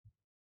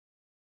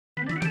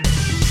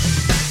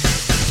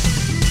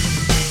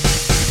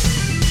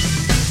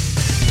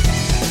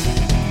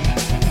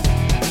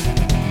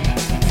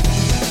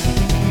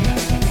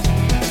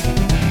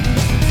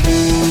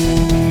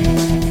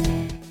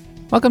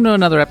Welcome to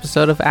another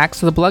episode of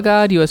Axe of the Blood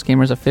God, US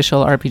Gamer's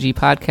official RPG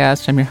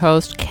podcast. I'm your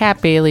host,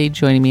 Kat Bailey.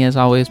 Joining me as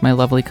always, my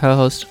lovely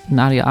co-host,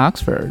 Nadia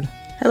Oxford.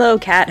 Hello,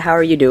 Kat. How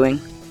are you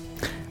doing?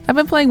 I've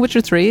been playing Witcher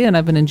 3 and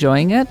I've been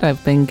enjoying it.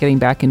 I've been getting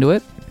back into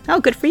it. Oh,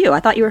 good for you. I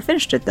thought you were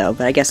finished it, though,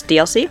 but I guess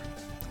DLC?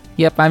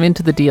 Yep, I'm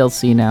into the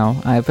DLC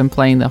now. I've been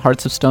playing the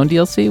Hearts of Stone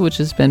DLC, which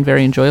has been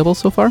very enjoyable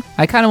so far.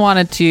 I kind of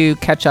wanted to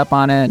catch up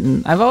on it,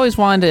 and I've always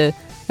wanted to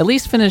at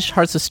least finish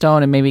Hearts of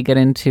Stone and maybe get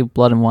into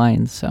Blood and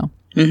Wine, so...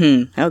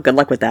 Oh, good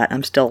luck with that.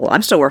 I'm still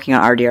working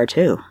on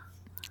RDR2.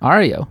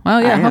 Are you?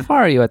 Well, yeah. How far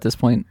are you at this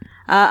point?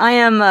 I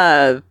am,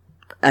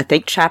 I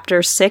think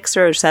chapter 6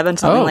 or 7,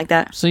 something like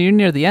that. So you're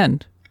near the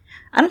end.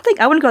 I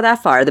wouldn't go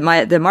that far.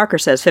 The marker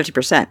says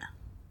 50%.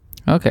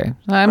 Okay.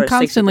 I'm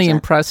constantly 60%.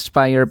 Impressed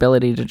by your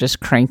ability to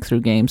just crank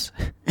through games.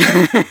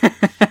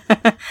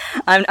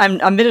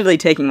 I'm admittedly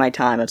taking my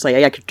time. It's like I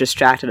get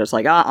distracted. It's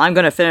like, I'm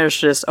going to finish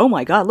this. Oh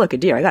my god, look, a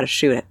deer. I got to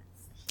shoot it.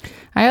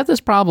 I have this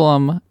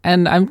problem,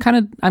 and I'm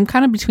kind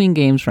of between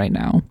games right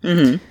now.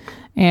 Mm-hmm.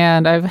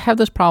 And I've had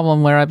this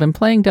problem where I've been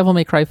playing Devil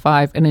May Cry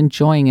 5 and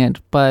enjoying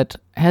it, but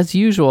as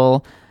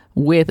usual,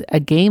 with a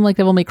game like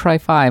Devil May Cry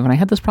 5, and I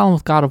had this problem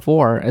with God of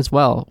War as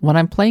well, when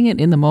I'm playing it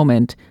in the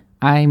moment,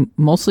 I'm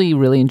mostly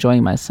really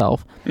enjoying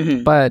myself.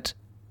 Mm-hmm. But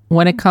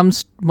when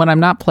I'm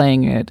not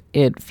playing it,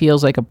 it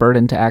feels like a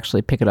burden to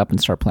actually pick it up and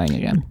start playing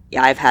again.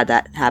 Yeah, I've had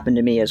that happen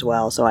to me as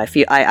well, so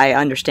I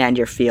understand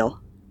your feel.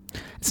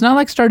 It's not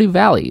like Stardew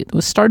Valley.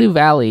 With Stardew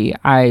Valley,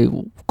 I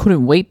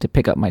couldn't wait to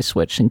pick up my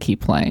Switch and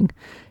keep playing.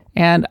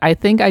 And I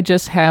think I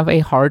just have a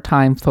hard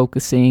time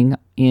focusing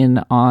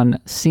in on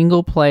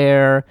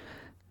single-player,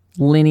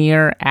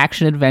 linear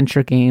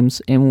action-adventure games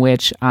in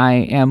which I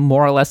am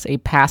more or less a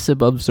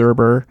passive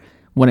observer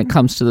when it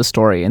comes to the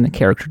story and the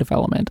character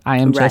development. I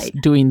am just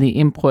doing the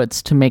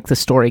inputs to make the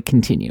story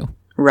continue.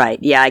 Right.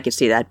 Yeah, I could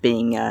see that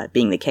being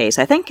the case.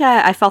 I think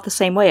I felt the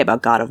same way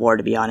about God of War,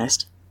 to be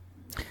honest.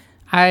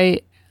 I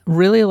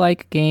really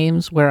like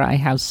games where I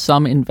have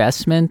some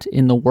investment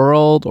in the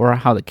world or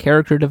how the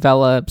character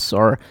develops,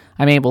 or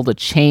I'm able to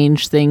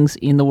change things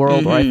in the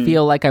world, or I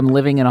feel like I'm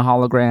living in a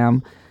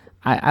hologram.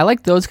 I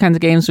like those kinds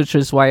of games, which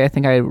is why I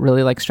think I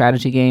really like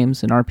strategy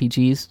games and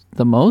RPGs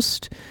the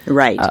most.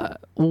 Right.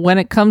 When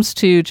it comes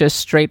to just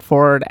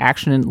straightforward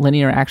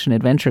linear action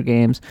adventure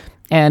games,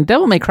 and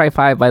Devil May Cry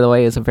 5, by the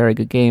way, is a very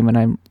good game, and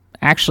I'm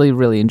actually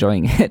really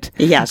enjoying it.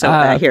 Yeah,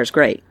 so here's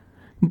great.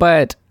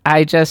 But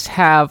I just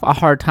have a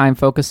hard time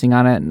focusing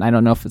on it, and I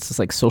don't know if it's just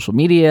like social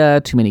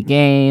media, too many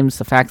games,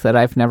 the fact that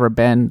I've never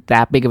been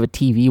that big of a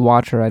TV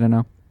watcher, I don't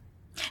know.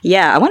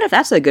 Yeah, I wonder if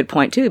that's a good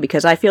point too,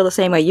 because I feel the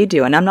same way you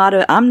do, and I'm not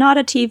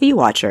a TV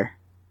watcher.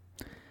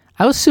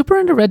 I was super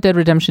into Red Dead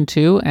Redemption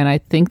 2, and I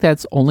think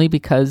that's only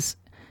because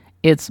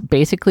it's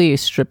basically a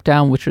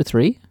stripped-down Witcher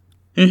 3.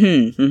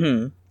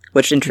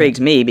 Which intrigues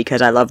me,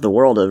 because I love the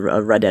world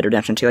of Red Dead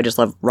Redemption 2. I just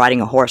love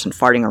riding a horse and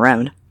farting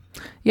around.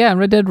 Yeah, in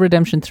Red Dead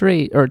Redemption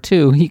 3 or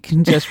 2, you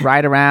can just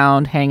ride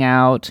around, hang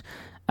out.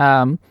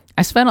 I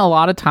spent a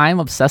lot of time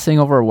obsessing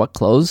over what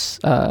clothes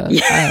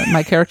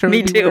my character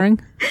would be wearing.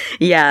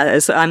 Yeah,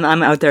 so I'm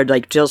out there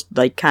just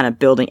kind of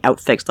building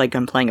outfits like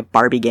I'm playing a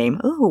Barbie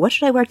game. Oh, what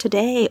should I wear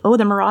today? Oh,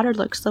 the Marauder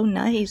looks so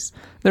nice.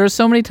 There were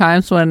so many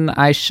times when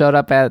I showed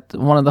up at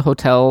one of the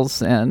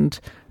hotels and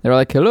they were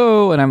like,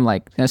 hello, and I'm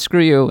like, yeah, screw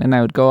you, and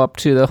I would go up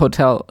into the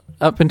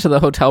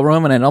hotel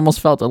room, and it almost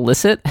felt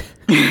illicit.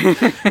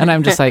 And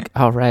I'm just like,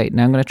 all right,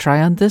 now I'm going to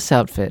try on this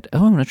outfit.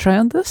 Oh, I'm going to try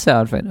on this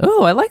outfit.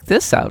 Oh, I like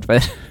this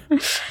outfit.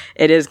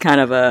 It is kind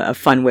of a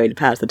fun way to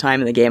pass the time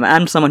in the game.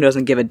 I'm someone who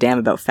doesn't give a damn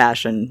about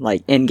fashion,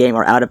 like in-game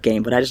or out of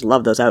game, but I just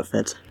love those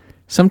outfits.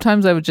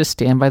 Sometimes I would just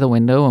stand by the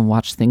window and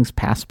watch things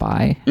pass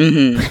by.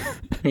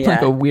 Mm-hmm. Yeah.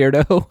 Like a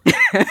weirdo.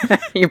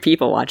 You're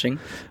people watching.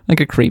 Like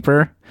a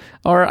creeper.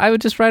 Or I would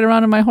just ride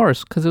around on my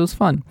horse because it was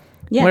fun.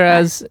 Yeah.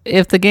 Whereas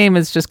if the game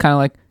is just kind of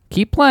like,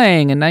 keep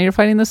playing and now you're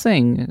fighting this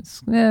thing,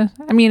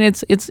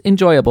 it's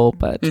enjoyable,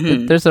 but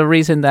there's a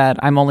reason that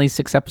I'm only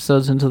 6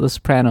 episodes into The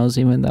Sopranos,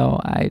 even though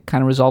I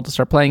kind of resolved to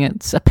start playing it.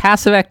 It's a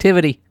passive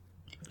activity.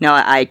 No,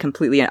 I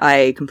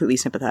completely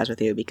sympathize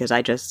with you, because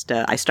I just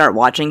I start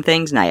watching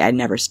things and I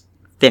never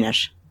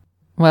finish.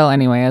 Well,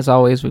 anyway, as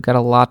always, we've got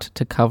a lot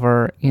to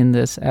cover in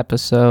this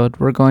episode.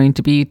 We're going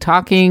to be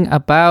talking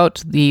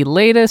about the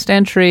latest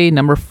entry,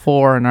 number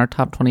 4 in our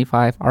top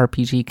 25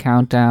 RPG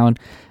countdown.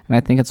 And I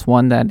think it's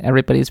one that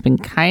everybody's been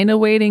kind of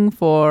waiting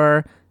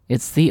for.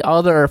 It's the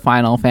other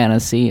Final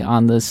Fantasy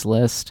on this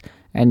list.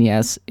 And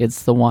yes,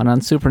 it's the one on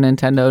Super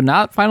Nintendo,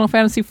 not Final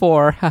Fantasy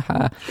IV.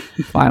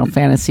 Final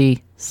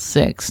Fantasy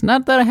VI.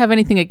 Not that I have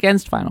anything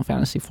against Final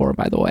Fantasy IV,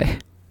 by the way.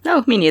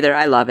 No, me neither.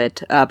 I love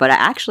it. But I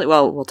actually,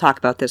 we'll talk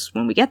about this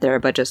when we get there,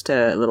 but just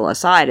a little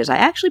aside is I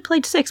actually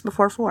played 6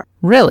 before 4.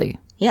 Really?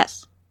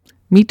 Yes.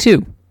 Me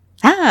too.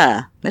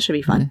 That should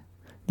be fun.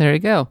 There you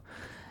go.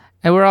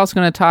 And we're also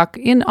going to talk,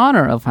 in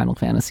honor of Final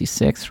Fantasy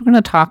VI, we're going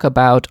to talk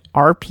about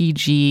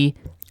RPG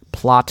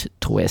plot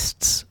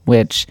twists,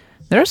 which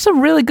there are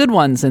some really good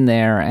ones in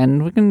there,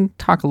 and we can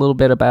talk a little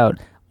bit about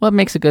what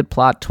makes a good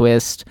plot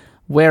twist,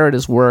 where it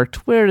has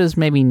worked, where it has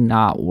maybe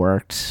not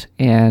worked,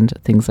 and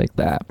things like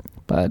that.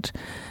 But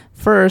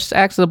first,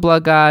 Axe of the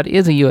Blood God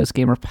is a US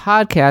Gamer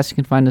podcast. You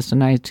can find us on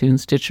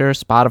iTunes, Stitcher,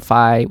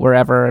 Spotify,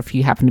 wherever, if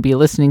you happen to be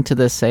listening to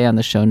this, say, on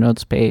the show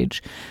notes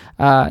page.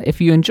 If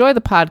you enjoy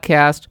the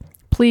podcast,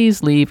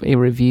 please leave a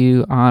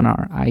review on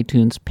our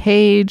iTunes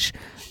page.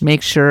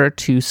 Make sure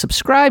to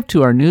subscribe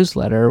to our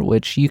newsletter,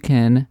 which you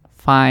can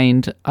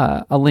find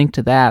a link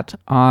to that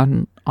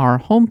on our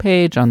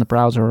homepage, on the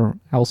browser, or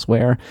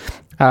elsewhere.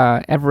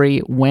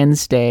 Every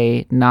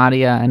Wednesday,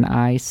 Nadia and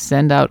I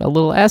send out a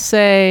little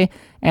essay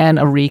and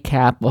a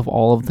recap of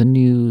all of the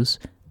news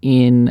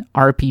in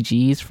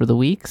RPGs for the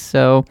week.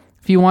 So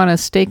if you want to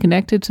stay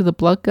connected to the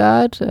Blood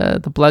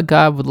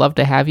God would love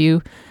to have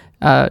you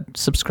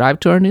subscribe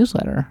to our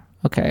newsletter.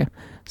 Okay,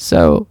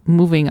 so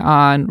moving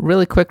on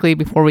really quickly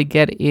before we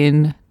get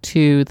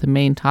into the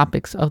main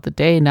topics of the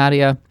day,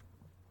 Nadia.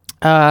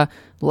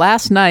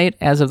 Last night,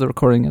 as of the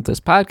recording of this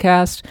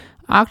podcast,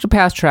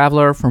 Octopath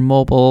Traveler for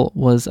mobile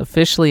was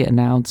officially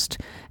announced,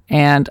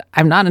 and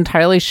I'm not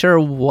entirely sure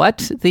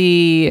what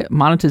the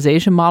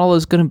monetization model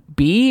is going to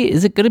be.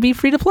 Is it going to be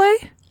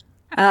free-to-play?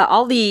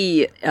 All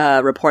the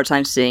reports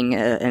I'm seeing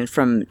and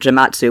from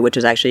Gematsu, which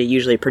is actually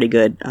usually pretty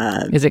good.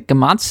 Is it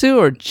Gematsu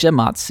or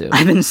Gematsu?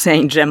 I've been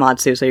saying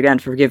Gematsu, so you're going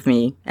to forgive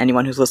me,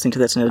 anyone who's listening to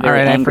this and is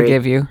very angry. All right, I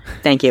forgive you.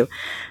 Thank you.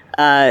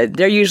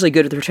 They're usually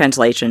good with their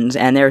translations,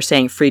 and they're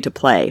saying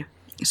free-to-play.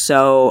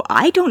 So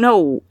I don't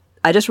know.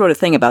 I just wrote a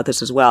thing about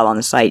this as well on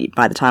the site.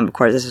 By the time, of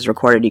course, this is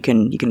recorded, you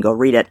can go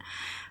read it.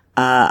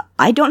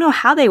 I don't know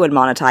how they would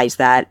monetize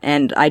that,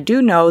 and I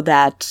do know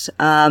that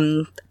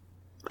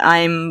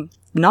I'm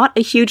not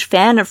a huge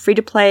fan of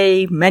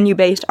free-to-play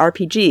menu-based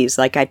RPGs.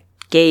 Like, I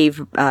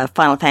gave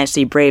Final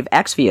Fantasy Brave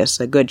Exvius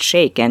a good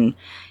shake, and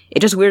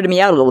it just weirded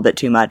me out a little bit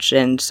too much.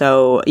 And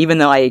so, even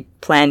though I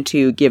plan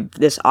to give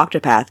this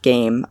Octopath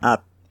game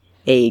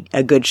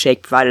a good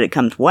shake, provided it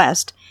comes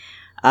west,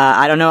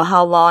 I don't know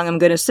how long I'm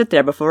going to sit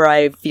there before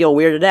I feel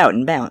weirded out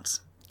and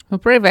bounce. Well,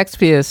 Brave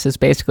Exvius is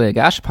basically a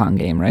Gashapon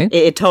game, right?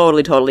 It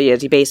totally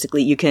is.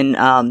 You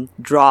can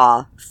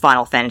draw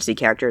Final Fantasy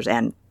characters,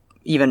 and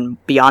even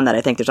beyond that,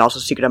 I think there's also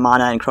Secret of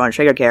Mana and Chrono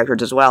Trigger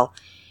characters as well.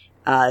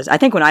 I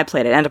think when I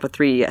played it, I ended up with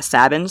 3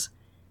 Sabins.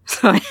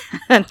 So I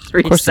had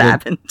 3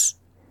 Sabins.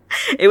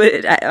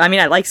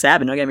 I like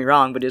Sabin, don't get me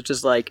wrong, but it's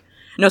just like...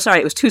 No, sorry,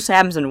 it was 2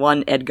 Sabins and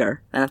 1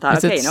 Edgar. And I thought,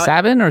 is it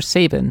Sabin or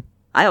Sabin?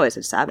 I always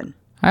said Sabin.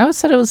 I always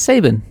said it was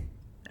Sabin.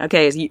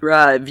 Okay,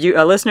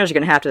 listeners are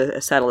going to have to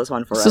settle this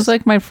one for us. This is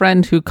like my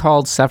friend who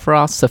called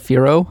Sephiroth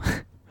Sephiro.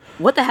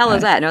 What the hell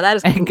is that? No, that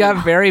is... And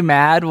got very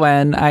mad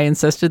when I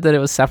insisted that it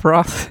was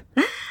Sephiroth.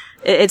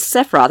 It's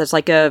Sephiroth. It's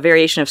like a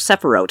variation of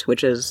Sephiroth,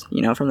 which is,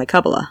 from the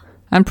Kabbalah.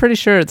 I'm pretty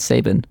sure it's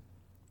Sabin.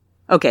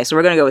 Okay, so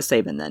we're going to go with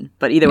Sabin then.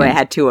 But either way, I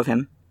had 2 of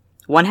him.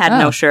 One had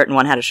no shirt and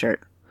one had a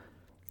shirt.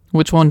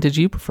 Which one did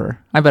you prefer?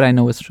 I bet I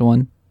know which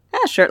one.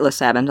 Shirtless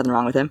Sabin. Nothing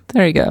wrong with him.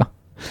 There you go.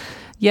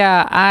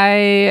 Yeah,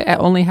 I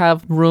only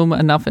have room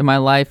enough in my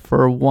life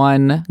for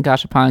one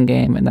Gashapon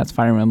game, and that's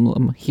Fire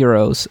Emblem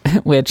Heroes,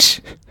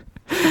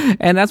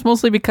 and that's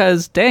mostly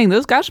because, dang,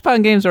 those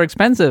Gashapon games are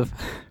expensive.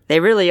 They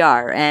really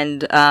are,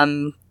 and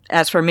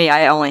as for me,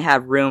 I only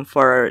have room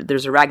for,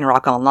 there's a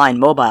Ragnarok Online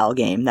mobile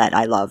game that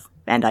I love,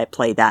 and I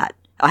play that.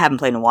 I haven't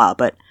played in a while,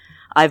 but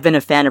I've been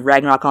a fan of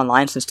Ragnarok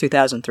Online since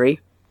 2003.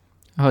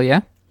 Oh,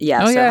 yeah?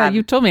 Yeah. Oh, yeah,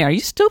 you told me. Are you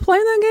still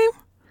playing that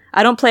game?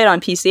 I don't play it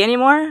on PC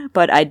anymore,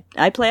 but I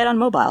play it on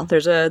mobile.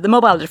 The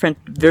mobile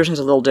version's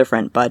a little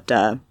different, but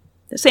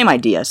same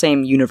idea,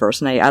 same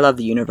universe, and I love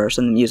the universe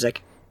and the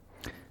music.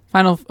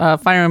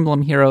 Fire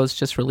Emblem Heroes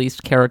just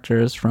released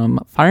characters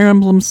from Fire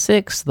Emblem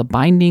 6, The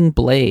Binding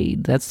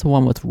Blade. That's the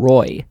one with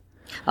Roy.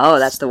 Oh,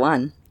 that's the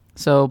one.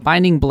 So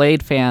Binding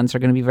Blade fans are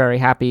going to be very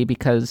happy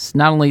because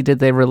not only did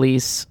they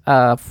release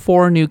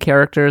 4 new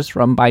characters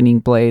from Binding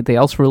Blade, they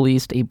also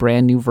released a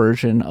brand new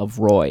version of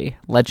Roy,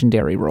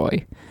 Legendary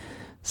Roy.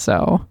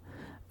 So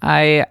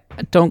I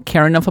don't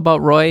care enough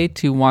about Roy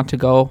to want to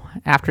go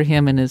after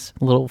him and his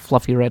little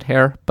fluffy red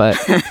hair, but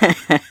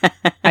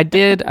I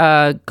did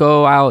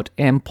go out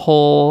and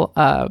pull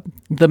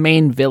the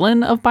main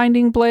villain of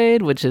Binding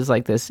Blade, which is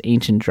like this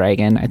ancient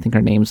dragon. I think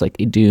her name's like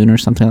Idun or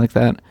something like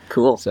that.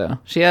 Cool. So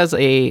she has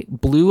a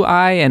blue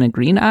eye and a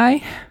green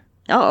eye.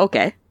 Oh,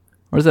 okay.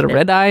 Or is it a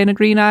red eye and a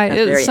green eye?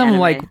 It's something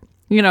like,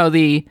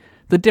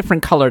 the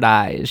different colored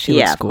eyes. She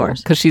looks cool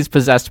because she's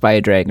possessed by a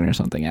dragon or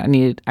something. I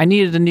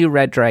needed a new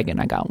red dragon.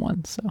 I got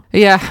one. So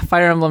yeah,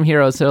 Fire Emblem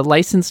Heroes. So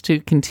licensed to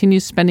continue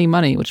spending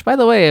money. Which, by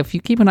the way, if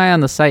you keep an eye on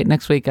the site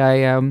next week, I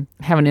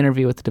have an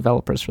interview with the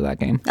developers for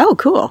that game. Oh,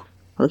 cool!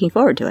 Looking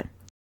forward to it.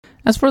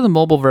 As for the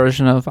mobile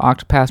version of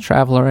Octopath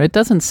Traveler, it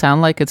doesn't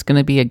sound like it's going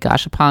to be a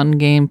Gashapon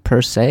game per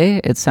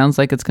se. It sounds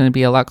like it's going to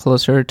be a lot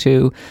closer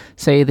to,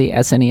 say, the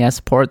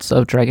SNES ports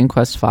of Dragon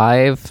Quest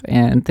V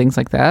and things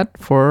like that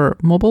for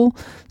mobile.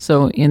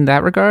 So in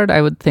that regard,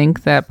 I would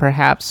think that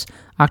perhaps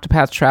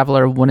Octopath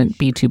Traveler wouldn't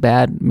be too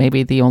bad.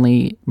 Maybe the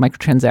only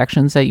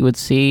microtransactions that you would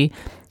see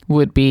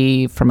would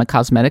be from a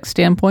cosmetic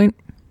standpoint.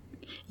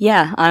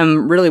 Yeah,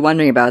 I'm really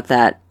wondering about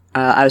that.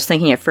 I was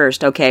thinking at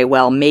first, okay,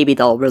 well, maybe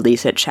they'll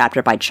release it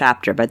chapter by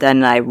chapter, but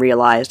then I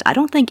realized I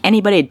don't think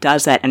anybody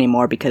does that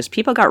anymore because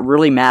people got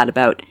really mad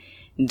about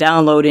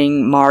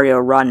downloading Mario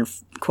Run,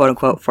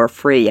 quote-unquote, for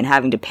free and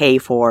having to pay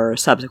for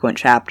subsequent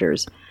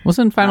chapters.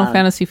 Wasn't Final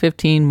Fantasy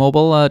 15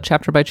 mobile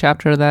chapter by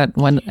chapter that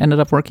ended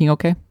up working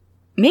okay?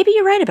 Maybe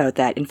you're right about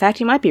that. In fact,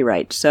 you might be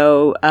right.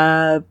 So,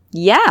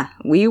 yeah,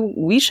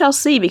 we shall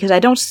see, because I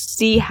don't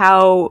see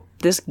how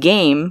this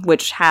game,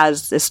 which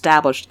has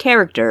established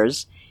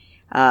characters,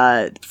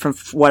 from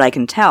what I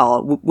can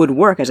tell, would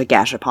work as a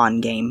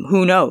Gashapon game.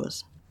 Who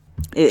knows?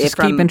 Just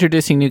keep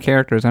introducing new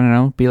characters. I don't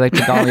know. Be like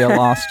Regalia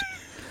Lost.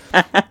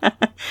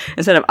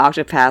 Instead of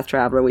Octopath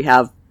Traveler, we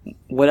have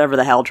whatever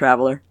the hell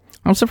Traveler.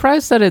 I'm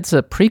surprised that it's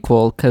a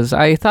prequel, because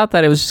I thought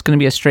that it was just going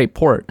to be a straight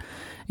port.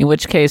 In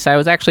which case, I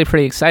was actually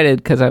pretty excited,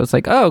 because I was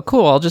like, oh,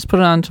 cool, I'll just put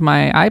it onto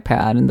my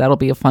iPad, and that'll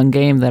be a fun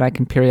game that I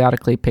can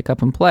periodically pick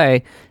up and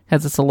play,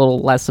 because it's a little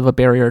less of a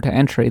barrier to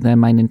entry than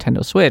my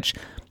Nintendo Switch.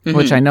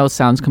 Which I know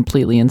sounds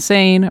completely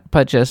insane,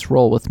 but just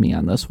roll with me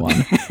on this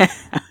one.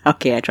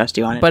 Okay, I trust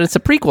you on it. But it's a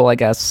prequel, I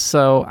guess,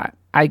 so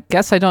I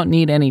guess I don't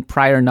need any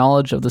prior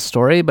knowledge of the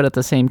story, but at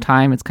the same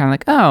time, it's kind of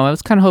like, oh, I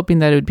was kind of hoping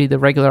that it would be the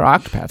regular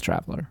Octopath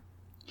Traveler.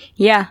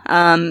 Yeah,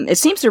 it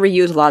seems to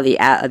reuse a lot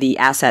of the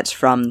assets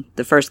from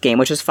the first game,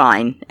 which is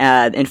fine.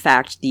 In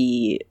fact,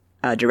 the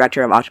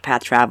director of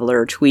Octopath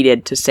Traveler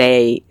tweeted to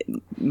say,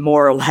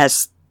 more or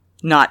less,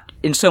 not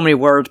in so many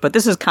words, but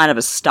this is kind of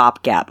a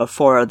stopgap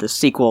before the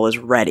sequel is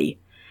ready.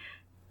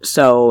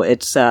 So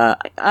it's,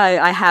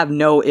 I have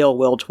no ill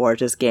will towards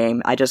this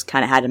game. I just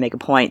kind of had to make a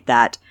point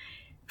that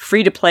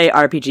free-to-play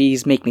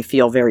RPGs make me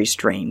feel very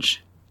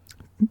strange.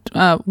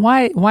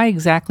 Why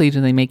exactly do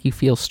they make you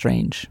feel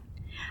strange?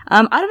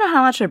 I don't know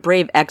how much of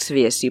Brave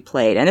Exvius you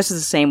played, and this is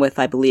the same with,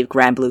 I believe,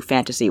 Grand Blue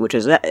Fantasy, which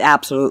is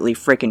absolutely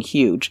freaking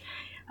huge.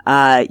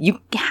 You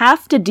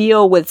have to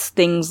deal with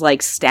things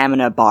like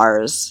stamina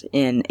bars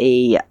in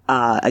a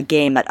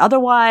game that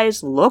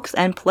otherwise looks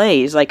and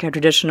plays like a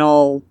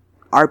traditional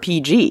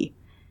RPG.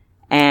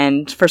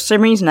 And for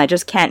some reason, I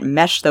just can't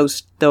mesh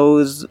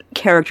those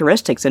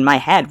characteristics in my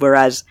head,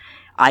 whereas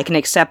I can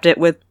accept it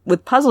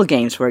with puzzle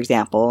games, for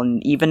example,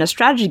 and even a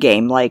strategy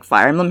game like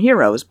Fire Emblem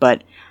Heroes,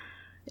 but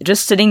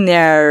just sitting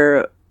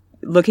there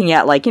looking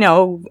at, like,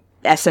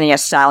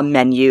 SNES-style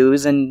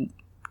menus and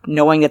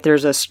knowing that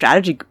there's a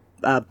strategy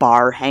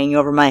bar hanging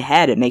over my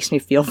head, it makes me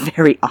feel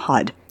very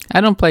odd.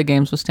 I don't play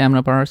games with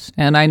stamina bars,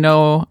 and I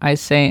know I'm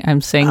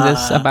saying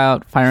this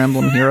about Fire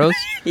Emblem Heroes.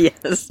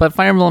 Yes. But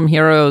Fire Emblem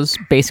Heroes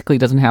basically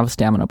doesn't have a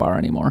stamina bar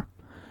anymore.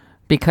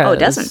 Because, it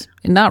doesn't?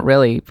 Not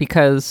really,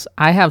 because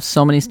I have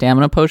so many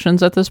stamina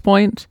potions at this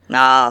point.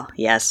 Oh,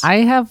 yes. I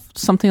have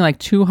something like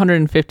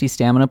 250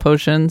 stamina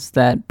potions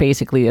that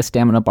basically a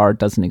stamina bar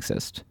doesn't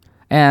exist.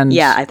 And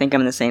yeah, I think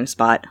I'm in the same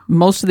spot.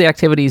 Most of the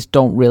activities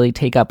don't really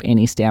take up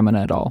any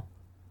stamina at all.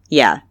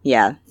 Yeah.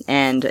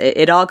 And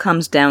it all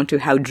comes down to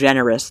how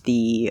generous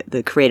the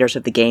creators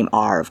of the game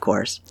are, of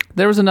course.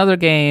 There was another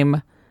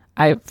game,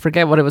 I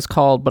forget what it was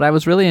called, but I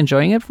was really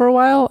enjoying it for a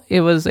while.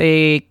 It was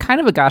a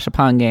kind of a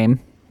Gashapon game.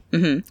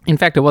 Mm-hmm. In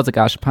fact, it was a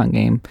Gashapon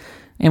game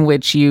in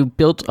which you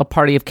built a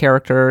party of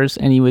characters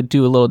and you would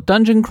do a little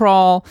dungeon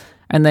crawl,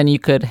 and then you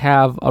could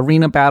have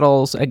arena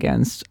battles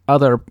against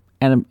other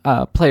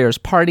players'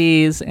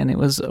 parties, and it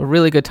was a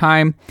really good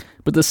time.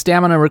 But the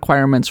stamina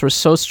requirements were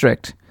so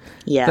strict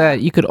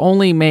that you could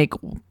only make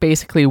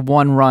basically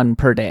one run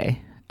per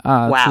day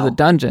to the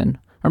dungeon.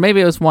 Or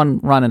maybe it was one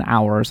run an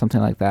hour or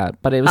something like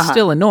that. But it was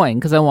still annoying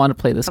because I wanted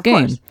to play this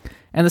game. Course.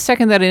 And the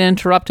second that it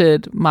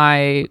interrupted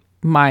my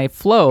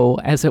flow,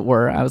 as it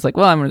were, I was like,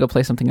 well, I'm going to go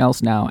play something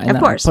else now. And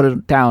then I put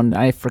it down.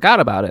 I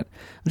forgot about it.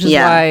 Which is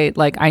why,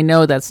 like, I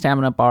know that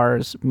stamina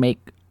bars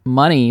make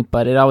money,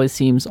 but it always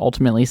seems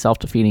ultimately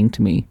self-defeating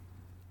to me.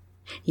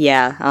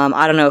 Yeah,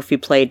 I don't know if you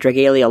played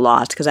Dragalia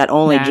Lost, because that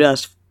only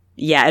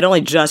it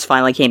only just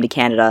finally came to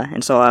Canada,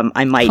 and so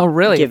I might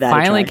give that a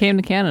try. Finally came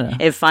to Canada.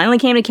 It finally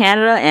came to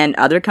Canada and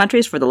other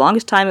countries. For the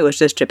longest time, it was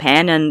just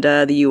Japan and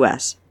the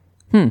U.S.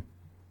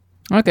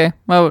 Okay.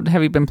 Well,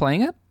 have you been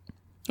playing it?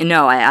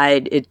 No,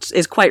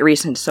 it's quite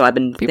recent, so I've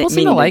been meaning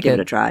to give it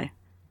a try.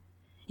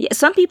 Yeah,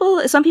 some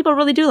people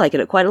really do like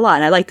it quite a lot,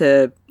 and I like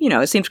the,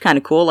 it seems kind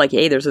of cool. Like,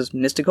 hey, there's this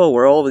mystical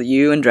world with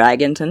you and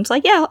dragons, and it's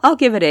like, yeah, I'll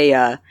give it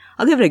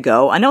a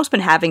go. I know it's been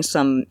having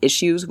some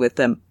issues with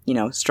them,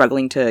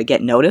 struggling to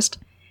get noticed,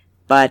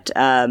 but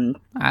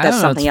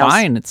that's something else. It's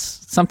fine.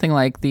 It's something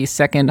like the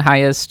second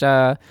highest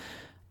grossing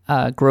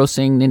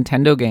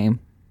Nintendo game.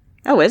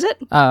 Oh, is it?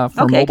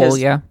 For mobile,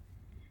 yeah.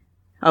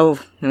 Oh,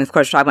 and of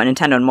course, talk about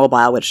Nintendo and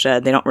mobile, which they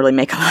don't really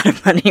make a lot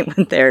of money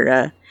when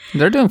they're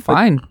doing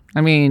fine. I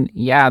mean,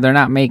 yeah, they're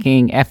not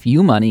making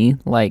FU money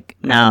like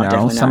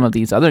some of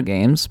these other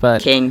games,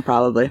 but King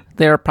probably.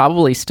 They're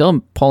probably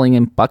still pulling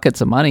in buckets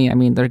of money. I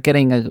mean, they're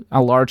getting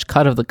a large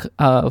cut of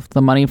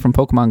the money from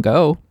Pokemon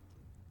Go.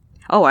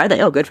 Oh, are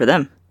they? Oh, good for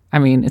them. I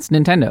mean, it's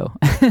Nintendo.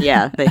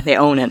 Yeah, they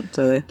own it,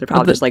 so they're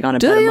probably just like on a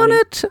bit of money. Do they own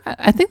it?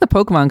 I think the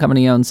Pokemon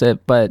company owns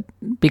it, but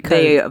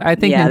because I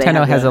think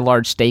Nintendo has a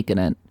large stake in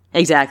it.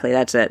 Exactly,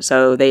 that's it.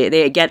 So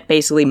they get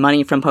basically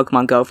money from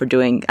Pokemon Go for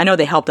doing... I know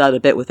they helped out a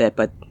bit with it,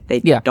 but they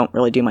don't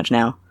really do much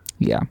now.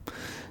 Yeah.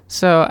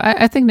 So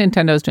I think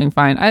Nintendo's doing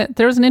fine.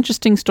 There was an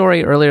interesting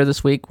story earlier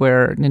this week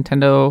where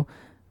Nintendo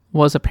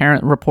was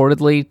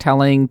reportedly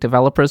telling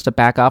developers to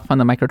back off on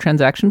the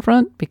microtransaction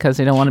front because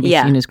they don't want to be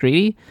seen as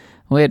greedy,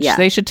 which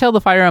they should tell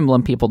the Fire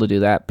Emblem people to do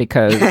that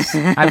because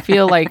I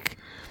feel like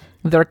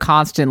they're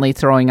constantly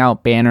throwing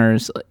out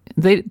banners.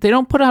 They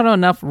don't put out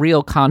enough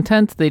real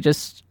content.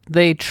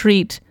 They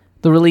treat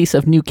the release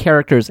of new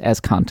characters as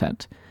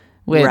content.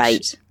 Which,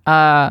 right.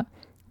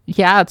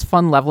 It's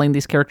fun leveling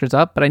these characters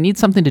up, but I need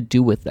something to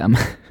do with them.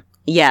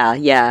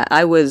 Yeah.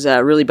 I was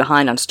really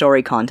behind on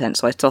story content,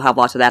 so I still have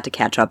lots of that to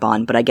catch up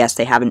on, but I guess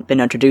they haven't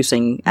been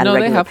introducing at a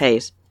regular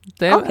pace.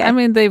 Okay. I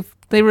mean,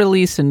 they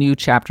release a new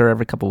chapter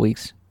every couple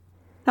weeks.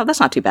 Oh, that's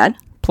not too bad.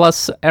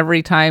 Plus,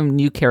 every time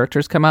new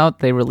characters come out,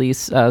 they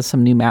release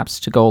some new maps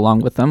to go along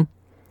with them.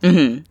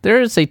 Mm-hmm.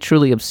 There is a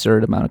truly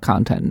absurd amount of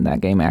content in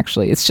that game,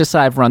 actually. It's just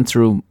I've run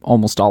through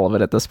almost all of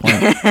it at this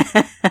point.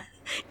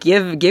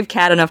 Give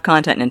Cat enough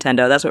content,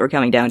 Nintendo. That's what we're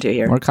coming down to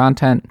here. More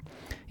content.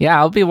 Yeah,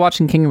 I'll be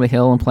watching King of the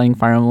Hill and playing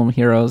Fire Emblem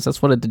Heroes.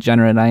 That's what a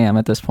degenerate I am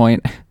at this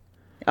point.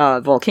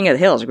 Well, King of the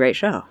Hill is a great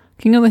show.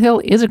 King of the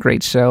Hill is a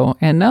great show,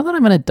 and now that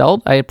I'm an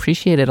adult, I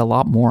appreciate it a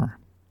lot more.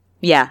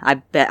 Yeah, I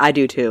bet I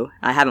do too.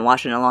 I haven't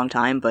watched it in a long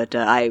time, but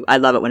I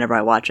love it whenever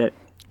I watch it.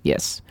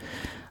 Yes.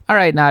 All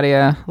right,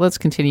 Nadia, let's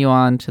continue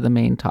on to the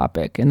main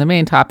topic. And the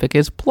main topic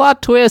is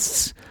plot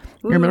twists.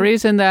 Ooh. And the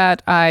reason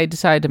that I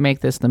decided to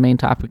make this the main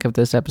topic of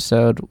this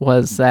episode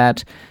was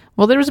that,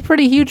 well, there was a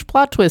pretty huge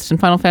plot twist in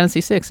Final Fantasy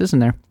VI, isn't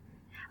there?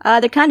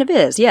 There kind of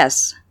is,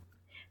 yes.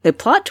 The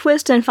plot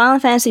twist in Final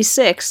Fantasy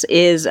VI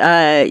is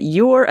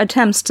your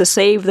attempts to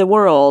save the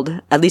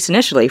world, at least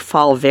initially,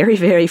 fall very,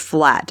 very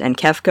flat, and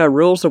Kefka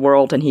rules the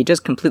world and he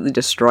just completely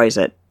destroys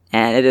it.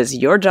 And it is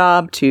your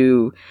job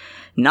to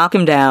knock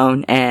him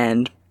down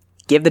and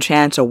give the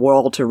chance a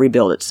world to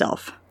rebuild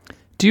itself.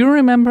 Do you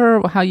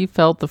remember how you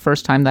felt the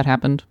first time that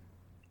happened?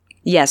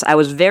 Yes, I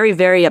was very,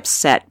 very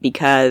upset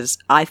because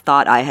I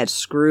thought I had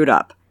screwed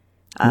up.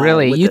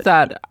 Really? You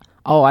thought,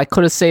 I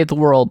could have saved the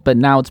world, but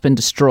now it's been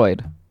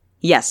destroyed.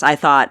 Yes, I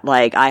thought,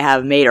 I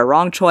have made a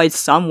wrong choice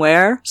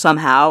somewhere,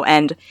 somehow,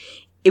 and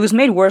it was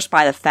made worse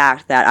by the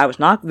fact that I was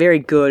not very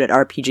good at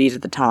RPGs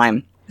at the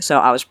time, so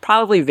I was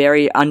probably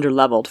very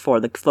underleveled for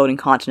the floating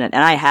continent,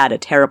 and I had a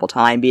terrible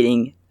time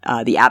beating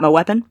the Atma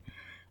weapon.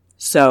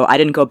 So I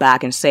didn't go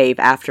back and save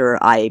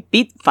after I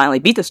finally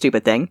beat the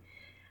stupid thing.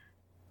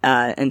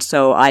 And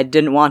so I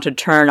didn't want to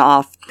turn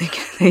off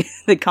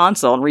the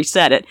console and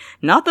reset it.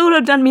 Not that it would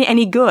have done me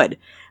any good,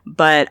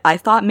 but I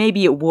thought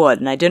maybe it would,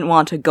 and I didn't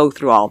want to go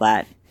through all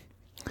that.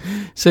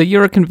 So you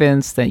were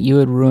convinced that you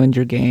had ruined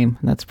your game.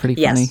 That's pretty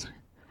funny. Yes.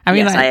 I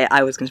mean,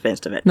 I was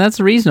convinced of it. That's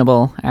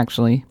reasonable,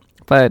 actually.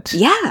 But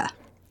yeah,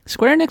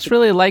 Square Enix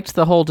really liked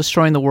the whole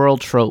destroying the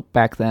world trope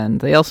back then.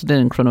 They also did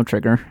in Chrono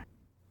Trigger.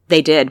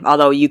 They did,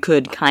 although you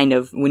could kind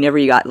of, whenever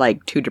you got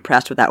too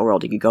depressed with that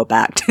world, you could go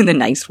back to the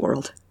nice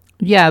world.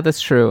 Yeah, that's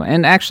true.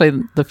 And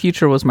actually, the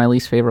future was my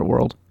least favorite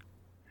world.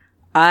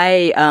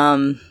 I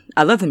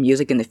love the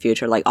music in the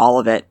future, all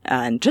of it,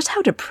 and just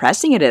how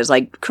depressing it is.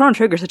 Chrono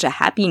Trigger is such a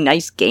happy,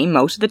 nice game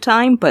most of the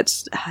time,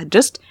 but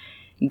just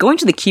going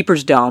to the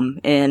Keeper's Dome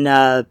in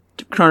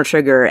Chrono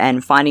Trigger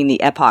and finding the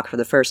Epoch for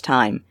the first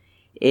time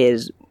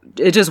it's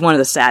just one of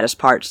the saddest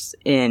parts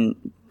in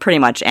pretty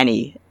much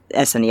any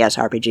SNES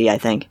RPG, I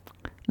think.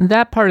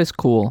 That part is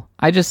cool.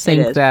 I just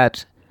think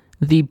that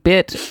the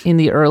bit in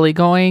the early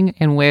going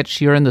in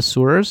which you're in the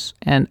sewers,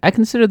 and I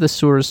consider the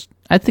sewers,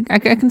 I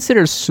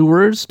consider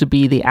sewers to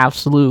be the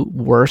absolute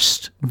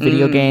worst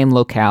video game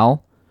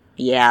locale.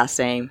 Yeah,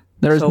 same.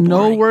 There's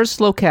no worse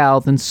locale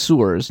than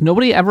sewers.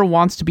 Nobody ever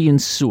wants to be in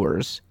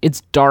sewers.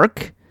 It's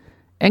dark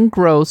and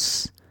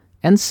gross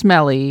and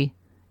smelly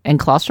and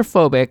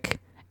claustrophobic,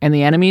 and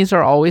the enemies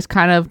are always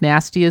kind of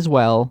nasty as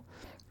well.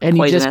 And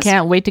poisonous. You just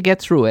can't wait to get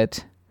through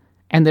it.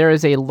 And there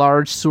is a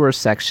large sewer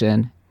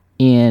section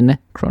in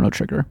Chrono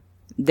Trigger.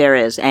 There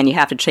is, and you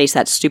have to chase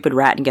that stupid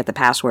rat and get the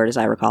password, as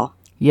I recall.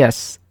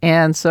 Yes,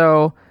 and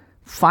so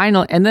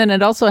and then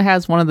it also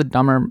has one of the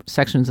dumber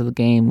sections of the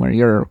game where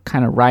you're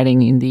kind of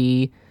riding in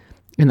the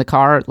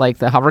car, like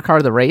the hover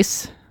car, the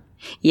race.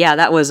 Yeah,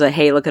 that was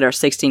hey, look at our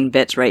 16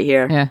 bits right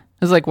here. Yeah,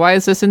 it's why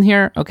is this in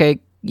here?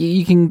 Okay,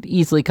 you can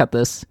easily cut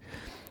this.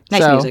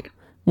 Nice music.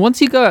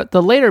 Once you go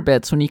the later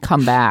bits, when you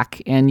come back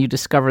and you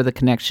discover the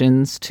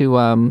connections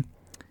to,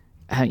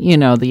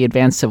 the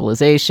advanced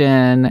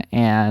civilization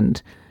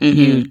and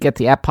you get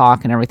the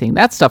Epoch and everything,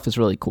 that stuff is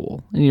really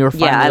cool. And you're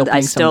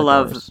I still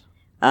love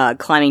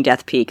climbing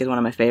Death Peak is one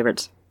of my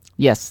favorites.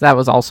 Yes, that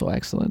was also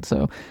excellent.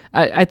 So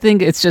I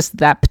think it's just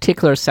that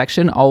particular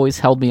section always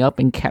held me up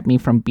and kept me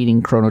from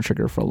beating Chrono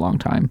Trigger for a long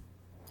time.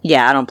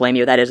 Yeah, I don't blame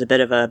you. That is a bit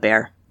of a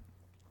bear.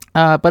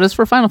 But as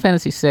for Final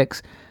Fantasy VI,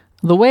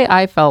 the way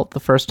I felt the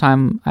first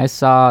time I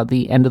saw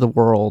the end of the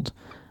world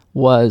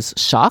was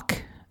shock.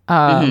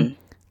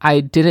 I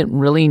didn't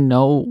really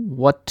know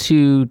what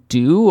to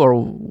do or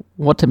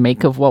what to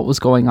make of what was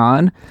going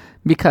on,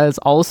 because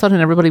all of a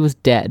sudden everybody was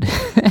dead.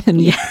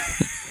 And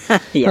Yes.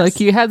 like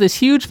you had this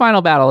huge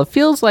final battle. It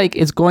feels like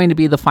it's going to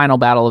be the final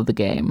battle of the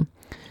game.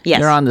 Yes.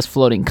 You're on this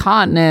floating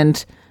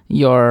continent.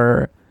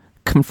 You're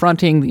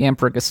confronting the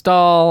Emperor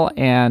Gestal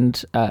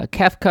and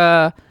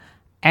Kefka.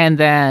 And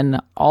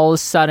then all of a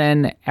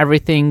sudden,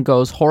 everything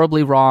goes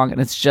horribly wrong, and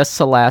it's just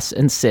Celeste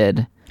and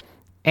Cid.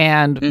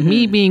 And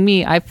me being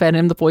me, I fed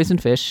him the poison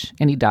fish,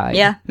 and he died.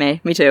 Yeah, me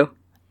too.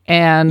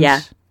 And Yeah.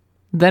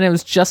 then it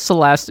was just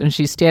Celeste, and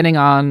she's standing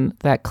on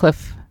that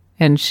cliff,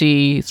 and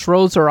she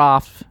throws her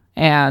off.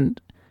 And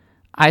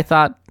I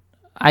thought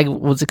I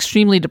was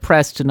extremely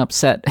depressed and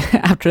upset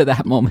after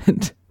that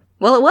moment.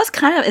 Well, it was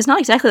it's not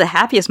exactly the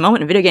happiest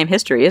moment in video game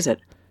history, is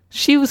it?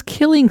 She was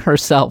killing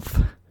herself.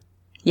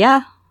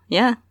 Yeah.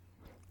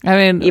 I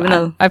mean, Even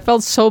though I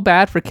felt so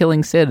bad for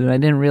killing Cid, and I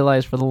didn't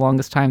realize for the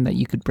longest time that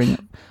you could bring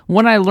him.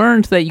 When I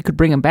learned that you could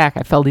bring him back,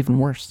 I felt even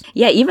worse.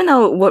 Yeah, even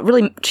though what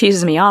really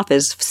cheeses me off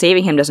is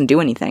saving him doesn't do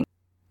anything.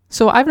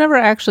 So I've never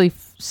actually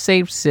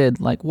saved Cid.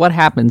 Like, what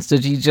happens?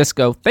 Did he just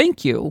go,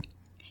 thank you?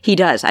 He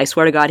does. I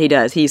swear to God, he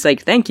does. He's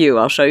like, thank you.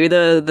 I'll show you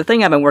the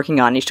thing I've been working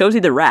on. He shows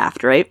you the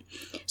raft, right?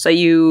 So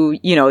you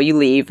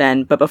leave,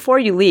 but before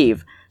you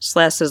leave,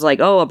 Celeste is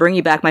like, oh, I'll bring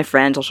you back my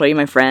friends. I'll show you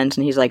my friends.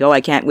 And he's like, oh,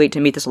 I can't wait to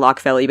meet this Locke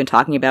fellow you've been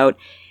talking about.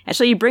 And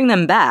so you bring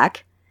them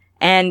back,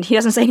 and he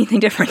doesn't say anything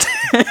different.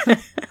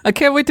 I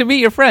can't wait to meet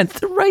your friends.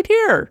 They're right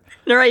here.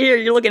 They're right here.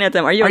 You're looking at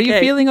them. Are you okay? Are you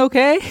feeling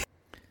okay?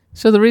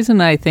 So the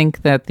reason I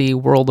think that the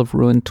World of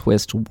Ruin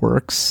twist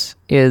works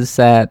is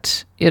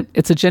that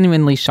it's a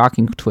genuinely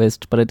shocking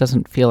twist, but it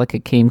doesn't feel like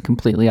it came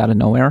completely out of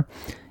nowhere.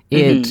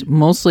 It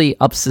mostly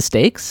ups the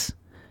stakes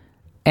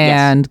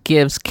and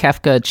gives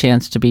Kefka a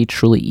chance to be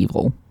truly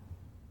evil.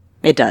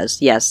 It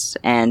does, yes.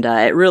 And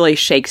it really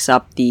shakes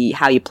up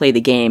how you play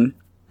the game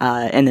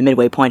in the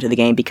midway point of the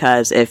game,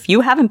 because if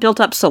you haven't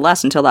built up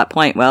Celeste until that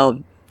point, well,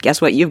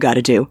 guess what you've got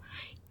to do?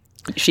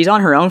 She's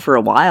on her own for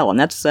a while, and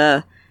that's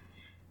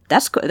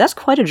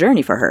quite a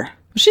journey for her.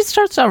 She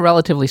starts out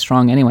relatively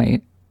strong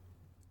anyway.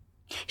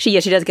 She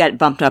does get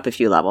bumped up a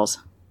few levels.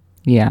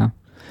 Yeah.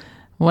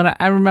 When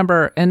I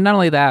remember, and not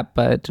only that,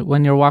 but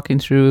when you're walking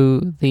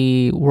through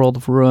the World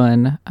of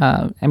Ruin,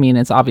 I mean,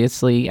 it's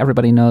obviously,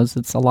 everybody knows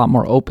it's a lot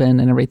more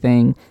open and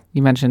everything.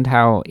 You mentioned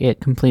how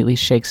it completely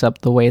shakes up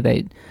the way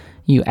that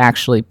you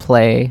actually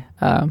play.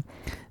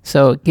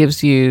 So it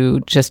gives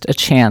you just a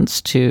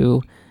chance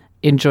to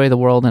enjoy the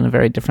world in a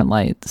very different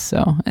light.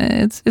 So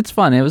it's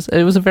fun. It was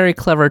a very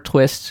clever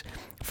twist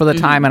for the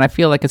time, and I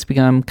feel like it's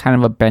become kind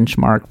of a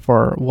benchmark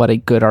for what a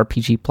good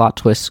RPG plot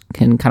twist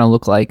can kind of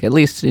look like, at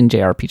least in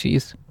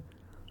JRPGs.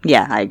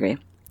 Yeah, I agree.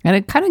 And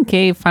it kind of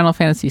gave Final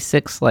Fantasy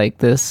VI like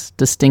this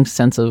distinct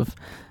sense of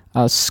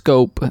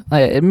scope.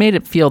 It made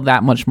it feel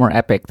that much more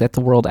epic that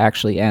the world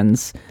actually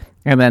ends,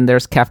 and then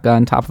there's Kefka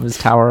on top of his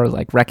tower,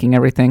 like wrecking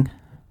everything.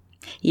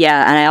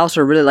 Yeah, and I also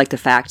really like the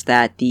fact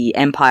that the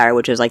Empire,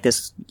 which is like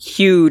this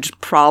huge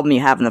problem you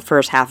have in the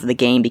first half of the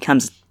game,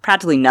 becomes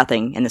practically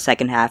nothing in the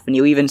second half, and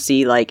you even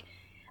see like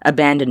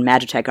abandoned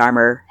Magitech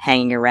armor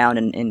hanging around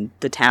in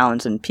the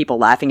towns, and people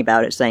laughing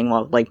about it, saying,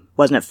 well, like,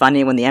 wasn't it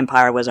funny when the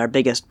Empire was our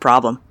biggest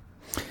problem?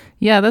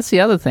 Yeah, that's the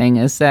other thing,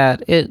 is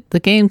that the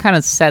game kind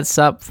of sets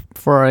up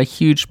for a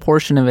huge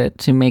portion of it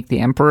to make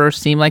the Emperor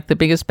seem like the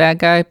biggest bad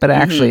guy, but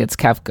actually it's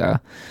Kefka.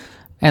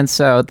 And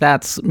so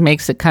that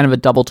makes it kind of a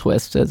double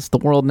twist, as the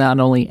world not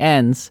only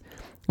ends,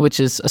 which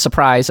is a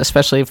surprise,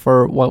 especially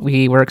for what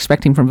we were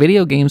expecting from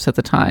video games at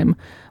the time,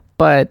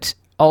 but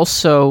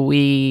also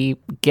we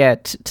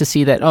get to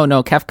see that, oh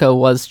no, Kefka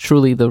was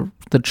truly the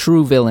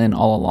true villain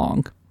all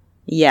along.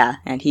 Yeah,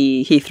 and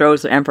he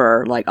throws the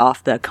Emperor like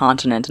off the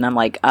continent, and I'm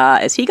like,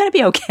 is he gonna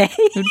be okay?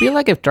 It would be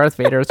like if Darth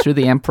Vader threw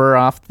the Emperor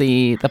off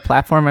the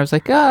platform. I was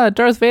like,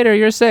 Darth Vader,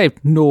 you're safe.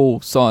 No,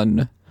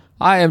 son.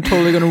 I am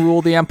totally going to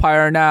rule the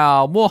Empire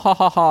now.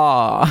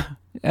 Mwahaha.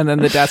 And then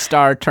the Death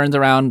Star turns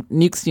around,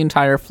 nukes the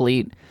entire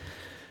fleet.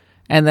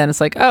 And then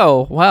it's like,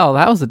 oh, well,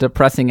 that was a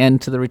depressing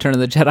end to the Return of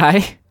the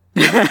Jedi.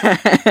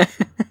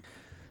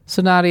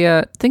 So,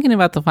 Nadia, thinking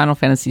about the Final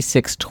Fantasy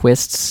VI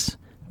twists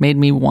made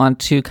me want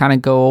to kind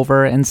of go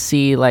over and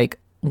see,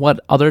 like, what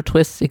other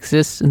twists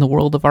exist in the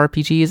world of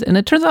RPGs. And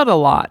it turns out a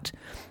lot.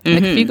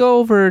 Like, if you go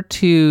over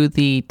to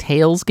the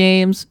Tales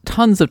games,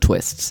 tons of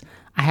twists.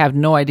 I have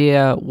no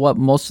idea what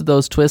most of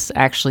those twists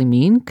actually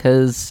mean,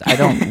 because I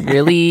don't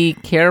really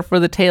care for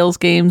the Tales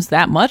games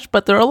that much,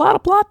 but there are a lot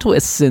of plot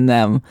twists in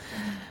them.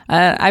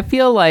 I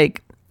feel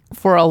like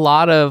for a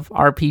lot of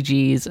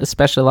RPGs,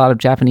 especially a lot of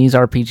Japanese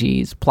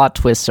RPGs, plot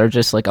twists are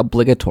just like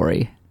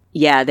obligatory.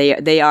 Yeah,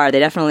 they are. They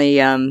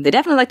definitely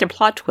like their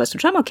plot twists,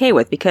 which I'm okay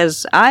with,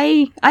 because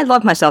I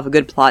love myself a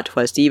good plot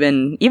twist,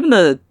 even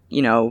the,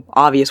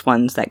 obvious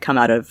ones that come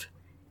out of,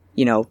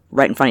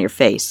 right in front of your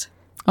face.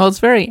 Well, it's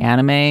very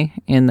anime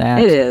in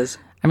that. It is.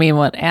 I mean,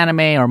 what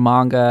anime or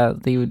manga,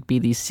 they would be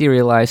these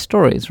serialized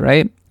stories,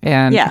 right?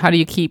 And how do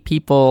you keep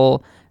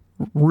people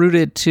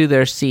rooted to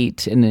their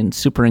seat and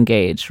super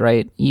engaged,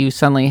 right? You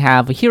suddenly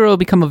have a hero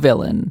become a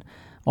villain,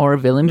 or a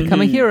villain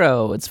become a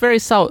hero. It's very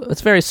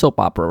soap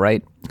opera,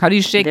 right? How do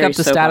you shake Very up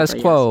the soap status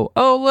opera, quo? yes.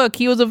 Oh, look,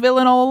 he was a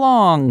villain all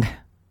along.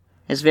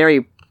 It's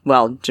very,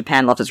 well,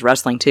 Japan loves its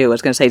wrestling too. I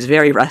was going to say it's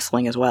very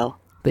wrestling as well.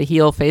 The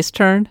heel face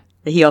turn?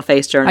 The heel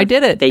face turn. I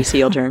did it. Face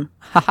heel turn.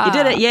 You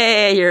did it.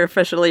 Yay, you're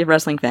officially a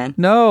wrestling fan.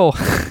 No.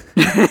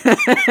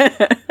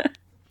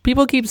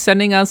 People keep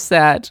sending us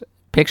that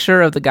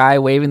picture of the guy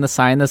waving the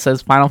sign that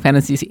says Final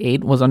Fantasy VIII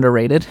was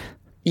underrated.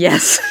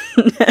 Yes.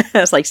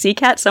 It's like, see,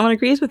 Kat, someone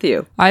agrees with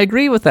you. I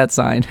agree with that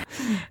sign.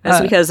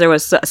 That's because there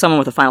was someone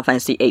with a Final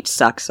Fantasy VIII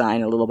sucks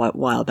sign a little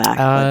while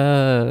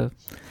back.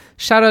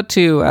 Shout out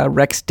to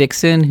Rex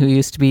Dixon, who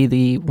used to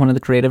be one of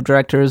the creative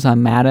directors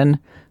on Madden,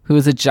 who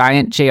is a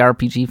giant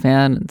JRPG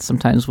fan, and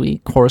sometimes we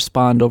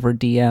correspond over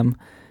DM.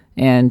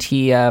 And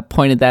he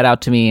pointed that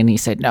out to me, and he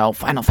said, no,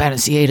 Final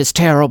Fantasy VIII is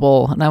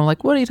terrible. And I'm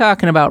like, what are you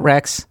talking about,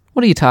 Rex?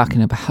 What are you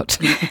talking about?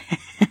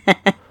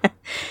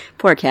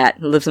 Poor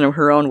Kat lives in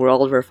her own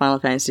world where Final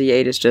Fantasy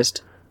VIII is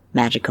just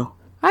magical.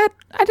 I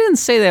didn't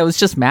say that it was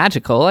just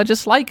magical. I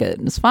just like it.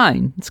 It's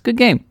fine. It's a good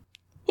game.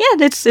 Yeah,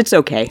 it's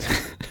okay.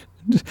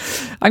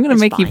 I'm going to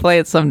make you fine. play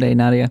it someday,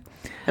 Nadia.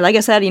 Like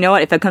I said, you know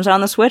what? If it comes out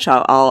on the Switch,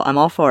 I'm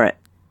all for it.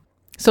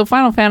 So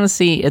Final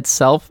Fantasy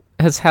itself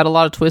has had a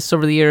lot of twists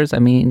over the years. I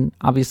mean,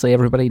 obviously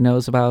everybody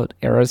knows about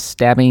Aerith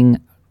stabbing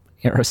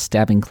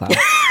Cloud.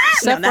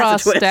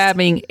 Sephiroth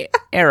stabbing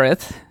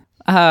Aerith.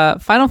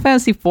 Final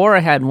Fantasy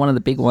IV had one of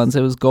the big ones.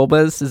 It was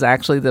Golbez is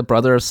actually the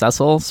brother of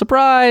Cecil.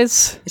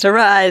 Surprise!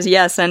 Surprise,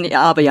 yes, and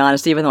I'll be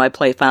honest, even though I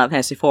played Final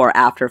Fantasy IV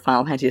after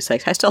Final Fantasy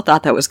VI, I still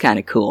thought that was kind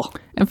of cool.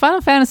 And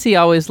Final Fantasy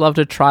always loved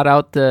to trot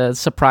out the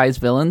surprise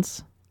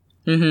villains.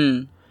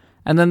 Mm-hmm.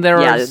 And then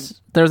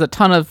there's a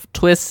ton of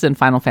twists in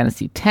Final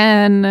Fantasy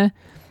X,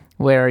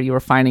 where you were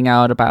finding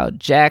out about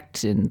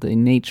Jekt and the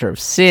nature of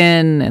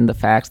sin and the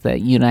fact that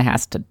Yuna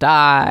has to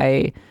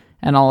die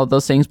and all of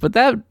those things. But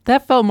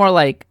that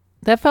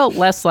felt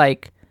less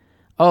like,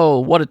 oh,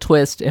 what a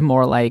twist, and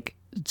more like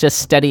just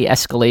steady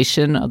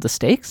escalation of the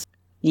stakes.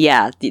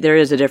 Yeah, there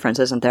is a difference,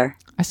 isn't there?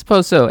 I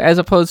suppose so, as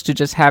opposed to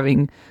just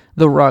having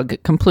the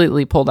rug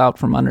completely pulled out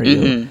from under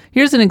you.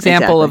 Here's an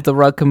example of the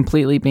rug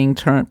completely being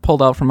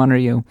pulled out from under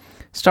you.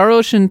 Star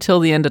Ocean Till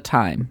the End of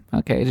Time.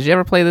 Okay, did you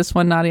ever play this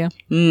one, Nadia?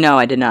 No,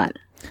 I did not.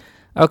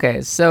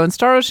 Okay, so in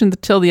Star Ocean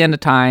Till the End of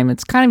Time,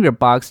 it's kind of your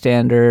bog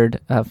standard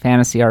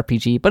fantasy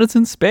RPG, but it's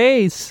in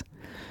space.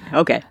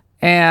 Okay.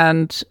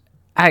 And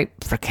I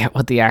forget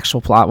what the actual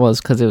plot was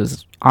because it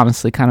was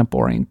honestly kind of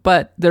boring.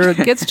 But there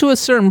gets to a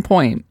certain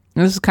point,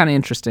 and this is kind of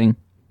interesting,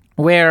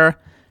 where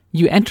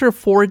you enter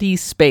 4D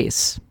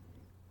space.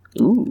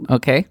 Ooh.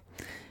 Okay?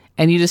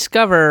 And you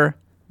discover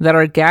that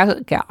our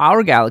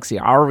galaxy,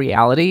 our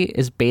reality,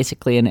 is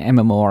basically an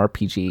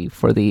MMORPG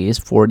for these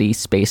 4D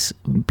space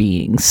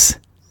beings.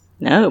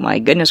 No, my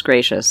goodness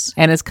gracious.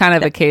 And it's kind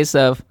of a case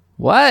of,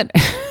 what?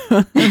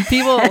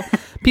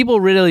 People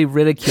really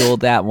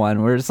ridiculed that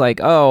one, where it's like,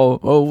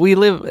 oh, we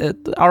live,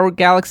 our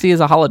galaxy is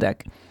a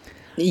holodeck.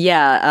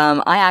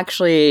 Yeah, I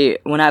actually,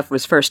 when I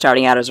was first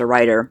starting out as a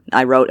writer,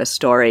 I wrote a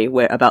story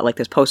about like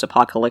this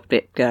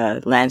post-apocalyptic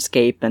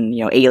landscape and,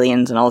 you know,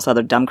 aliens and all this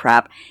other dumb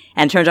crap.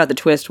 And it turns out the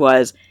twist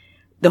was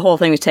the whole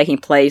thing was taking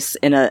place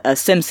in a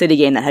SimCity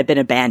game that had been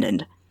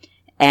abandoned.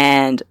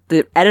 And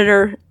the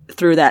editor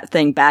threw that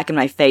thing back in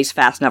my face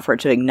fast enough for it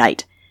to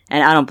ignite.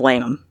 And I don't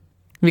blame him.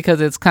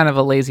 Because it's kind of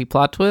a lazy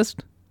plot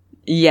twist?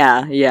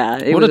 Yeah.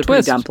 It was a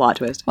pretty dumb plot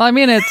twist. Well, I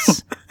mean,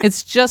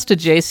 it's just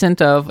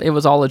adjacent of It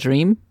Was All a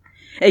Dream.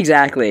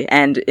 Exactly.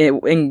 And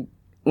when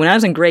I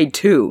was in grade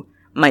 2,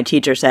 my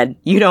teacher said,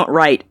 you don't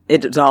write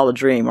It's All a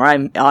Dream, or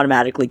I'm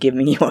automatically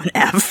giving you an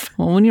F.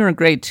 Well, when you were in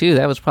grade 2,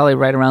 that was probably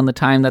right around the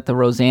time that the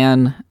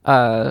Roseanne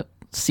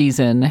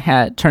season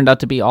had turned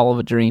out to be all of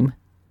a dream.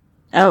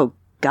 Oh,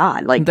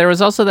 God. Like, there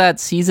was also that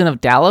season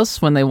of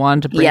Dallas when they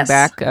wanted to bring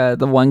back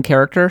the one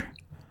character.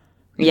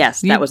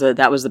 Yes, that was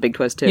the big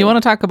twist, too. You want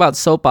to talk about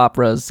soap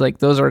operas. Like,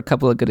 those are a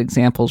couple of good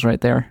examples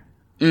right there.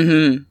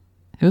 Mm-hmm.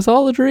 It was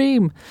all a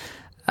dream.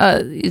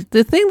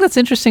 The thing that's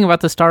interesting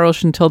about the Star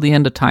Ocean Till the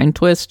End of Time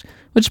twist,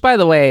 which, by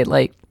the way,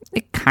 like,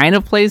 it kind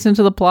of plays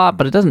into the plot,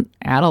 but it doesn't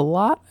add a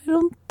lot, I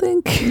don't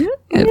think.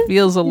 It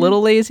feels a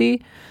little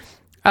lazy.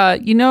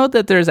 You know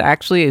that there's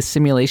actually a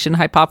simulation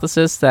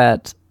hypothesis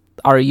that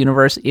our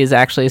universe is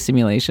actually a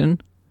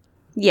simulation?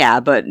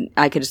 Yeah, but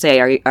I could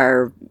say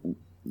our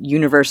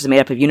universe is made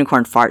up of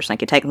unicorn farts, and I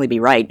could technically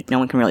be right. No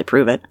one can really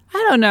prove it.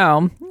 I don't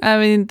know. I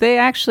mean, they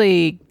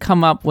actually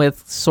come up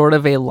with sort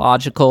of a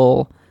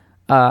logical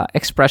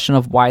expression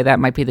of why that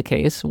might be the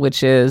case,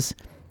 which is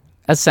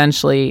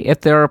essentially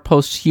if there are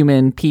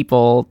post-human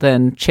people,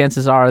 then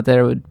chances are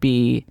there would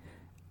be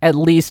at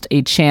least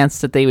a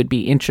chance that they would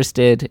be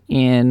interested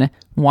in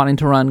wanting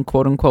to run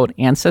quote-unquote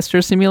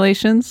ancestor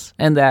simulations,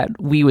 and that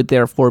we would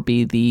therefore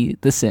be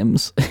the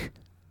Sims.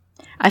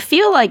 I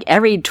feel like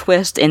every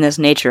twist in this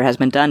nature has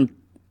been done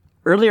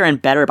earlier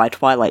and better by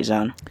Twilight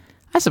Zone.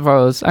 I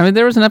suppose. I mean,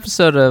 there was an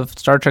episode of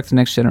Star Trek The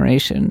Next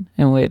Generation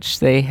in which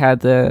they had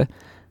the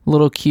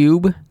little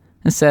cube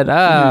and said,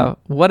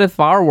 what if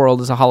our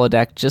world is a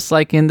holodeck, just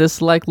like in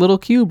this like little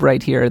cube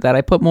right here that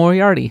I put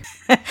Moriarty?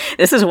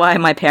 This is why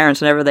my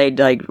parents, whenever they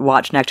like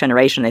watch Next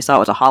Generation, they saw it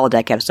was a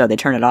holodeck episode, they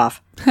turn it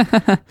off.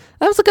 That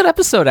was a good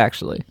episode,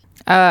 actually.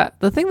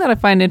 The thing that I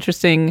find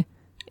interesting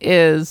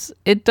is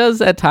it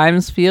does at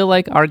times feel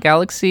like our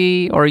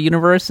galaxy or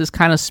universe is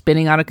kind of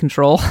spinning out of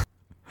control.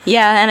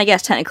 Yeah, and I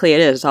guess technically it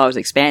is. It's always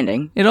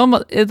expanding.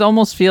 It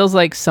almost feels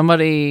like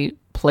somebody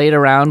played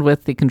around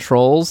with the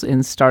controls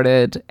and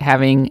started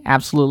having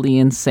absolutely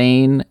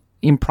insane,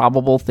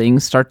 improbable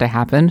things start to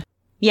happen.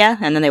 Yeah,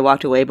 and then they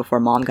walked away before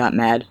Mom got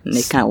mad, and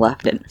they kind of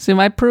left it. So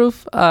my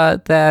proof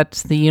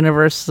that the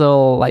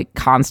universal like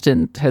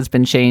constant has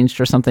been changed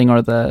or something,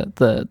 or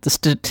the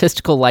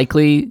statistical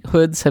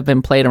likelihoods have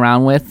been played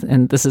around with,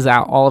 and this is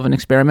all of an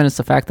experiment, is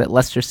the fact that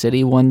Leicester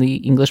City won the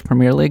English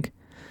Premier League.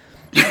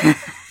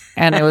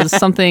 And it was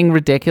something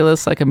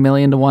ridiculous, like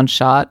 1,000,000 to 1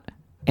 shot.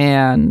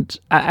 And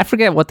I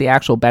forget what the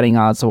actual betting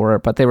odds were,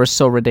 but they were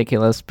so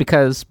ridiculous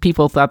because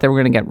people thought they were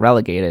going to get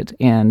relegated,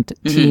 and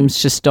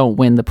teams just don't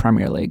win the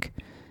Premier League.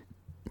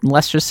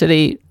 Leicester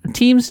City,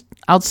 teams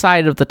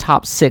outside of the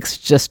top 6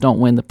 just don't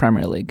win the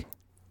Premier League.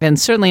 And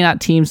certainly not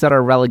teams that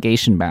are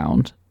relegation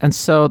bound. And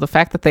so the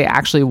fact that they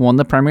actually won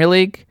the Premier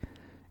League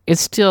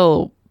is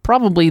still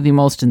probably the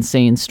most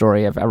insane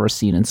story I've ever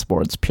seen in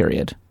sports,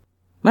 period.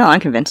 Well, I'm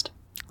convinced.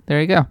 There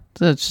you go.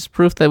 So it's just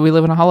proof that we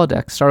live in a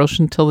holodeck. Star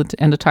Ocean till the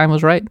end of time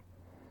was right.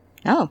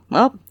 Oh,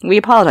 well, we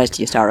apologize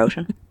to you, Star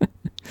Ocean.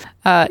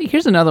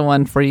 Here's another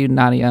one for you,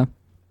 Nadia.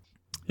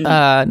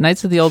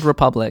 Knights of the Old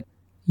Republic.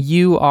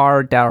 You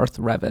are Darth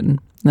Revan.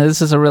 Now,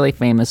 this is a really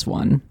famous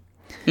one.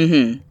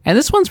 Mm-hmm. And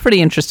this one's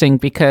pretty interesting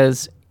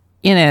because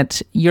in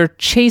it, you're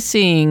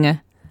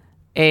chasing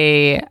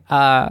a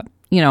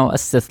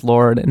Sith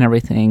Lord and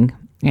everything.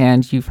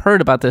 And you've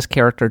heard about this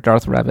character,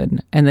 Darth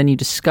Revan, and then you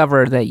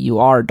discover that you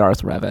are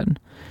Darth Revan.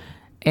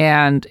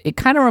 And it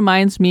kind of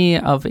reminds me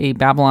of a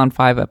Babylon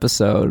 5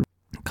 episode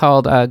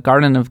called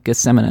Garden of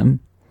Gethsemane,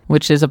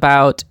 which is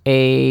about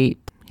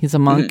he's a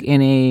monk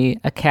in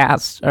a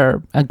cast,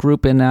 or a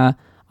group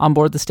on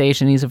board the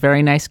station. He's a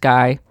very nice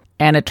guy.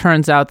 And it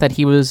turns out that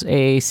he was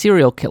a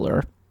serial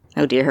killer.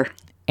 Oh, dear.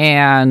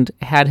 And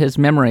had his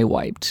memory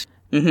wiped.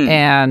 Mm-hmm.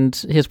 And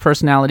his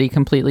personality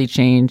completely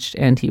changed,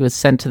 and he was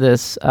sent to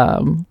this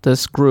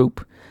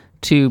group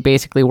to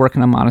basically work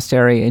in a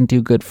monastery and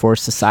do good for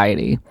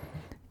society.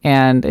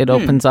 And it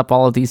opens up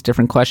all of these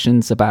different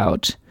questions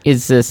about,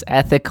 is this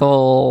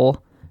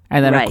ethical?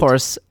 And then, of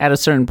course, at a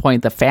certain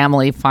point, the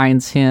family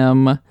finds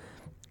him,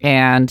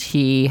 and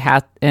he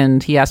has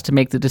to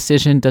make the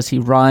decision: does he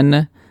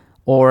run,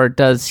 or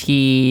does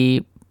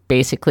he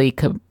basically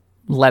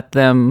let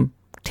them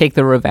take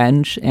the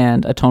revenge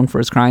and atone for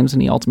his crimes?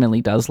 And he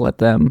ultimately does let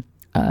them.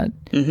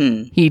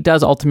 He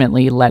does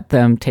ultimately let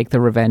them take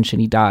the revenge,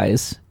 and he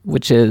dies,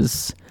 which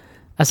is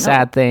a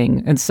sad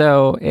thing. And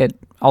so it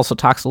also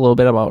talks a little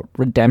bit about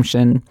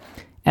redemption.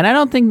 And I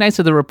don't think Knights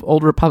of the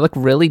Old Republic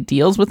really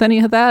deals with any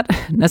of that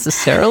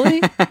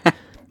necessarily,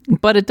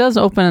 but it does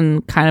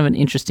open kind of an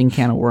interesting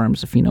can of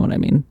worms, if you know what I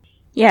mean.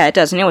 Yeah, it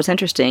does. And you know what's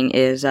interesting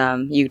is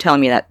you telling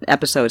me that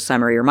episode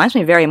summary reminds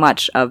me very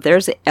much of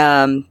there's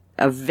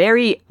a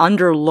very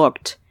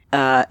underlooked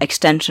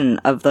extension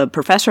of the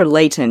Professor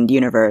Layton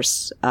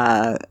universe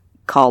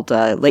called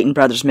Layton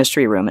Brothers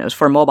Mystery Room. It was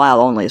for mobile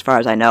only, as far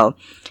as I know.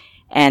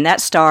 And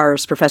that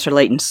stars Professor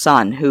Layton's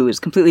son, who is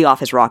completely off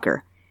his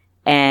rocker.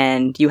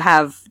 And he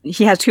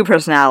has 2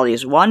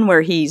 personalities. One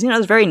where he's,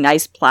 this very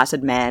nice,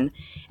 placid man.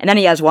 And then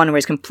he has one where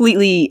he's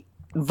completely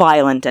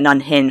violent and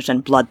unhinged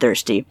and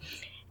bloodthirsty.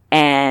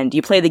 And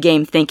you play the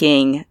game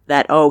thinking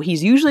that,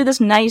 he's usually this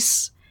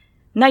nice,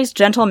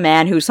 gentle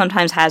man who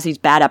sometimes has these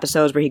bad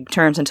episodes where he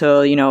turns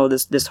into,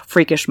 this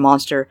freakish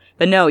monster.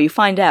 But no, you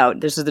find out,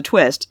 this is the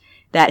twist,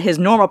 that his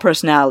normal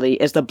personality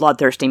is the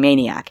bloodthirsty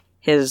maniac.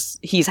 He's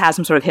has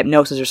some sort of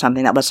hypnosis or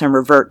something that lets him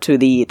revert to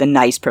the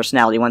nice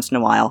personality once in a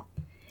while.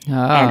 Oh.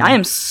 And I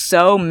am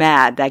so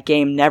mad that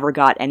game never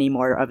got any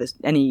more of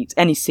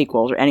any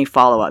sequels or any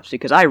follow-ups,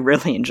 because I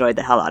really enjoyed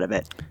the hell out of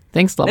it.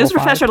 Thanks, Level 5. This is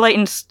Professor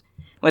Layton's...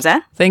 What's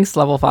that? Thanks,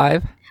 Level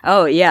 5.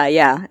 Oh,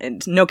 yeah.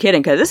 It's no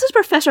kidding, because this is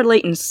Professor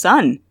Layton's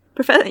son.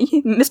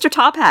 Mr.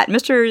 Top Hat,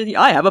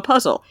 I have a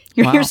puzzle.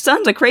 Your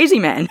son's a crazy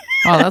man.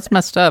 Oh, that's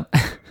messed up.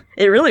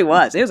 It really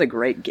was. It was a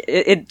great...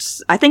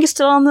 I think it's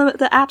still on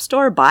the App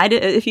Store. Buy it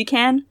if you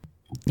can.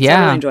 Yeah.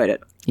 I really enjoyed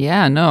it.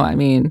 Yeah, no, I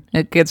mean,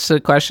 it gets to the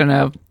question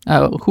of,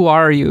 who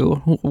are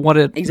you?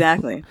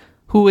 Exactly.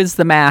 Who is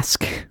the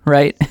mask,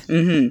 right?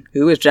 Mm-hmm.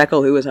 Who is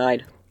Jekyll? Who is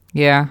Hyde?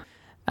 Yeah.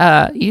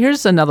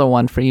 Here's another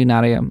one for you,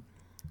 Nadia.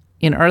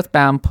 In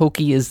Earthbound,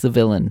 Pokey is the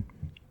villain.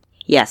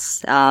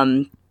 Yes.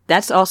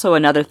 That's also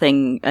another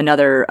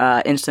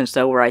instance,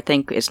 though, where I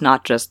think it's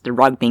not just the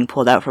rug being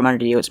pulled out from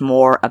under you, it's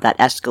more of that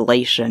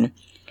escalation.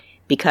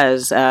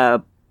 Because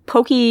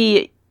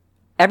Pokey,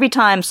 every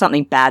time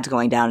something bad's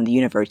going down in the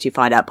universe, you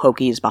find out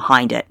Pokey is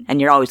behind it, and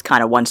you're always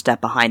kind of one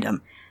step behind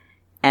him.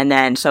 And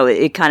then, so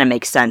it kind of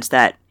makes sense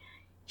that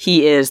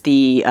he is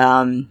the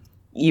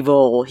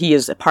evil, he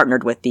is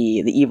partnered with the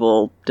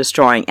evil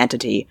destroying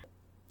entity.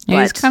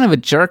 Yeah, he's kind of a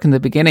jerk in the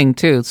beginning,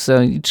 too, so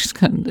you just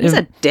he's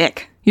a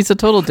dick. He's a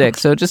total dick,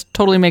 so it just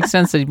totally makes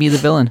sense that he'd be the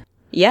villain.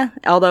 Yeah,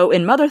 although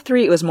in Mother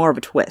 3, it was more of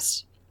a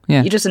twist.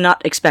 Yeah. You just did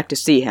not expect to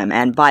see him,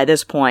 and by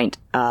this point,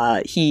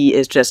 he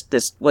is just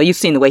this... Well, you've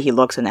seen the way he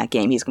looks in that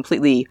game. He's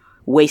completely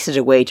wasted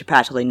away to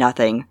practically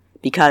nothing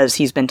because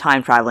he's been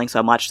time traveling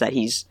so much that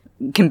he's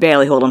can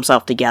barely hold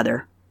himself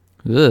together.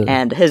 Ugh.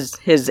 And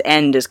his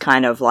end is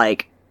kind of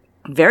like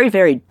very,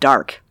 very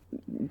dark.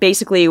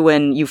 Basically,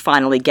 when you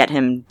finally get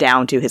him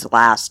down to his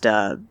last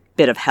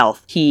bit of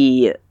health,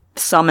 he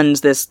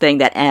summons this thing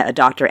that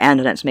Dr.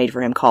 Antonet's made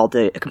for him called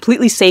a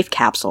completely safe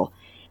capsule.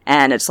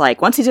 And it's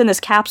like, once he's in this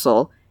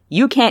capsule,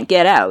 you can't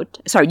get out.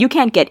 Sorry, you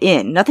can't get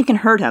in. Nothing can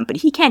hurt him, but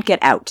he can't get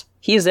out.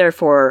 He is there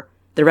for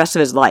the rest of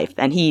his life,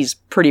 and he's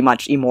pretty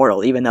much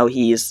immortal, even though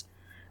he's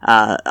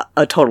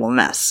a total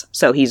mess.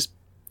 So he's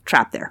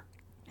trapped there,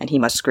 and he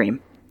must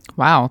scream.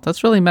 Wow,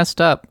 that's really messed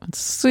up.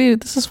 See,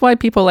 this is why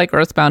people like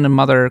Earthbound and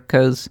Mother,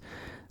 because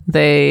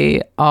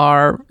they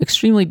are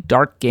extremely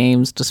dark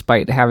games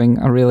despite having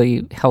a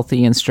really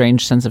healthy and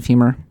strange sense of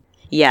humor.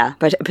 Yeah,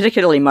 but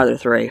particularly Mother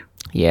 3.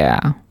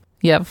 Yeah.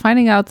 Yeah,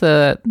 finding out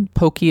that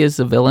Pokey is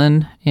the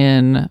villain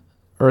in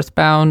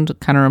Earthbound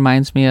kind of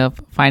reminds me of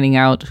finding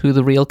out who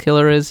the real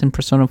killer is in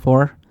Persona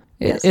 4.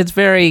 Yes. It's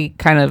very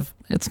kind of,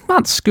 it's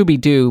not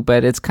Scooby-Doo,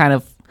 but it's kind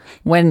of,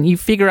 when you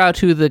figure out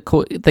who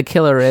the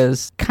killer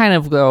is, kind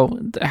of go,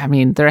 I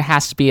mean, there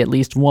has to be at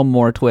least one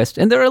more twist.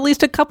 And there are at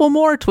least a couple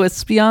more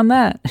twists beyond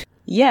that.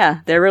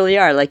 Yeah, there really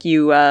are. Like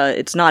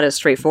it's not as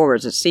straightforward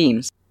as it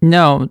seems.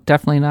 No,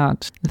 definitely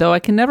not. Though I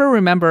can never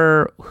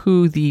remember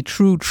who the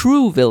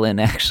true villain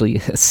actually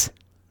is.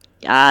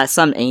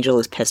 Some angel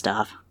is pissed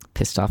off.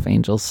 Pissed off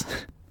angels.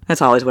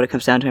 That's always what it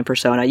comes down to in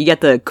Persona. You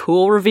get the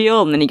cool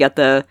reveal, and then you get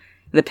the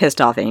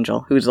pissed off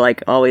angel, who's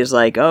like always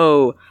like,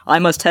 oh, I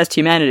must test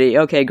humanity.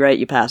 Okay, great,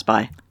 you pass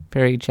by.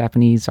 Very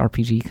Japanese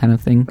RPG kind of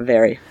thing.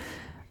 Very.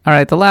 All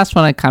right, the last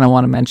one I kind of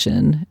want to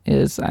mention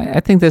is, I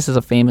think this is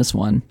a famous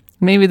one.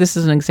 Maybe this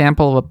is an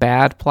example of a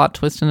bad plot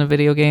twist in a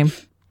video game.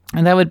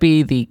 And that would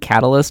be the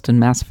Catalyst in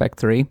Mass Effect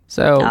 3.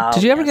 So,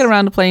 did you ever get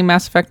around to playing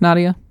Mass Effect,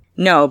 Nadia?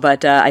 No,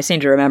 but I seem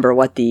to remember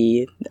what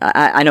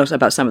I know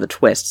about some of the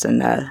twists, and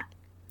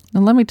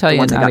let me tell you,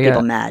 ones that got Nadia,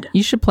 people mad.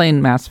 You should play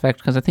in Mass Effect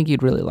because I think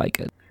you'd really like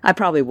it. I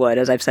probably would.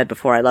 As I've said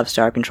before, I love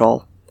Star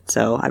Control,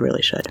 so I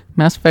really should.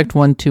 Mass Effect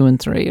 1, 2, and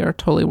 3 are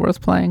totally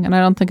worth playing, and I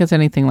don't think it's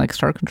anything like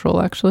Star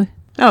Control, actually.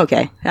 Oh,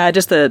 okay.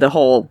 Just the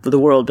whole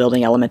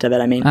world-building element of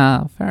it, I mean.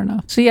 Oh, fair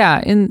enough. So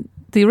yeah, in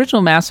the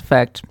original Mass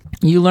Effect,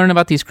 you learn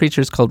about these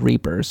creatures called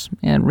Reapers,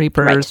 and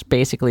Reapers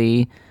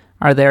basically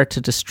are there to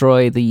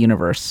destroy the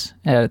universe.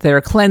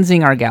 They're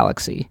cleansing our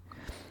galaxy.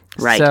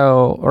 Right.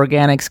 So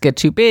organics get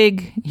too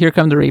big, here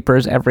come the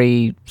Reapers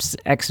every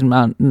X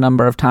amount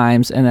number of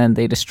times, and then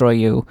they destroy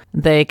you.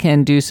 They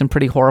can do some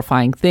pretty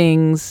horrifying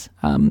things.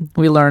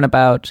 We learn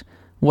about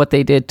what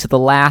they did to the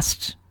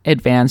last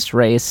advanced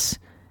race,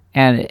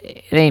 and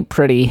it ain't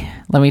pretty,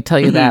 let me tell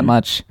you that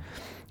much.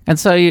 And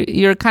so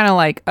you're kind of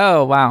like,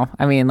 oh, wow.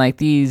 I mean, like,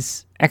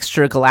 these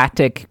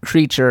extragalactic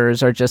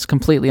creatures are just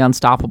completely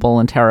unstoppable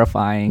and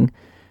terrifying.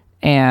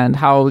 And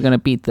how are we going to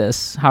beat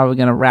this? How are we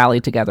going to rally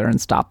together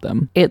and stop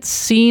them? It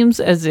seems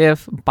as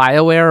if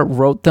BioWare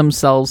wrote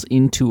themselves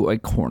into a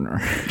corner.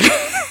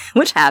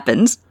 Which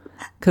happens.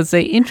 Because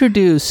they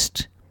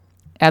introduced,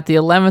 at the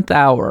 11th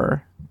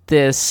hour,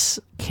 this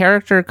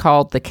character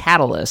called the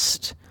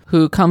Catalyst,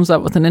 who comes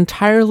up with an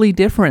entirely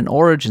different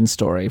origin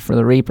story for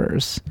the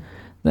Reapers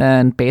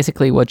than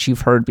basically what you've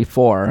heard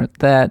before,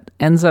 that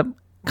ends up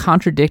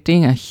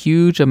contradicting a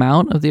huge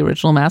amount of the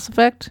original Mass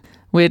Effect,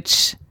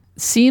 which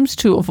seems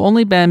to have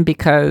only been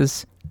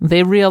because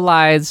they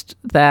realized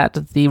that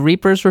the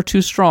Reapers were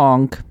too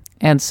strong,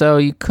 and so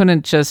you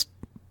couldn't just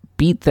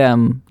beat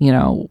them,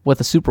 with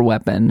a super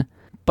weapon,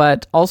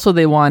 but also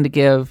they wanted to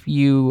give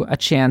you a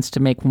chance to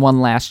make one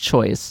last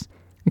choice,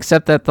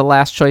 except that the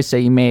last choice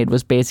that you made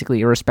was basically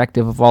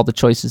irrespective of all the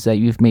choices that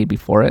you've made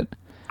before it.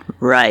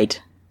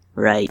 Right.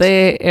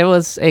 It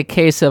was a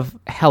case of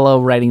Hello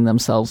writing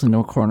themselves into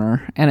a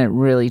corner, and it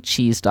really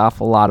cheesed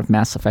off a lot of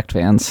Mass Effect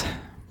fans.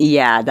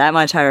 Yeah, that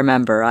much I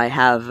remember. I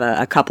have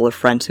a couple of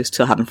friends who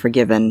still haven't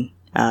forgiven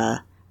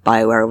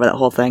BioWare over that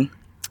whole thing.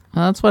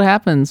 Well, that's what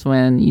happens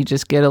when you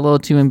just get a little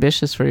too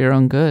ambitious for your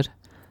own good.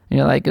 And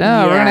you're like,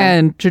 no, we're going to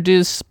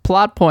introduce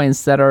plot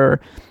points that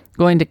are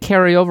going to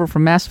carry over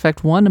from Mass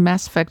Effect 1 to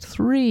Mass Effect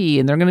 3,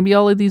 and they're going to be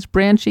all of these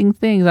branching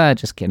things.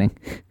 Just kidding.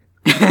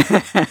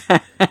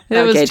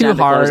 It was too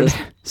hard.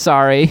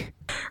 Sorry.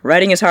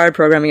 Writing is hard,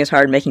 programming is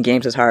hard, making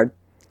games is hard.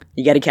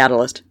 You get a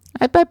Catalyst.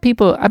 I bet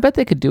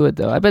they could do it,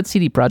 though. I bet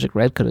CD Projekt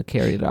Red could have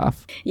carried it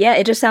off. Yeah,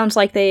 it just sounds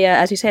like they,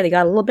 as you say, they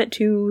got a little bit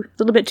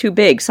too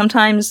big.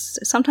 Sometimes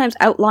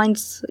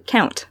outlines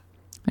count.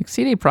 Like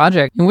CD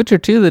Projekt, in Witcher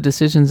 2, the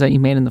decisions that you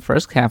made in the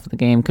first half of the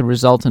game could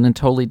result in a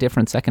totally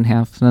different second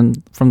half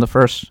than from the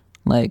first.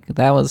 Like,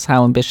 that was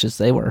how ambitious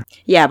they were.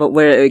 Yeah, but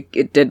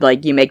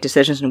did you make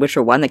decisions in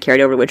Witcher 1 that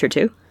carried over to Witcher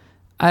 2?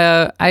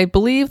 I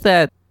believe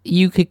that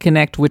you could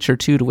connect Witcher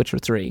 2 to Witcher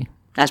 3.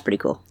 That's pretty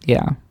cool.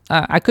 Yeah.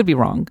 I could be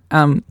wrong.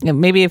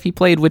 Maybe if you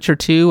played Witcher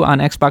 2 on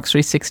Xbox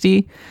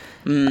 360,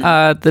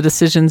 the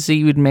decisions that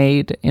you'd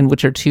made in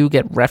Witcher 2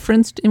 get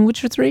referenced in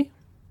Witcher 3.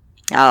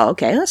 Oh,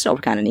 okay. That's still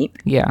kind of neat.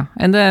 Yeah,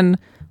 and then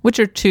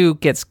Witcher 2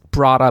 gets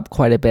brought up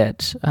quite a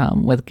bit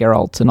with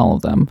Geralt and all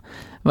of them.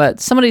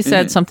 But somebody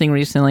said something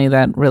recently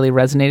that really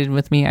resonated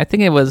with me. I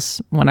think it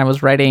was when I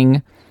was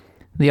writing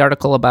the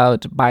article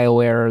about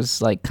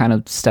BioWare's like kind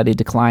of steady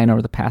decline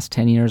over the past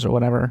 10 years or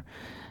whatever.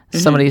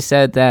 Somebody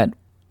said that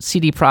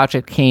CD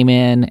Projekt came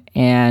in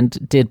and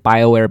did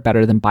BioWare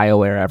better than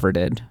BioWare ever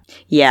did.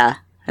 Yeah,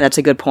 that's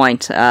a good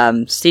point.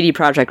 CD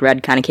Projekt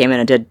Red kind of came in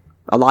and did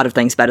a lot of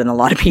things better than a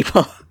lot of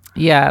people.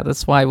 Yeah,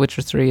 that's why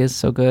Witcher 3 is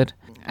so good.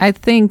 I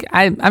think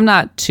I'm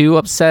not too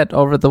upset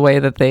over the way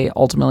that they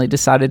ultimately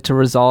decided to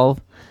resolve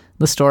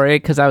the story,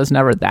 because I was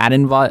never that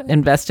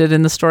invested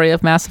in the story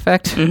of Mass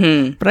Effect.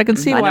 But I can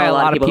see why a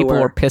lot of people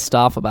were pissed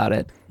off about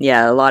it.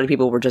 Yeah, a lot of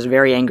people were just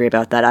very angry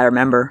about that. I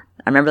remember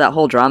that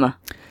whole drama.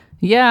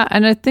 Yeah,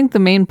 and I think the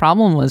main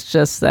problem was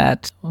just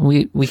that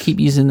we keep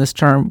using this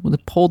term,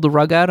 pulled the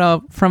rug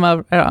out from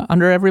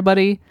under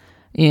everybody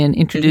in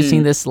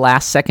introducing this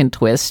last-second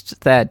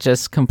twist that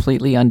just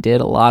completely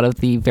undid a lot of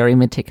the very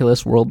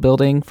meticulous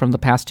world-building from the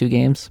past 2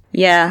 games.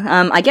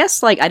 Yeah, I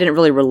guess like I didn't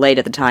really relate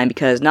at the time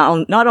because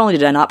not only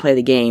did I not play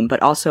the game,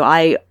 but also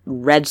I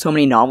read so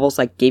many novels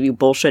like gave you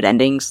bullshit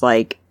endings.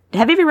 Like,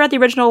 have you ever read the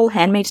original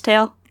Handmaid's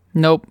Tale?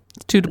 Nope,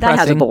 it's too depressing.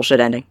 That has a bullshit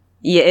ending.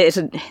 Yeah,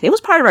 it was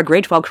part of our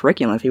grade 12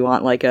 curriculum if you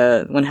want like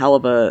one hell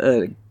of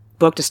a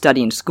book to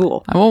study in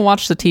school. I won't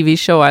watch the TV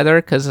show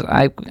either because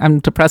I'm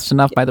depressed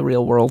enough by the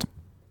real world.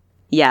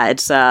 Yeah,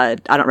 it's I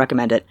don't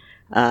recommend it.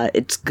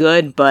 It's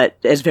good, but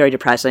it's very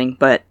depressing.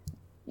 But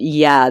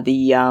yeah,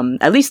 the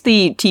at least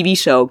the TV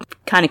show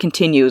kind of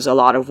continues a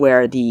lot of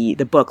where the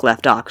book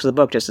left off, because the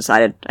book just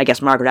decided, I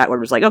guess Margaret Atwood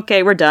was like,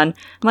 okay, we're done.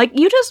 I'm like,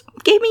 you just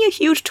gave me a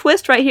huge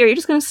twist right here. You're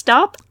just going to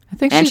stop? I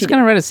think she's going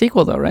to write a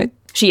sequel though, right?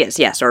 She is,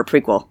 yes, or a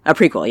prequel. A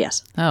prequel,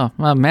 yes. Oh,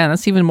 well, man,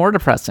 that's even more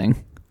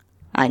depressing.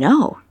 I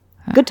know.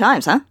 Good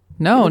times, huh?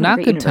 No,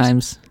 not good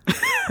times.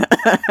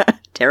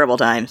 Terrible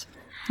times.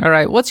 All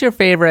right, what's your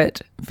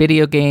favorite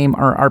video game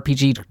or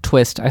RPG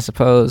twist, I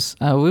suppose?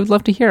 We would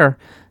love to hear.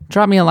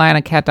 Drop me a line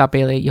at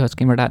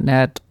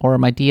cat.bailey@yohosgamer.net, or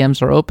my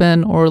DMs are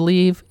open, or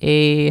leave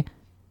a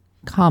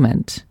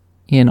comment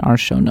in our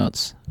show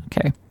notes.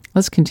 Okay,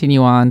 let's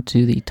continue on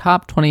to the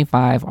top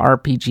 25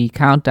 RPG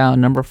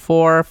countdown. Number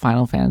 4,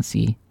 Final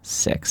Fantasy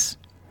VI.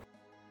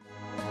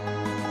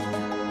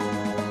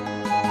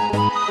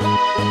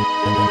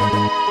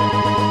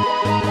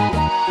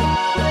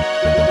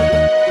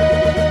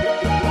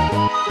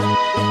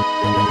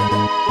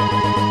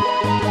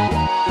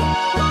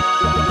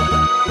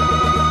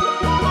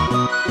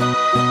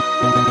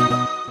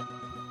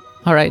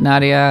 All right,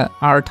 Nadia,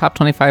 our top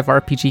 25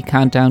 RPG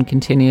countdown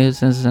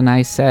continues. As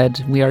I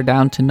said, we are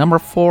down to number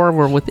 4.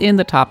 We're within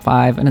the top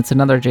 5, and it's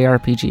another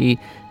JRPG.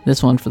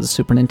 This one for the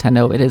Super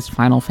Nintendo. It is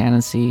Final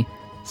Fantasy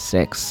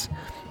VI.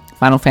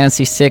 Final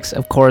Fantasy VI,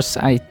 of course,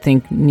 I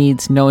think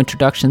needs no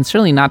introduction,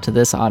 certainly not to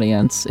this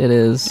audience. It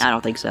is... I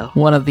don't think so.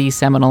 One of the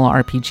seminal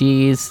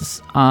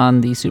RPGs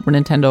on the Super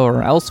Nintendo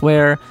or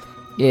elsewhere.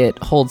 It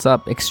holds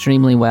up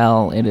extremely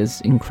well. It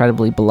is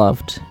incredibly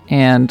beloved.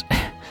 And...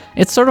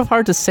 it's sort of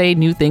hard to say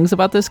new things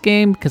about this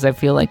game because I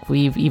feel like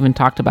we've even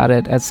talked about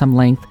it at some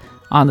length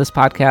on this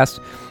podcast.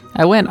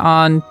 I went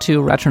on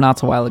to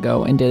Retronauts a while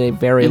ago and did a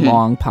very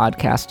long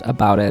podcast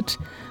about it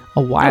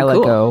a while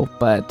ago.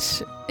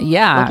 But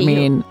yeah, Lucky I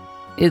mean,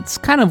 it's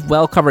kind of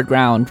well-covered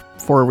ground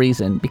for a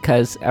reason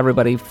because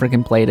everybody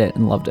freaking played it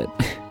and loved it.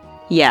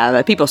 Yeah,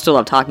 but people still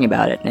love talking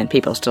about it, and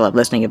people still love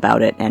listening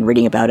about it and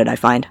reading about it, I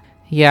find.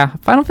 Yeah,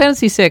 Final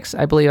Fantasy VI,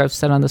 I believe I've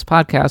said on this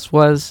podcast,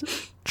 was...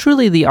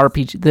 truly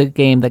the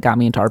game that got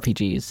me into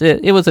RPGs.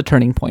 It was a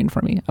turning point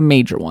for me, a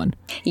major one.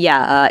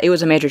 Yeah, it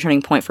was a major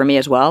turning point for me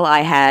as well. I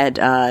had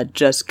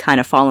just kind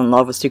of fallen in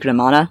love with Secret of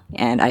Mana,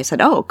 and I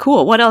said, oh,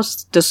 cool, what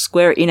else does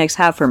Square Enix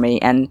have for me?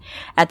 And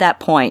at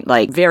that point,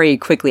 like, very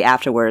quickly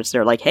afterwards,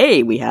 they're like,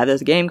 hey, we have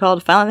this game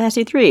called Final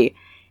Fantasy III.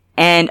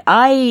 And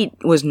I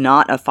was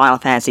not a Final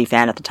Fantasy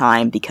fan at the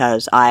time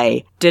because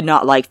I did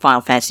not like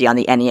Final Fantasy on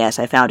the NES.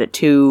 I found it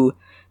too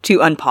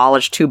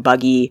unpolished, too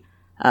buggy,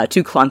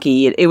 too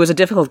clunky. It was a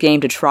difficult game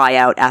to try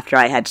out after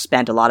I had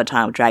spent a lot of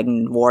time with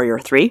Dragon Warrior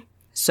 3.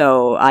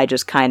 So I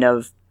just kind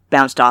of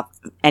bounced off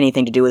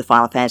anything to do with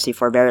Final Fantasy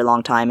for a very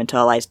long time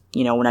until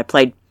when I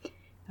played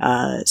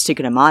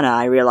Secret of Mana,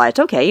 I realized,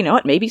 okay, you know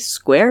what, maybe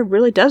Square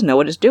really does know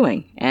what it's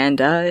doing.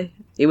 And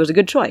it was a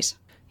good choice.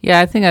 Yeah,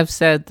 I think I've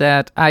said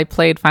that I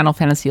played Final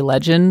Fantasy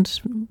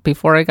Legend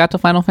before I got to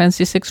Final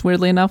Fantasy VI,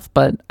 weirdly enough,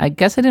 but I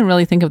guess I didn't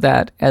really think of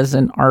that as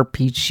an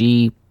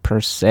RPG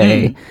per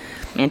se.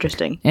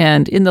 Interesting.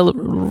 And in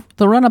the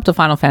run-up to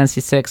Final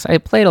Fantasy VI, I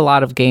played a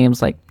lot of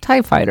games like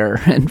TIE Fighter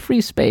and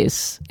Free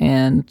Space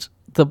and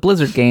the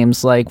Blizzard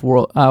games like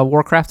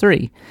Warcraft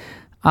 3.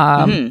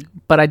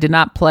 But I did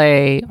not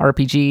play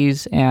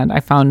RPGs, and I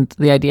found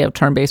the idea of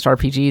turn-based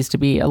RPGs to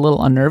be a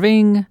little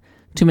unnerving.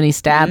 Too many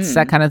stats,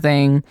 that kind of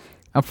thing.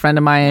 A friend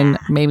of mine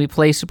made me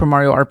play Super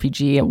Mario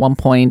RPG at one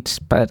point,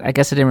 but I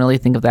guess I didn't really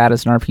think of that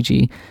as an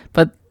RPG.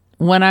 But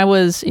when I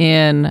was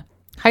in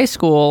high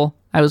school,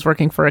 I was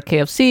working for a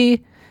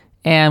KFC,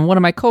 and one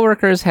of my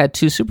coworkers had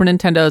 2 Super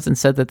Nintendos and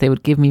said that they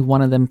would give me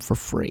one of them for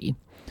free.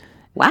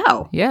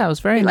 Wow. Yeah, it was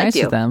very nice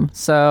of them.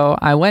 So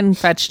I went and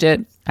fetched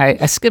it.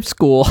 I skipped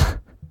school.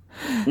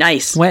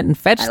 Nice. Went and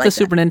fetched the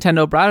Super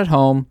Nintendo, brought it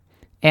home,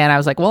 and I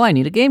was like, well, I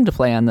need a game to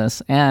play on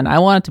this. And I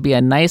want it to be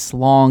a nice,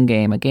 long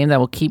game, a game that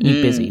will keep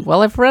me busy.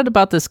 Well, I've read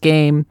about this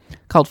game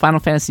called Final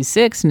Fantasy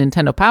VI and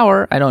Nintendo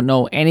Power. I don't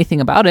know anything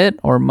about it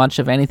or much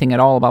of anything at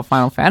all about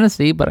Final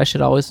Fantasy, but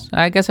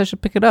I guess I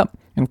should pick it up.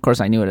 And of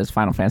course, I knew it as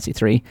Final Fantasy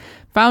III.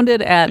 Found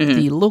it at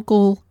the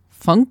local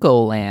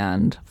Funko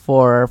Land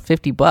for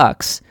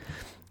 $50.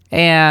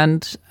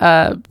 And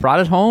brought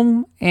it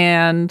home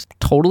and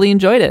totally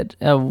enjoyed it.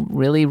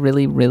 Really,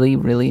 really, really,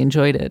 really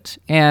enjoyed it.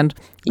 And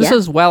this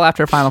was well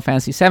after Final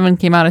Fantasy VII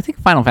came out. I think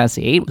Final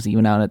Fantasy VIII was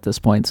even out at this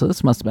point, so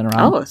this must have been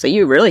around. Oh, so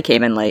you really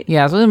came in late.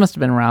 Yeah, so it must have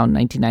been around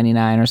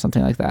 1999 or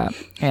something like that.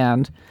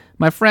 And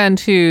my friend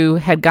who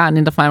had gotten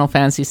into Final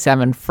Fantasy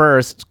VII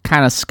first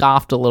kind of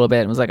scoffed a little bit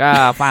and was like,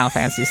 Final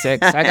Fantasy VI.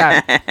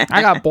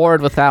 I got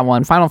bored with that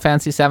one. Final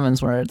Fantasy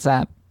VII's where it's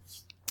at.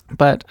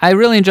 But I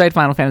really enjoyed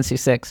Final Fantasy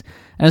VI.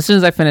 And as soon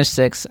as I finished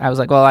 6, I was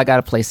like, well, I got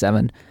to play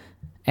 7.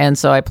 And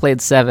so I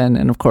played 7,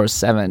 and of course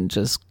 7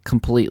 just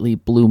completely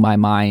blew my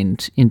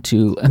mind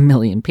into a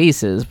million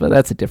pieces, but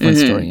that's a different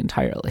story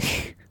entirely.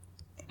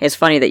 It's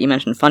funny that you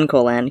mentioned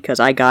Funko Land, because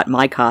I got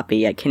my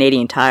copy at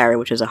Canadian Tire,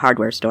 which is a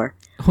hardware store.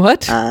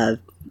 What?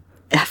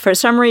 For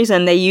some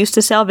reason, they used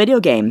to sell video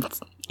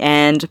games.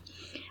 And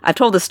I've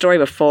told this story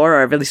before,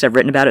 or at least I've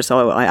written about it,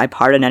 so I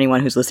pardon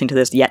anyone who's listening to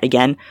this yet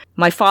again.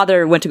 My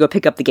father went to go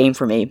pick up the game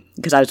for me,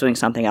 because I was doing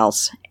something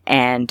else.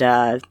 And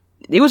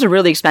it was a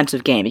really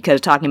expensive game,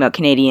 because talking about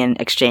Canadian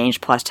exchange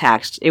plus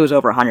tax, it was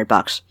over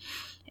 $100.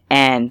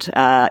 And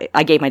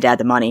I gave my dad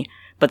the money,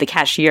 but the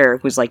cashier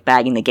who was like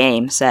bagging the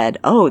game said,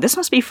 "Oh, this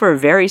must be for a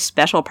very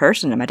special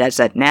person." And my dad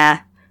said, "Nah."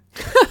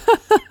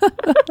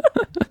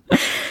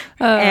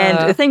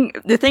 And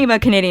the thing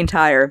about Canadian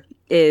Tire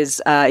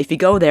is if you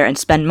go there and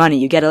spend money,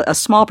 you get a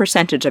small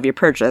percentage of your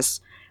purchase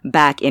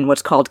back in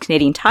what's called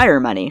Canadian Tire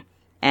money.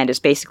 And it's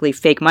basically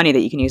fake money that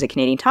you can use at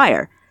Canadian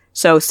Tire.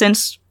 So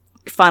since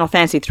Final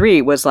Fantasy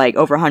III was like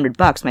over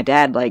 $100, my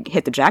dad like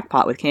hit the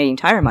jackpot with Canadian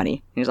Tire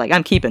money. He was like,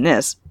 "I'm keeping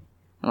this."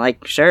 I'm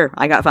like, "Sure,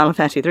 I got Final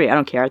Fantasy III, I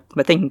don't care."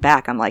 But thinking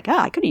back, I'm like,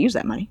 I could have used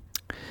that money.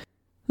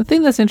 The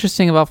thing that's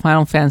interesting about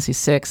Final Fantasy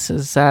VI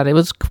is that it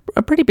was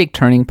a pretty big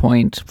turning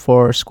point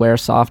for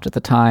Squaresoft at the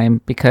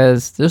time,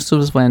 because this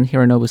was when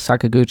Hironobu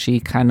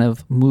Sakaguchi kind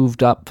of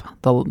moved up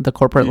the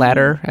corporate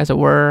ladder, as it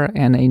were,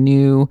 and a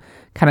new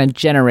kind of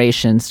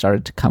generation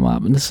started to come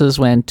up. And this is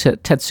when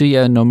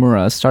Tetsuya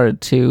Nomura started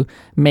to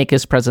make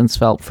his presence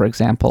felt, for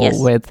example,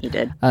 with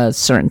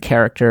certain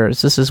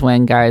characters. This is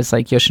when guys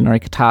like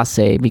Yoshinori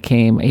Kitase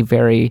became a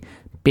very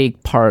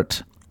big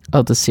part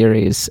of the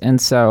series.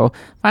 And so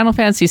Final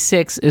Fantasy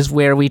VI is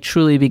where we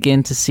truly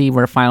begin to see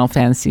where Final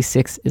Fantasy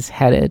VI is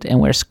headed and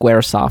where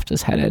Squaresoft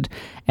is headed.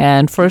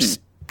 And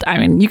first, I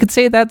mean, you could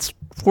say that's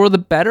for the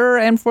better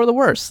and for the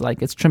worse.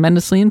 Like, it's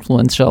tremendously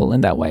influential in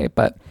that way,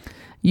 but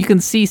you can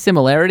see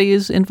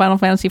similarities in Final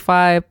Fantasy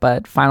V,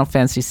 but Final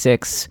Fantasy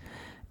VI,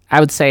 I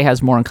would say,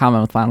 has more in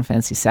common with Final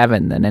Fantasy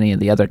VII than any of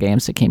the other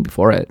games that came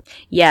before it.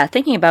 Yeah,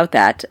 thinking about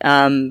that,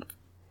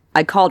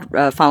 I called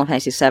Final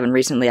Fantasy VII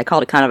recently. I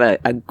called it kind of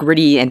a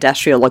gritty,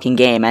 industrial-looking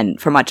game, and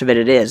for much of it,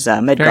 it is.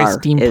 Midgar,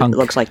 it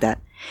looks like that.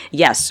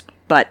 Yes,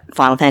 but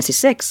Final Fantasy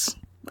VI,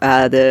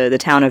 the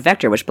town of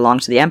Vector, which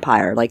belongs to the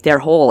Empire, like, their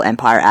whole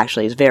empire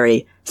actually is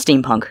very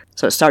steampunk,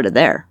 so it started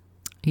there.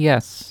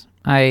 Yes,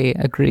 I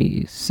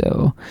agree.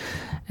 So,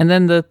 and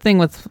then the thing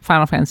with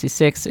Final Fantasy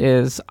VI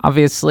is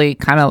obviously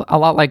kind of a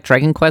lot like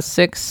Dragon Quest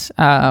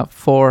VI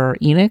for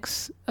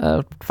Enix.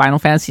 Final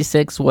Fantasy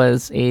VI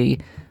was a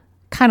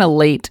kind of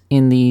late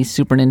in the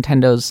Super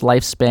Nintendo's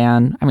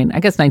lifespan. I mean, I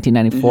guess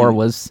 1994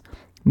 was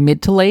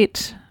mid to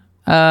late.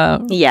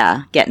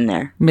 Yeah, getting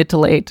there. Mid to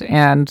late.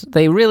 And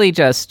they really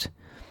just...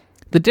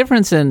 The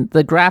difference in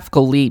the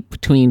graphical leap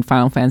between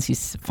Final Fantasy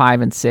V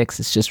and VI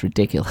is just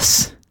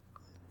ridiculous.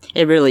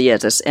 It really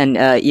is. And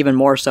even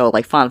more so,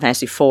 like Final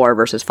Fantasy IV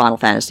versus Final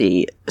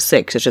Fantasy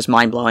VI. It's just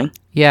mind-blowing.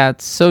 Yeah,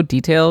 it's so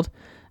detailed.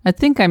 I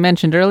think I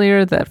mentioned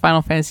earlier that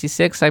Final Fantasy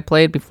VI I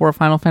played before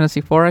Final Fantasy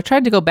IV. I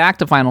tried to go back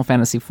to Final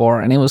Fantasy IV,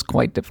 and it was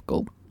quite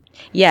difficult.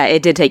 Yeah,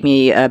 it did take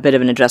me a bit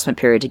of an adjustment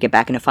period to get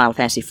back into Final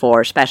Fantasy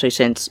IV, especially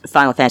since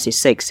Final Fantasy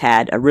VI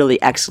had a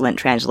really excellent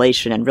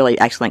translation and really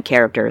excellent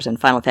characters, and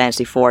Final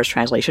Fantasy IV's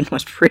translation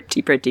was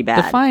pretty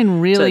bad.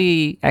 Define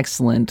really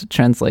excellent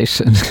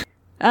translation.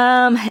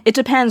 It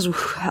depends.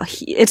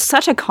 It's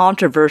such a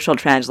controversial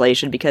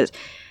translation because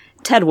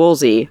Ted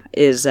Woolsey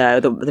is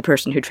the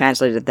person who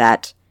translated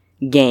that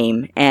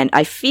game, and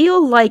I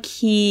feel like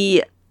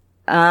he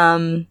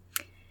doesn't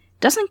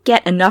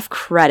get enough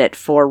credit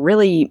for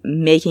really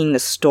making the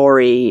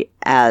story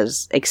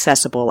as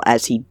accessible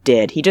as he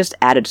did. He just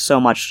added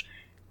so much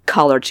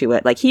color to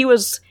it. Like, he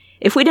was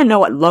if we didn't know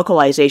what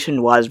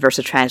localization was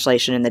versus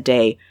translation in the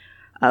day,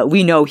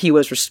 we know he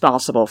was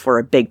responsible for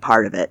a big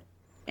part of it.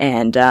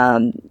 And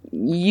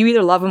you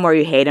either love him or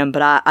you hate him,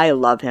 but I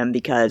love him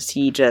because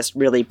he just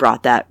really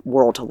brought that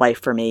world to life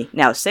for me.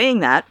 Now, saying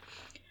that,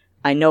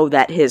 I know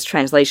that his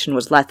translation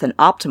was less than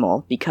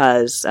optimal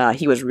because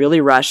he was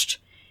really rushed.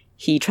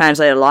 He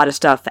translated a lot of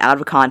stuff out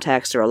of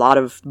context. There are a lot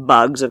of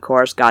bugs, of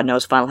course. God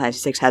knows Final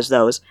Fantasy VI has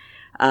those.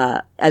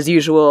 As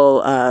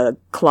usual,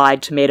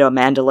 Clyde Tomato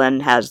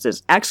Mandolin has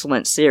this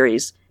excellent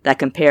series that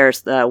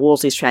compares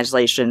Woolsey's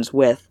translations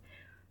with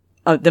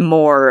the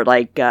more,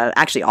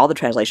 actually all the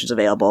translations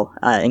available,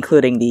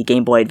 including the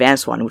Game Boy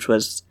Advance one, which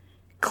was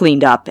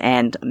cleaned up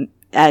and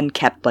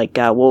kept,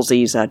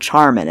 Woolsey's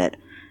charm in it.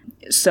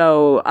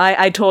 So,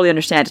 I totally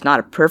understand it's not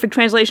a perfect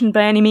translation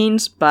by any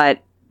means,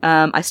 but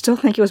I still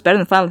think it was better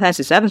than Final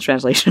Fantasy VII's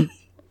translation.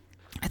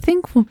 I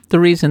think the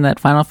reason that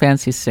Final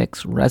Fantasy VI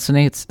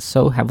resonates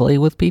so heavily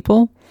with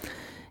people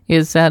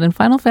is that in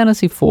Final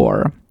Fantasy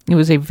IV, it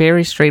was a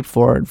very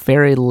straightforward,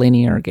 very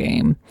linear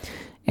game.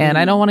 And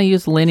I don't want to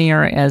use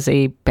linear as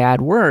a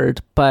bad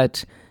word,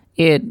 but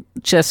it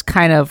just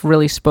kind of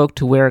really spoke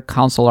to where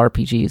console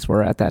RPGs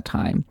were at that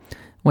time,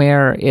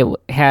 where it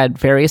had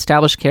very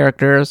established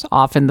characters.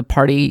 Often the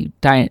party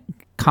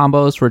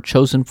combos were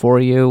chosen for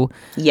you.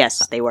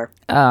 Yes, they were.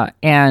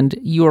 And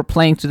you were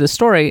playing through the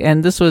story,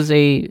 and this was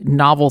a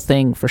novel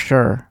thing for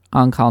sure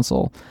on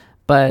console.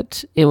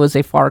 But it was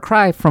a far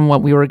cry from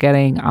what we were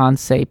getting on,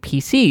 say,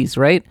 PCs,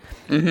 right?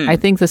 Mm-hmm. I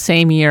think the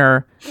same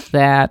year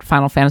that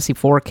Final Fantasy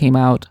IV came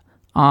out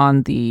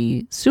on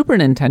the Super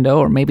Nintendo,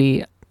 or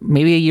maybe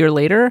a year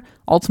later,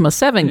 Ultima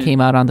 7 came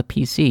out on the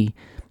PC.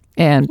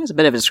 And there's a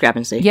bit of a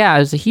discrepancy. Yeah,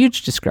 there's a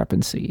huge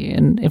discrepancy.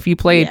 And if you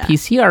played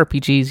PC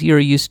RPGs, you're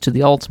used to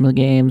the Ultima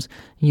games,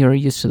 you're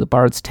used to the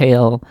Bard's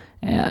Tale,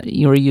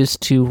 you're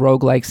used to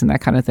roguelikes and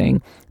that kind of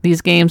thing.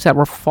 These games that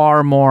were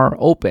far more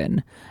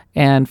open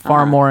and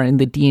far more in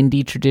the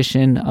D&D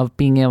tradition of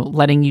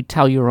letting you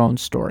tell your own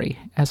story,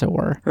 as it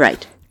were.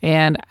 Right.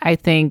 And I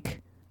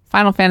think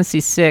Final Fantasy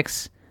VI,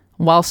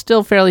 while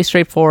still fairly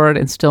straightforward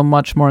and still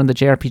much more in the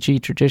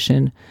JRPG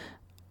tradition,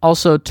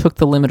 also took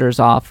the limiters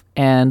off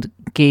and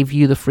gave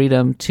you the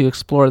freedom to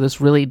explore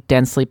this really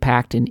densely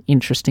packed and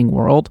interesting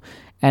world.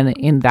 And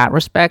in that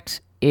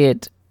respect,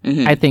 it,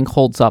 I think,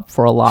 holds up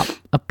for a lot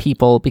of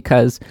people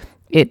because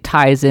it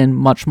ties in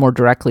much more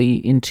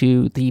directly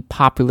into the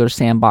popular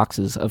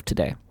sandboxes of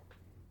today.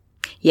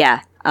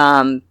 Yeah.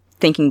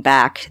 Thinking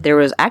back, there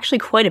was actually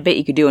quite a bit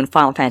you could do in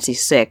Final Fantasy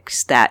VI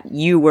that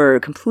you were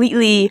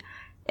completely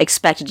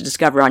expected to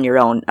discover on your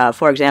own.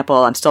 For example,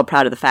 I'm still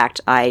proud of the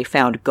fact I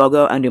found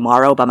Gogo and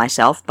Umaro by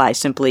myself by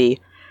simply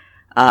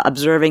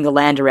observing the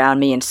land around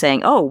me and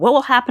saying, oh, what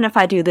will happen if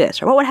I do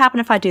this? Or what would happen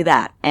if I do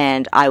that?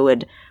 And I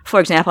would,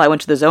 for example, I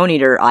went to the Zone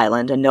Eater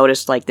Island and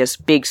noticed this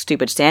big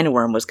stupid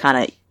sandworm was kind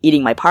of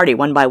eating my party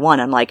one by one.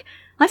 I'm like,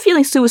 I'm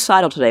feeling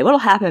suicidal today. What will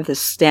happen if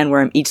this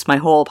sandworm eats my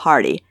whole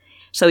party?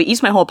 So he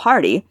eats my whole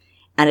party,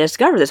 and I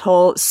discovered this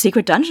whole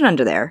secret dungeon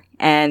under there.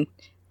 And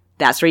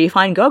that's where you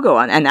find Gogo,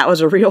 and that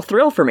was a real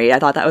thrill for me. I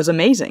thought that was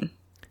amazing.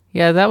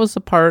 Yeah, that was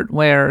the part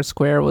where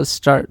Square was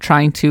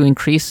trying to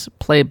increase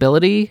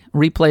replayability,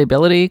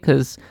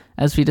 because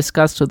as we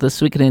discussed with the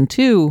Suikoden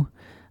 2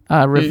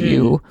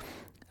 review,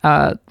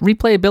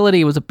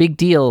 replayability was a big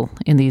deal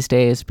in these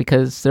days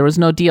because there was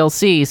no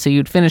DLC, so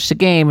you'd finish the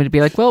game and you'd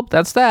be like, well,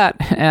 that's that.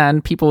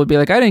 And people would be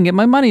like, I didn't get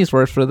my money's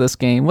worth for this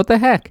game. What the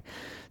heck?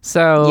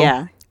 So,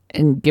 yeah.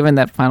 And given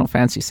that Final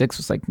Fantasy VI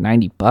was like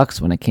 $90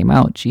 when it came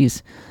out,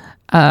 geez.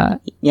 Yeah,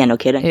 no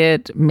kidding.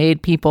 It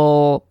made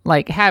people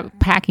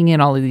packing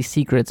in all of these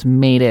secrets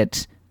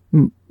made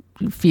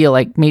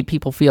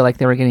people feel like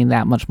they were getting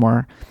that much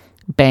more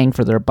bang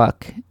for their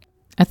buck.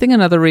 I think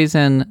another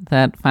reason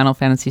that Final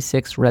Fantasy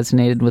VI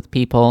resonated with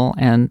people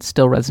and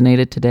still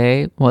resonated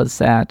today was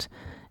that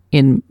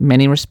in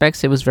many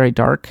respects it was very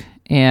dark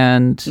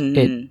and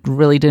it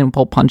really didn't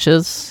pull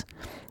punches,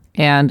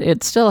 and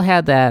it still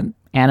had that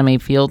anime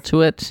feel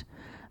to it,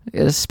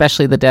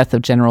 especially the death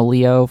of General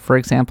Leo, for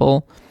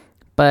example.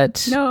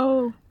 But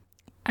no,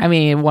 I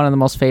mean, one of the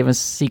most famous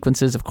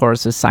sequences, of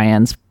course, is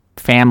Cyan's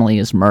family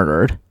is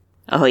murdered.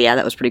 Oh yeah,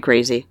 that was pretty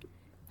crazy.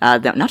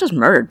 Not just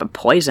murdered, but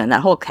poisoned.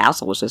 That whole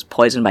castle was just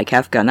poisoned by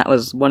Kefka, and that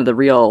was one of the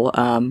real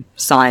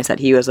signs that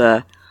he was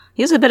a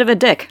bit of a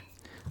dick.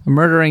 A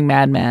murdering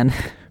madman.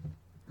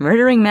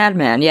 Murdering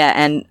madman, yeah.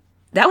 And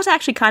that was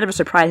actually kind of a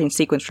surprising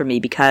sequence for me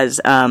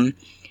because,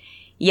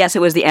 yes,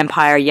 it was the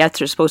Empire. Yes,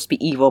 they're supposed to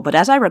be evil. But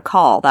as I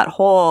recall, that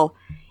whole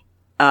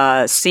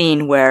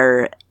scene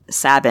where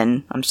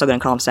Sabin, I'm still going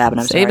to call him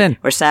Sabin, sorry.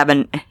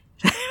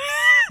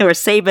 Where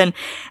Sabin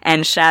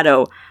and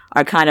Shadow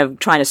are kind of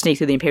trying to sneak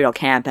through the Imperial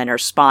camp and are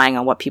spying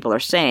on what people are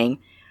saying.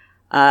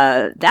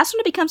 That's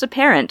when it becomes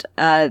apparent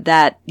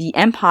that the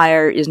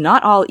Empire is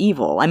not all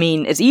evil. I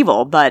mean, it's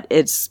evil, but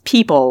its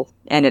people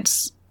and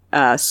its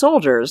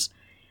soldiers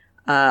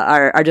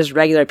are just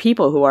regular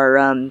people who are,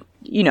 and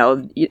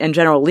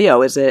General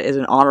Leo is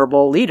an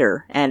honorable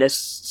leader. And as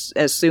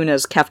soon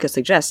as Kefka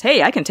suggests,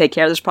 hey, I can take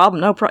care of this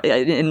problem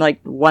in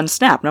one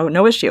snap,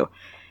 no issue.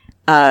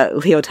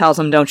 Leo tells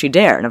him, "Don't you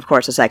dare!" And of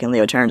course, the second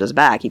Leo turns his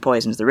back, he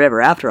poisons the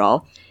river after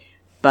all.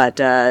 But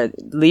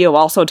Leo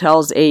also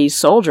tells a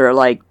soldier,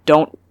 like,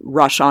 don't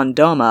rush on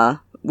Doma,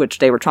 which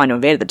they were trying to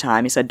invade at the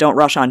time. He said, "Don't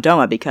rush on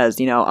Doma because,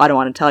 I don't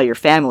want to tell your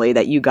family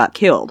that you got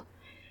killed."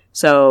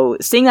 So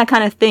seeing that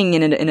kind of thing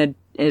in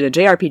a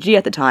JRPG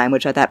at the time,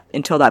 which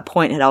until that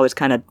point had always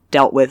kind of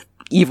dealt with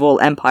evil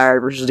empire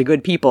versus the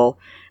good people,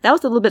 that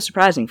was a little bit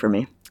surprising for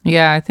me.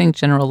 Yeah, I think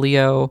General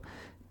Leo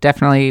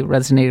definitely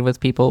resonated with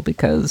people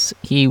because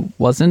he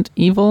wasn't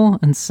evil,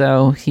 and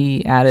so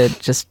he added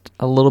just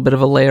a little bit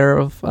of a layer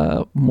of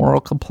moral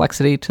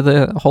complexity to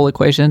the whole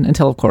equation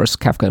until, of course,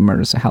 Kefka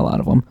murders the hell out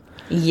of him.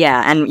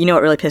 Yeah, and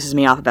what really pisses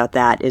me off about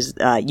that is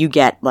you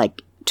get,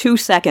 2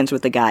 seconds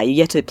with the guy. You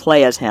get to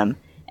play as him,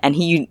 and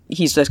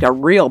he's just a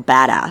real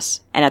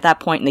badass. And at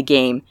that point in the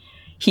game,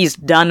 he's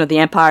done with the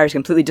Empire, he's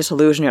completely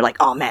disillusioned. You're like,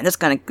 oh man, this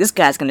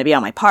guy's gonna be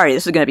on my party.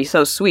 This is gonna be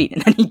so sweet.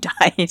 And then he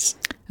dies.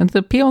 And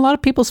a lot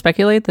of people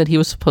speculate that he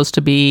was supposed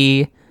to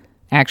be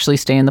actually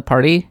stay in the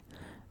party,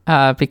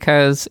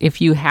 because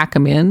if you hack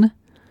him in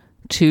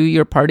to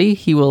your party,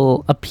 he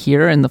will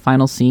appear in the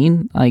final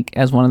scene,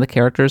 as one of the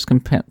characters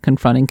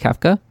confronting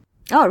Kefka.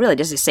 Oh, really?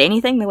 Does he say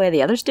anything the way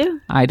the others do?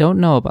 I don't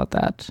know about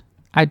that.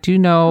 I do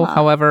know,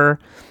 however,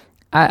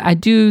 I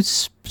do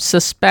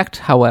suspect,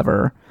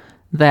 however,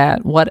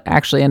 that what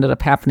actually ended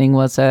up happening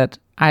was that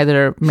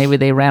either maybe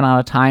they ran out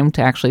of time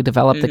to actually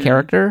develop the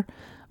character,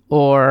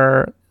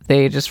 or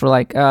they just were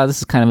like, oh, this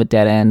is kind of a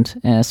dead end,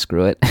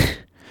 screw it.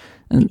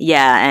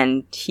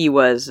 And he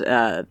was,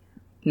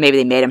 maybe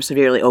they made him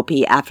severely OP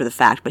after the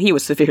fact, but he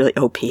was severely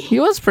OP. He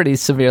was pretty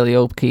severely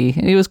OP,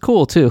 and he was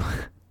cool, too.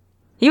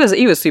 He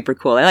was super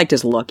cool. I liked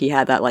his look. He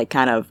had that,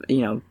 kind of,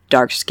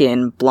 dark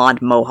skin,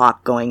 blonde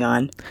mohawk going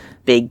on,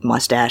 big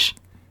mustache.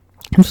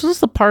 This was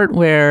the part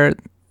where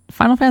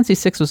Final Fantasy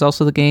VI was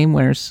also the game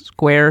where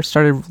Square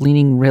started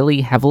leaning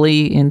really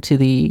heavily into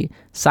the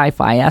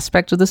sci-fi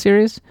aspect of the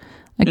series.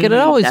 It had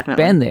always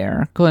been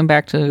there, going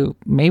back to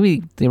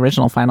maybe the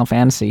original Final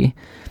Fantasy.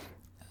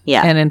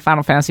 Yeah. And in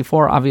Final Fantasy IV,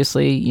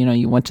 obviously,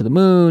 you went to the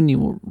moon,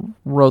 you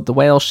rode the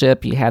whale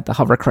ship, you had the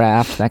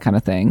hovercraft, that kind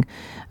of thing.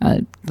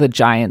 The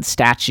giant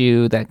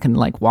statue that can,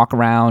 walk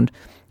around.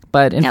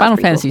 But in Final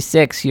Fantasy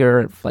VI,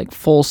 you're,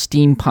 full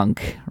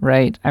steampunk,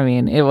 right? I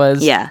mean, it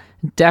was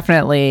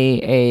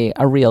definitely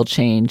a real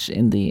change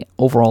in the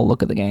overall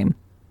look of the game.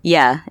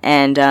 Yeah,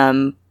 and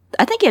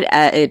I think it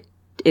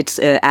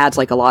adds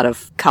a lot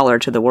of color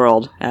to the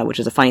world, which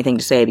is a funny thing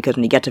to say because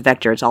when you get to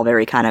Vector, it's all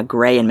very kind of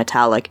gray and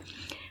metallic.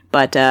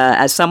 But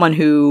as someone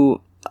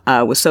who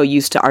was so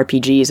used to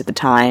RPGs at the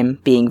time,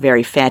 being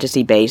very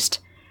fantasy-based,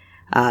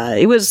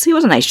 it was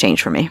a nice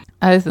change for me.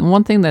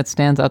 One thing that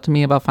stands out to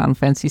me about Final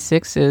Fantasy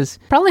VI is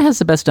it probably has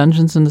the best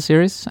dungeons in the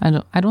series.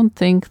 I don't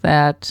think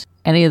that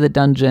any of the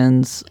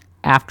dungeons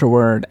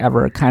afterward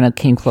ever kind of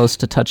came close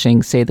to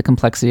touching, say, the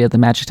complexity of the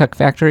Magitech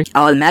Factory.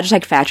 Oh, the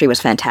Magitech Factory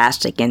was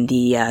fantastic, and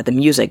the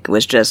music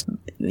was just,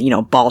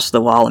 balls to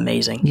the wall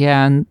amazing.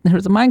 Yeah, and there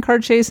was a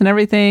minecart chase and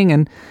everything,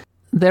 and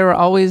there were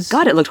always...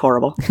 God, it looked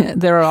horrible.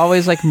 There were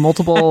always,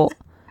 multiple...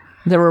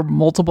 there were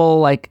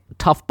multiple,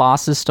 tough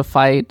bosses to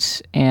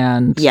fight,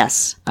 and...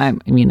 Yes. I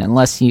mean,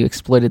 unless you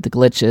exploited the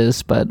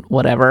glitches, but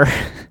whatever.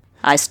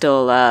 I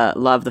still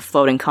love the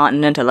floating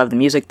continent. I love the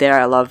music there.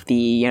 I love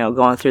the,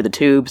 going through the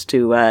tubes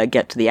to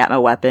get to the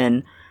Atma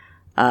weapon.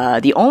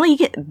 The only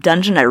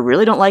dungeon I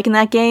really don't like in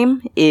that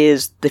game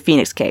is the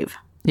Phoenix Cave.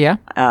 Yeah?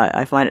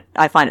 I find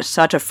it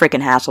such a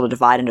freaking hassle to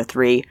divide into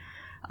 3.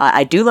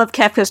 I do love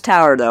Kefka's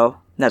Tower, though.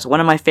 That's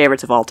one of my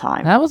favorites of all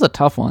time. That was a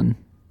tough one.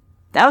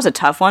 That was a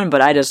tough one,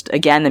 but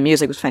again, the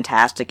music was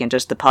fantastic, and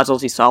just the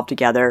puzzles you solved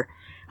together.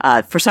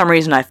 For some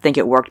reason, I think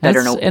it worked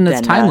better. And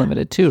it's time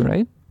limited, too,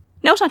 right?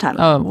 No, it's not time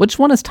limited. Which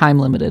one is time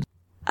limited?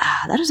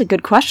 That is a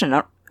good question.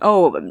 At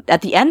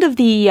the end of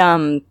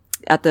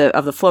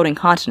the floating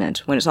continent,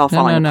 when it's all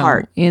falling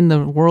apart. In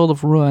the world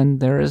of Ruin,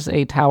 there is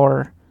a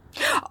tower.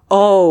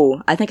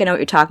 Oh, I think I know what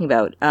you're talking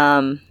about.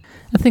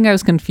 I think I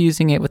was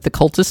confusing it with the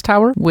Cultist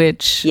Tower,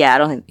 which... Yeah, I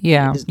don't think...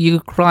 Yeah,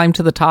 you climb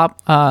to the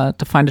top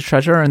to find a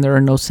treasure, and there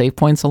are no save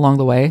points along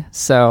the way,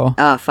 so...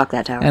 Oh, fuck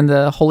that tower. And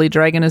the Holy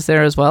Dragon is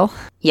there as well?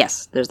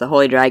 Yes, there's the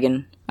Holy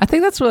Dragon. I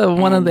think that's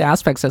one of the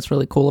aspects that's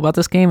really cool about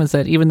this game, is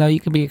that even though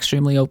you can be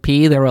extremely OP,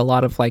 there are a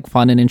lot of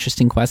fun and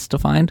interesting quests to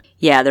find.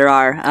 Yeah, there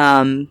are.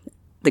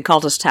 The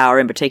Cultist Tower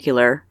in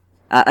particular,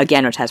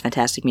 again, which has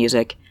fantastic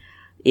music,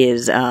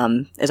 is,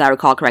 as I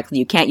recall correctly,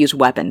 you can't use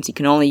weapons. You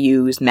can only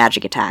use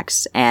magic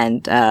attacks.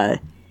 And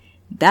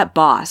that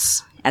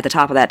boss at the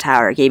top of that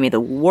tower gave me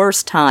the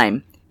worst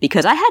time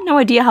because I had no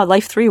idea how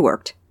Life 3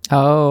 worked.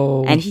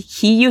 Oh. And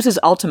he uses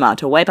Ultima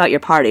to wipe out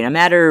your party.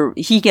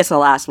 He gets the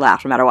last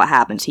laugh no matter what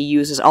happens. He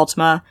uses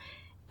Ultima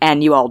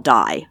and you all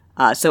die.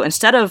 So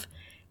instead of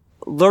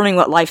learning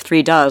what Life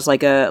 3 does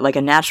like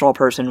a natural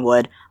person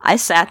would, I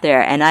sat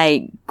there and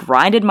I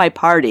grinded my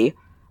party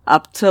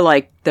up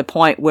to the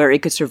point where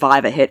it could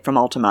survive a hit from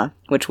Ultima,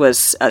 which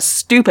was a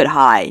stupid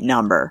high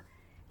number.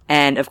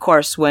 And of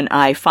course, when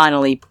I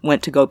finally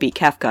went to go beat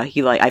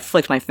Kefka, I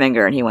flicked my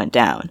finger and he went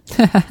down.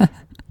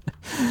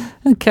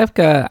 And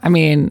Kefka, I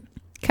mean,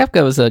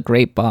 Kefka was a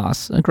great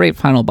boss, a great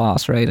final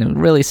boss, right?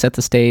 And really set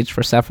the stage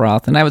for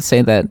Sephiroth. And I would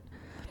say that,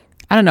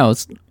 I don't know,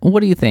 what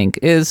do you think?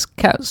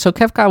 So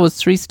Kefka was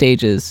 3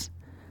 stages,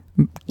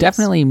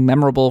 definitely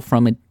memorable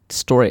from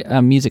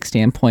a music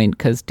standpoint,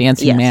 because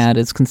Dancing Mad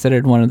is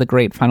considered one of the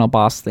great final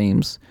boss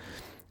themes.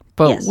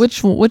 But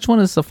which one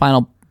is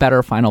the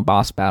better final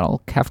boss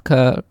battle,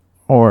 Kefka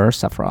or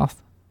Sephiroth?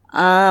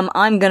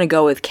 I'm gonna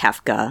go with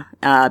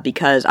Kefka,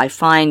 because I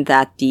find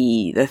that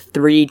the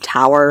 3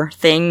 tower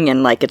thing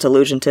and like its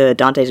allusion to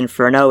Dante's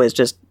Inferno is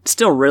just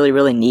still really,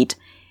 really neat.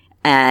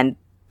 And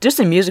just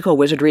the musical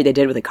wizardry they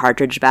did with the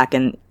cartridge back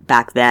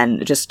then,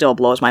 it just still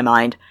blows my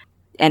mind.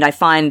 And I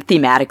find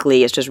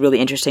thematically it's just really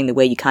interesting the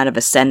way you kind of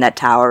ascend that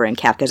tower and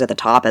Kefka's at the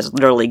top as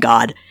literally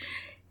God.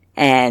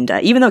 And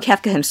even though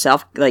Kefka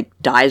himself like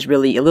dies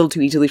really a little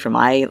too easily for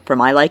my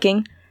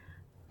liking,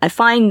 I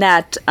find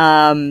that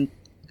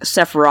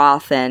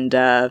Sephiroth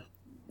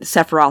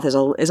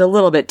is a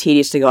little bit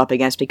tedious to go up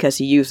against because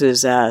he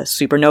uses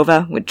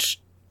Supernova,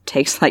 which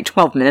takes like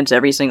 12 minutes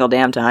every single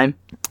damn time.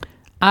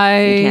 You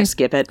can't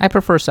skip it. I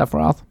prefer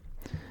Sephiroth.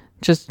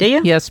 Do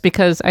you? Yes,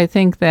 because I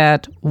think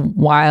that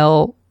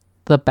while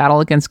the battle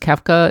against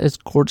Kefka is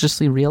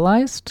gorgeously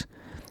realized,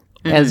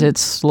 as it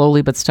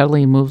slowly but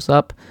steadily moves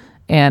up,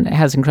 and it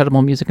has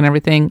incredible music and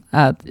everything,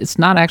 it's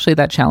not actually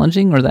that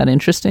challenging or that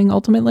interesting,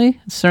 ultimately.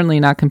 It's certainly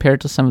not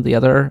compared to some of the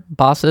other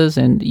bosses,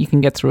 and you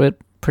can get through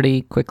it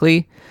pretty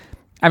quickly.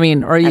 I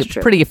mean, or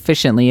pretty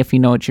efficiently if you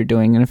know what you're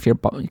doing and if your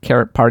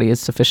party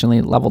is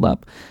sufficiently leveled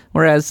up.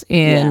 Whereas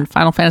in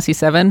Final Fantasy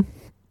VII,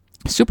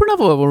 Supernova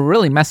will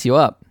really mess you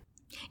up.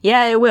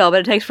 Yeah, it will,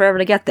 but it takes forever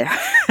to get there.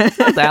 It's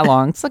not that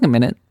long. It's like a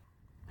minute.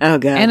 Oh,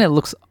 God. And it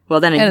looks... Well,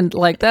 then and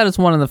like that is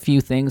one of the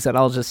few things that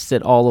I'll just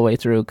sit all the way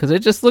through because it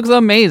just looks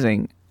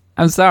amazing.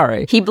 I'm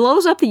sorry. He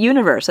blows up the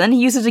universe, and then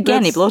he uses it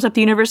again. He blows up the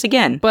universe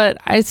again. But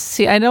I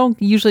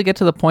don't usually get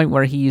to the point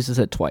where he uses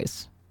it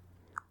twice.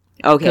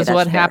 Okay, because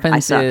what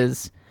happens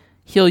is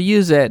he'll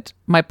use it.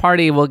 My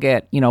party will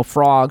get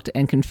frogged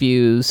and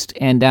confused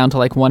and down to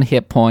like 1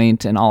 hit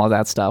point and all of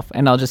that stuff,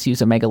 and I'll just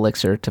use a Mega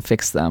Elixir to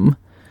fix them.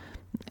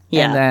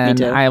 Yeah, and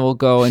then I will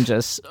go and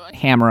just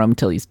hammer him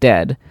till he's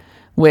dead.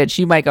 Which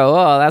you might go,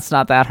 oh, that's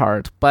not that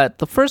hard. But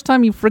the first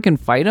time you freaking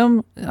fight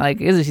him,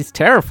 he's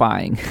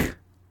terrifying.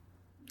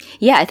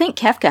 Yeah, I think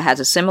Kefka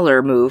has a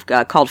similar move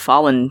called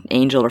Fallen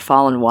Angel or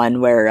Fallen One,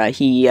 where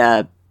he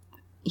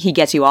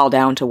gets you all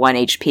down to 1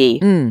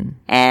 HP.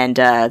 And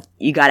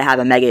you gotta have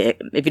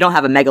if you don't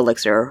have a Mega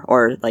Elixir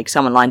or like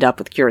someone lined up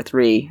with Cure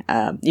 3,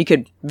 you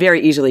could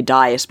very easily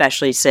die,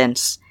 especially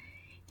since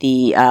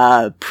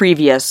the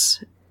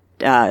previous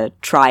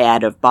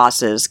triad of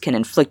bosses can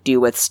inflict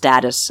you with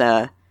status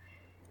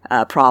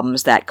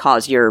problems that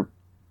cause your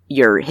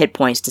hit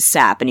points to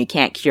sap, and you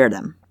can't cure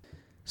them.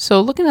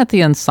 So, looking at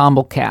the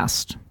ensemble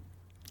cast,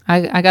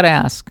 I gotta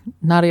ask,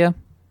 Nadia,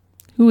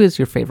 who is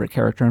your favorite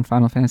character in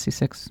Final Fantasy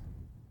VI?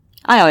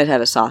 I always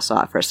have a soft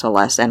spot for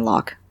Celeste and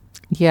Locke.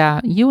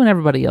 Yeah, you and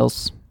everybody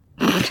else.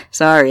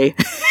 Sorry.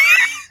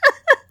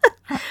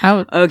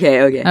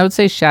 Okay. I would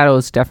say Shadow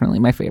is definitely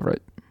my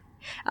favorite.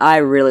 I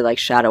really like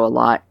Shadow a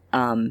lot.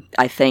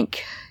 I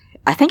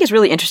think it's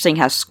really interesting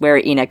how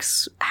Square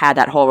Enix had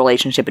that whole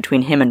relationship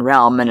between him and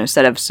Realm, and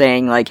instead of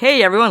saying like,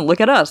 hey everyone,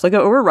 look at us, look at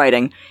what we're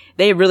writing,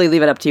 they really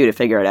leave it up to you to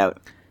figure it out.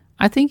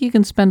 I think you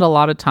can spend a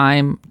lot of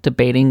time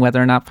debating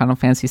whether or not Final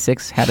Fantasy VI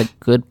had a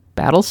good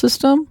battle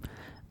system.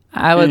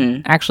 I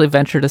would actually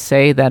venture to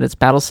say that its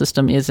battle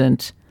system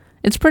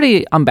it's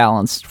pretty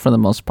unbalanced for the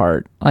most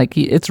part. Like,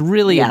 it's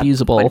really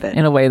abusable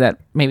in a way that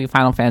maybe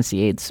Final Fantasy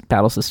VIII's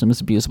battle system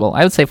is abusable.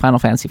 I would say Final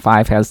Fantasy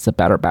V has the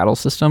better battle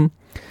system.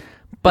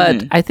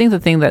 But I think the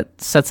thing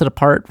that sets it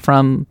apart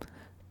from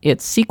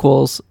its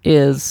sequels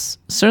is,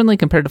 certainly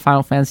compared to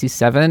Final Fantasy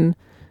VII,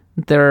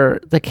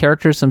 the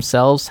characters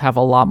themselves have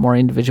a lot more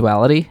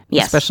individuality.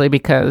 Yes. Especially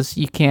because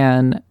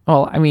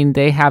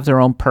they have their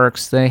own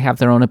perks, they have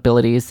their own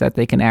abilities that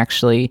they can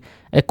actually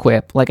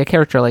equip. Like a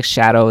character like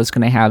Shadow is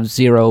going to have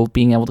Zero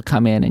being able to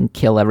come in and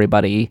kill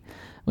everybody,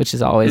 which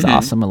is always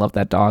awesome. I love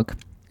that dog.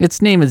 Its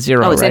name is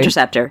Zero, it's right?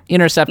 Interceptor.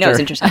 Interceptor. No, it's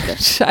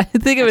Interceptor. I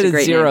think of it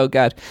as Zero,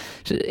 God.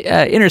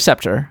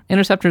 Interceptor.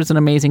 Interceptor is an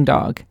amazing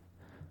dog.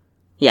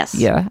 Yes.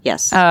 Yeah.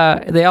 Yes.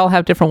 They all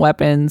have different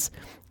weapons.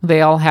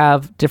 They all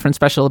have different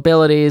special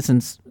abilities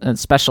and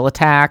special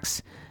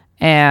attacks.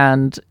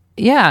 And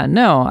yeah,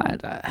 no,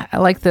 I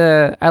like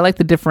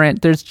the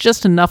different. There's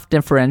just enough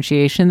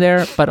differentiation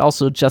there, but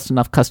also just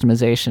enough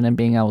customization and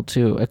being able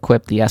to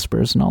equip the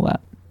espers and all that.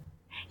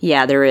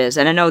 Yeah, there is.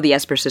 And I know the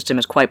Esper system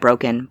is quite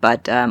broken,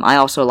 but I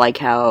also like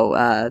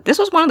how this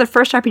was one of the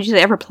first RPGs I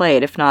ever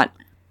played, if not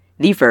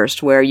the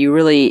first, where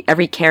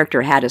every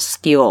character had a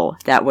skill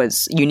that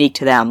was unique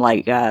to them,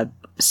 like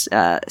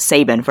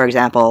Sabin, for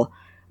example,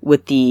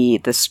 with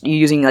the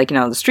using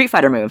the Street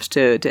Fighter moves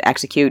to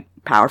execute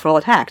powerful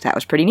attacks. That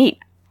was pretty neat.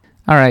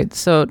 All right,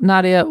 so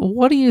Nadia,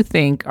 what do you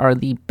think are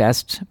the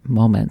best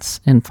moments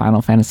in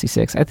Final Fantasy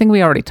VI? I think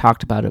we already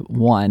talked about it,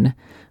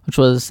 which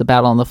was the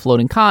battle on the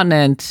floating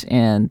continent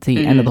and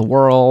the end of the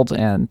world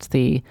and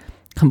the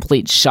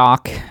complete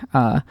shock.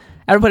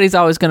 Everybody's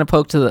always going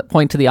to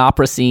point to the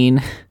opera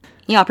scene.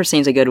 The opera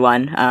scene's a good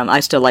one. I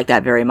still like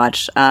that very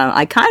much.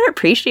 I kind of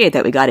appreciate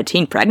that we got a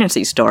teen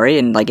pregnancy story,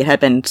 and like it had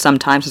been some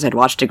time since I'd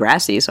watched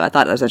Degrassi, so I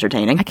thought that was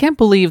entertaining. I can't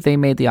believe they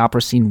made the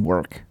opera scene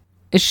work.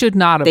 It should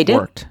not have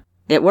worked.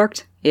 It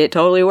worked. It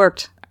totally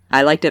worked.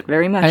 I liked it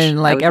very much.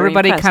 And like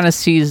everybody kind of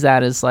sees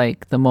that as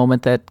like the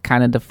moment that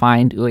kind of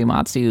defined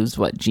Uematsu's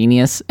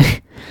genius.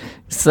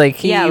 It's like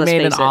he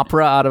made an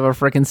opera out of a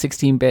freaking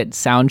 16-bit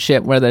sound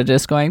chip where they're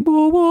just going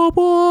blah, blah,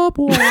 blah,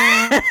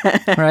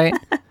 blah. Right?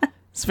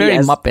 It's very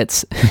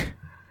Muppets.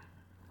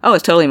 Oh,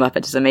 it's totally Muppets.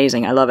 It's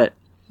amazing. I love it.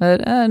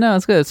 But no,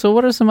 it's good. So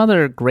what are some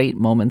other great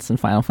moments in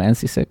Final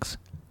Fantasy VI?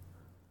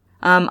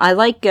 I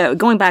like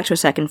going back to a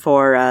second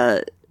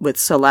for with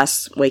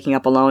Celeste waking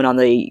up alone on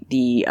the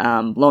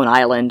lone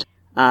island.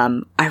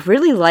 I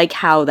really like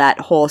how that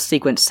whole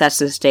sequence sets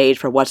the stage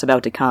for what's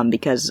about to come,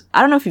 because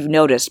I don't know if you've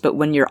noticed, but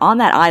when you're on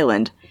that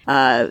island,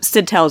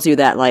 Sid tells you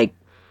that, like,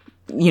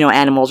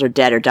 animals are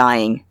dead or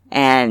dying,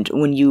 and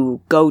when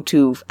you go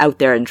to out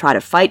there and try to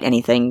fight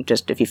anything,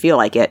 just if you feel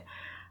like it,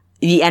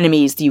 the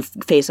enemies you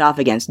face off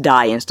against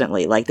die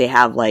instantly. Like, they're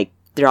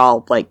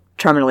all,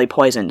 terminally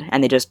poisoned,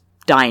 and they just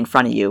die in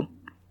front of you.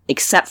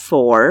 Except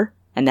for,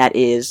 and that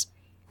is,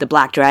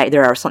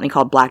 there are something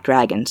called black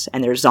dragons,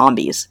 and they're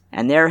zombies,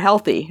 and they're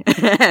healthy,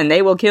 and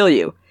they will kill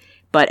you.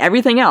 But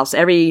everything else,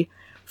 every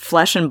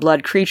flesh and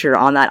blood creature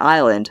on that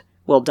island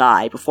will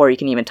die before you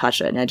can even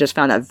touch it. And I just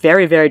found that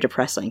very, very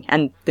depressing.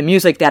 And the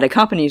music that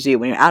accompanies you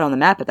when you're out on the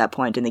map at that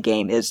point in the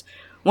game is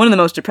one of the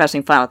most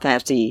depressing Final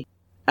Fantasy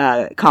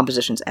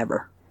compositions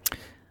ever.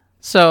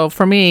 So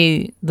for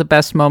me, the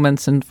best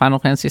moments in Final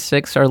Fantasy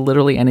VI are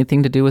literally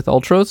anything to do with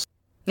Ultros.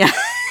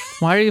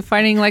 Why are you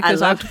fighting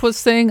this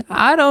octopus thing?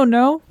 I don't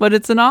know, but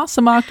it's an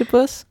awesome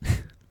octopus.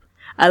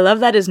 I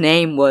love that his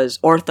name was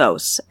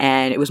Orthos,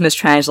 and it was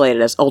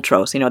mistranslated as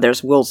Ultros.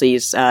 There's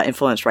Woolsey's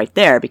influence right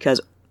there,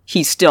 because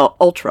he's still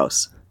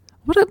Ultros.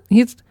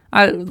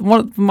 One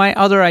of my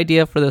other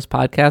idea for this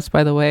podcast,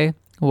 by the way,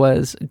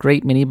 was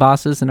great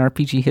mini-bosses in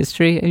RPG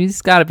history. I mean,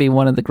 he's got to be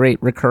one of the great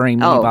recurring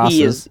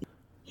mini-bosses.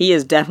 He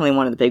is definitely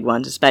one of the big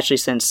ones, especially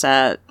since...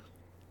 can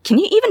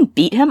you even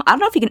beat him? I don't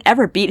know if you can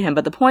ever beat him,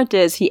 but the point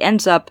is he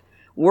ends up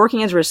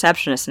working as a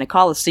receptionist in a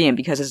coliseum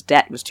because his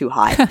debt was too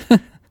high.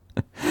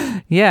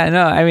 Yeah,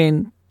 no, I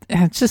mean,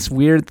 it's just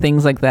weird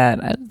things like that.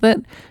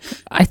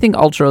 I think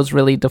Ultros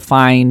really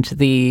defined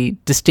the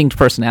distinct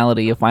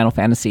personality of Final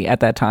Fantasy at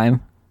that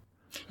time.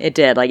 It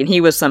did, and he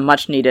was some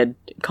much-needed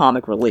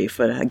comic relief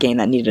for a game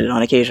that needed it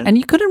on occasion. And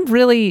it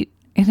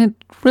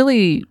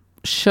really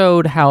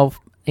showed how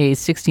a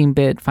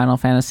 16-bit Final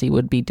Fantasy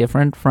would be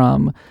different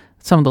from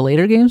some of the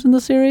later games in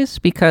the series,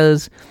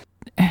 because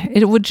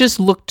it would just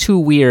look too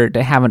weird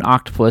to have an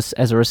octopus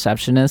as a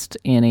receptionist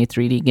in a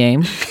 3D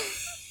game.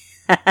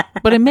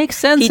 But it makes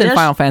sense in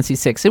Final Fantasy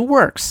VI. It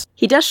works.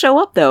 He does show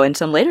up, though, in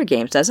some later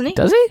games, doesn't he?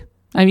 Does he?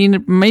 I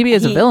mean, maybe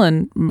as a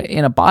villain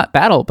in a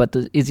battle, but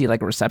is he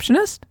like a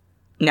receptionist?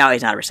 No,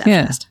 he's not a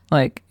receptionist.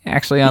 Yeah,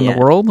 actually on the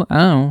world? I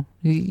don't know.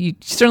 You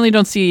certainly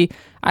don't see...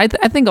 I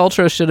think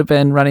Ultros should have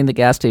been running the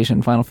gas station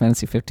in Final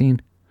Fantasy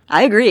 15.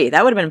 I agree.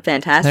 That would have been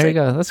fantastic. There you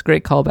go. That's a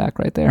great callback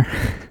right there.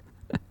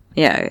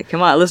 Yeah,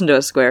 come on. Listen to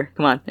us, Square.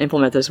 Come on.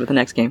 Implement this with the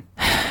next game.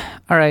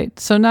 All right.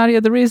 So, Nadia,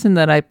 the reason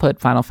that I put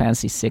Final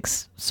Fantasy VI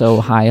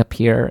so high up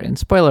here, and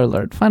spoiler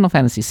alert, Final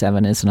Fantasy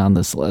VII isn't on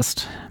this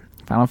list.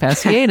 Final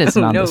Fantasy VIII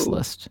isn't on this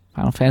list.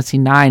 Final Fantasy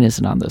IX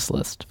isn't on this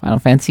list. Final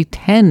Fantasy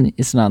X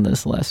isn't on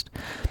this list.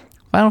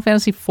 Final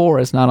Fantasy IV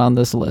is not on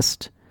this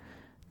list.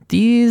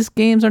 These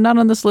games are not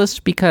on this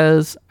list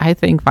because I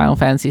think Final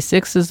Fantasy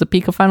VI is the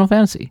peak of Final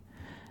Fantasy.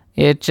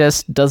 It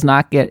just does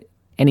not get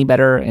any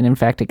better, and in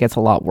fact, it gets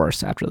a lot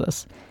worse after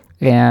this.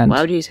 And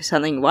why would you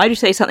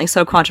say something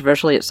so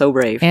controversial yet so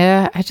brave?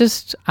 Yeah,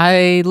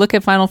 I look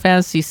at Final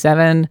Fantasy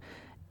VII,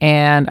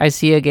 and I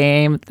see a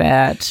game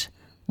that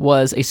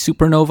was a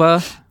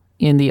supernova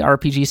in the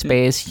RPG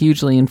space,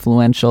 hugely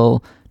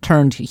influential,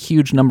 turned a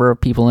huge number of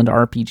people into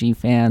RPG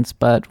fans,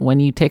 but when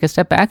you take a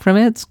step back from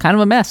it, it's kind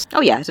of a mess.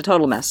 Oh yeah, it's a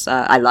total mess.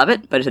 I love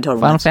it, but it's a total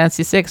mess. Final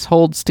Fantasy VI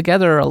holds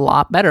together a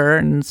lot better,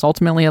 and it's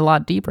ultimately a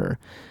lot deeper.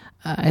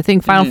 I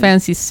think Final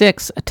Fantasy VI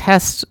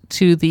attests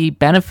to the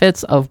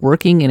benefits of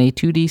working in a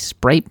 2D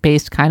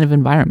sprite-based kind of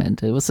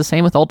environment. It was the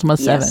same with Ultima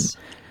 7,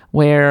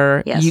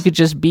 where you could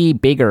just be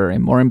bigger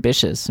and more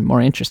ambitious and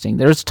more interesting.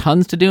 There's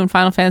tons to do in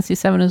Final Fantasy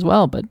 7 as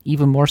well, but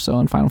even more so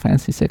in Final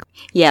Fantasy 6.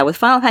 Yeah, with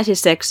Final Fantasy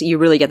 6, you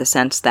really get the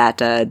sense that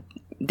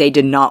they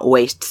did not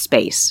waste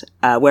space,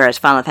 whereas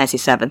Final Fantasy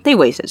 7, they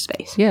wasted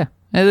space. Yeah,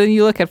 and then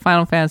you look at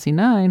Final Fantasy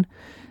 9.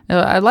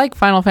 I like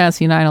Final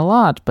Fantasy 9 a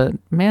lot, but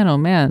man, oh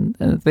man,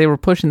 they were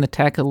pushing the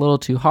tech a little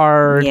too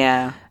hard.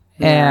 Yeah.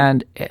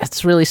 And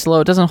it's really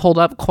slow. It doesn't hold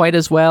up quite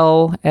as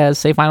well as,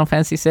 say, Final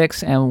Fantasy VI.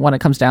 And when it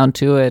comes down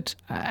to it,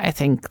 I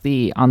think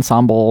the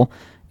ensemble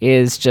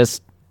is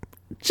just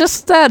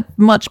that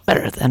much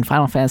better than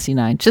Final Fantasy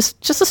 9.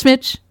 Just a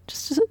smidge.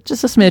 Just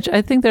a smidge.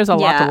 I think there's a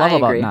lot to love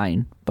about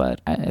 9, but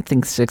I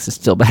think 6 is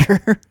still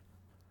better.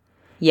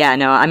 Yeah,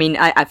 no, I mean,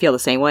 I feel the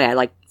same way. I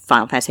like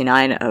Final Fantasy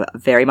IX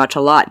very much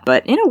a lot,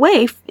 but in a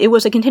way, it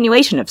was a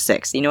continuation of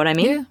 6. You know what I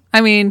mean? Yeah,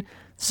 I mean,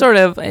 sort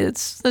of.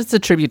 It's a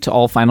tribute to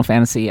all Final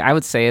Fantasy. I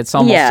would say it's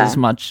almost as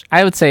much.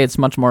 I would say it's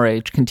much more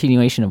a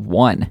continuation of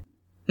 1.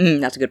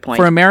 That's a good point.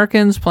 For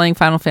Americans playing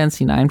Final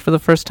Fantasy IX for the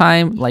first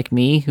time, like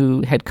me,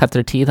 who had cut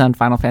their teeth on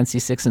Final Fantasy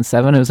 6 and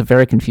 7, it was a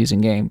very confusing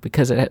game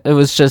because it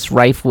was just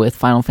rife with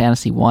Final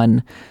Fantasy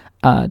 1,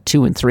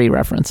 2, and 3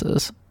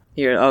 references.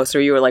 So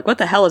you were like, what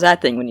the hell is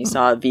that thing when you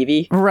saw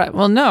Vivi? Right.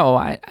 Well, no,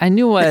 I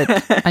knew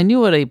what I knew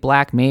what a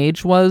black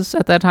mage was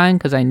at that time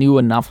because I knew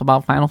enough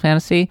about Final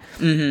Fantasy,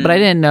 but I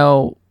didn't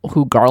know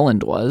who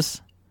Garland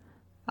was.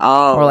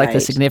 Oh, or like the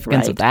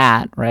significance of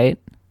that, right?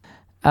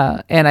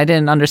 And I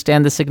didn't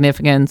understand the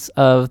significance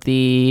of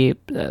the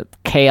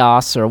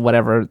chaos or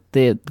whatever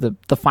the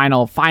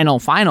final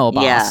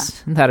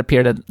boss that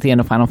appeared at the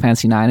end of Final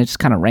Fantasy IX. It just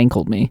kind of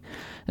rankled me.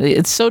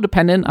 It's so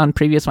dependent on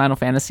previous Final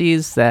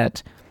Fantasies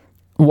that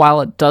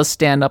while it does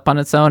stand up on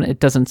its own, it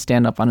doesn't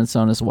stand up on its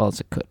own as well as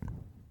it could.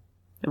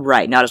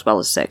 Right, not as well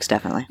as 6,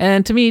 definitely.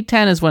 And to me,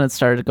 10 is when it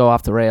started to go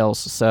off the rails.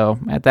 So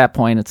at that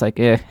point, it's like,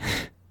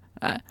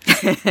 I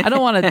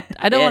don't want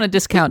to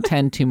discount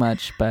 10 too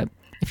much, but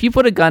if you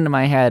put a gun to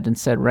my head and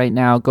said, right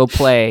now, go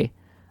play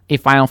a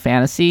Final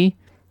Fantasy,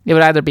 it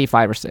would either be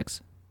 5 or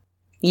 6.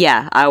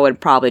 Yeah, I would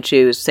probably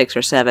choose 6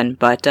 or 7,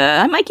 but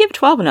I might give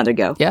 12 another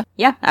go. Yeah?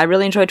 Yeah, I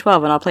really enjoyed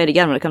 12, and I'll play it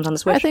again when it comes on the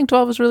Switch. I think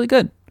 12 is really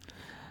good.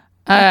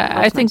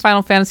 I think nice.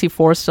 Final Fantasy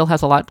IV still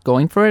has a lot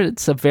going for it.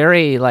 It's a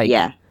very,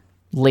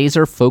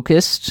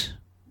 laser-focused,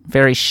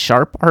 very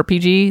sharp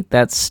RPG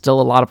that's still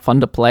a lot of fun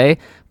to play,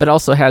 but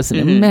also has an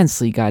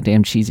immensely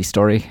goddamn cheesy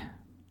story.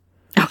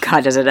 Oh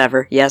god, does it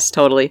ever. Yes,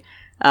 totally.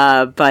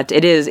 But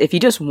it is, if you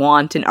just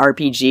want an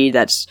RPG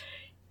that's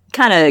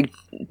kind of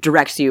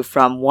directs you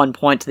from one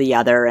point to the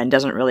other and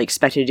doesn't really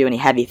expect you to do any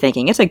heavy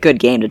thinking, it's a good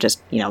game to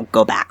just,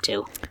 go back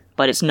to.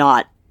 But it's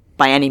not,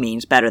 by any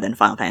means, better than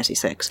Final Fantasy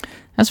VI.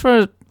 As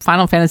for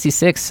Final Fantasy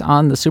VI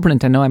on the Super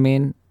Nintendo, I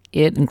mean,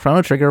 it and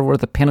Chrono Trigger were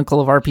the pinnacle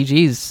of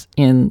RPGs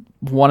in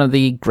one of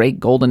the great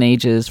golden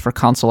ages for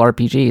console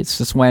RPGs. It's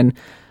just when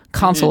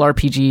console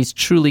RPGs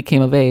truly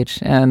came of age,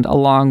 and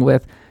along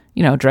with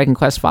Dragon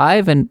Quest V,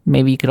 and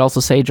maybe you could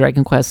also say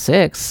Dragon Quest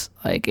VI,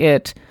 like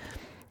it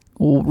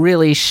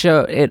really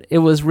showed it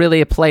was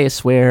really a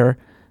place where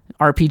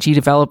RPG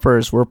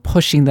developers were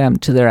pushing them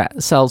to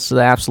themselves to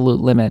the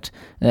absolute limit.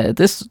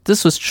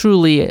 This was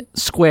truly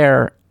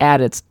Square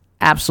at its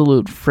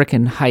absolute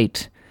frickin'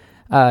 height,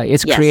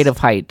 its creative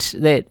height.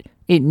 That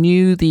it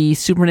knew the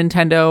Super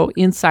Nintendo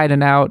inside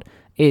and out.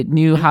 It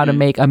knew how to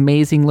make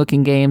amazing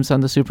looking games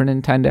on the Super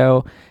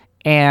Nintendo,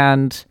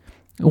 and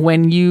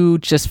when you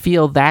just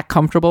feel that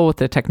comfortable with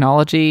the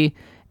technology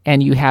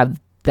and you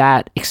have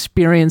that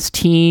experienced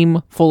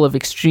team full of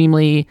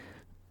extremely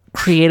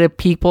creative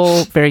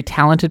people, very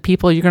talented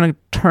people, you're going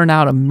to turn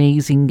out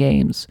amazing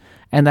games.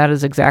 And that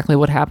is exactly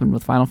what happened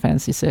with Final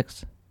Fantasy VI.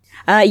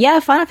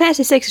 Final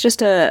Fantasy VI is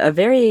just a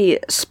very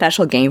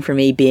special game for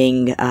me,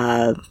 being,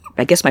 I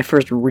guess, my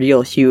first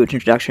real huge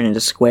introduction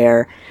into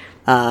Square.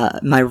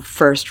 My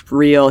first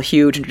real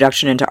huge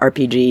introduction into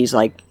RPGs,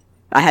 like,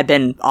 I had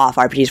been off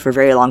RPGs for a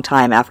very long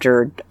time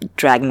after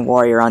Dragon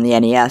Warrior on the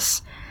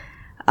NES.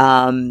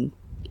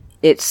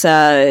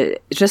 It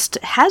just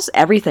has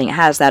everything. It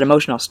has that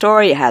emotional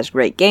story, it has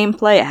great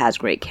gameplay, it has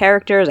great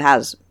characters, it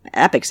has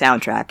epic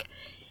soundtrack.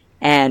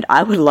 And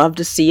I would love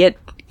to see it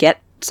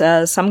get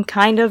some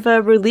kind of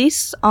a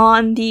release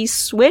on the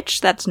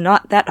Switch that's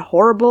not that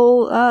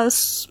horrible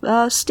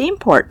Steam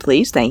port,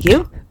 please. Thank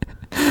you.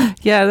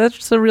 Yeah, that's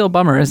just a real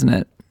bummer, isn't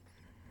it?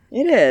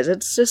 It is.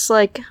 It's just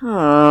like,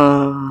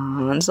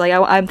 it's like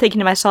I'm thinking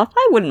to myself,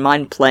 I wouldn't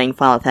mind playing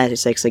Final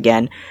Fantasy VI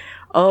again.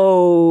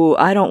 Oh,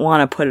 I don't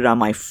want to put it on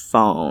my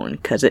phone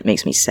because it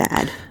makes me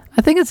sad.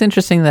 I think it's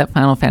interesting that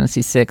Final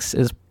Fantasy VI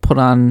is put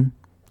on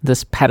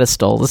this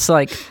pedestal. That's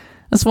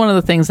one of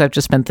the things I've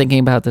just been thinking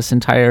about this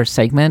entire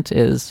segment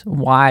is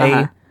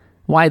why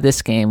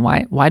this game?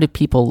 Why do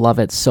people love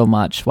it so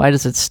much? Why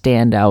does it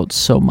stand out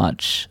so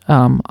much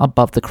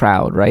above the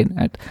crowd, right?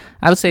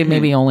 I would say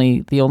maybe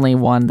the only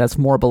one that's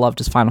more beloved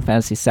is Final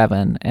Fantasy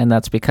VII, and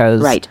that's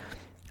because,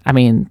 I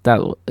mean, that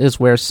is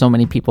where so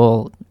many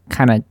people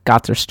kind of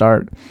got their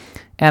start.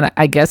 And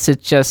I guess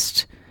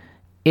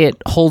it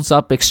holds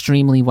up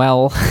extremely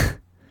well.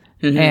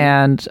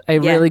 And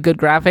really good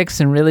graphics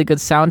and really good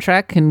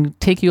soundtrack can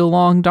take you a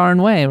long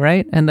darn way,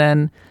 right? And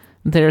then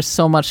there's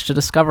so much to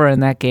discover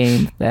in that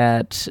game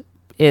that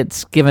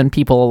it's given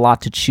people a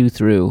lot to chew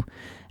through.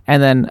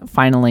 And then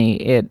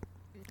finally,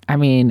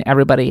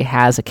 everybody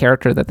has a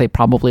character that they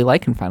probably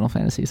like in Final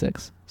Fantasy VI.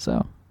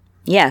 So,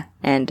 yeah.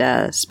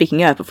 And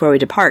speaking of, before we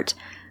depart,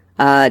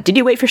 did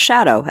you wait for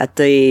Shadow at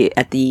the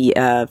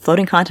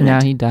floating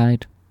continent? No, he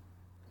died.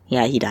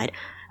 Yeah, he died.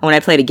 When I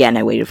played again,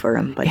 I waited for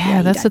him. But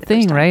yeah, that's the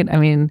thing, right? I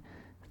mean,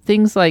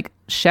 things like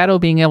Shadow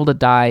being able to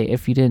die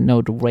if you didn't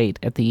know to wait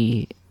at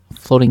the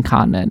floating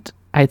continent,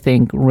 I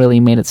think really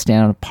made it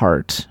stand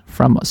apart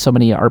from so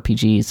many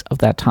RPGs of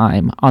that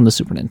time on the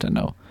Super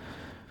Nintendo.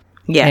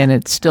 Yeah. And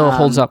it still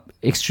holds up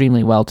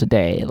extremely well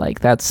today. Like,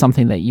 that's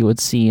something that you would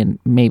see in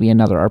maybe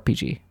another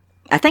RPG.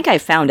 I think I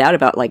found out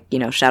about, like,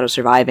 Shadow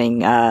Surviving,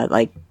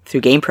 like,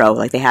 through GamePro.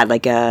 Like, they had,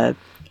 like, a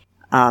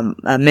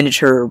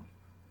miniature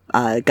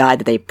guide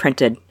that they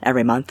printed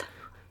every month.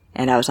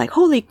 And I was like,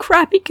 holy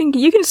crap, you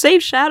can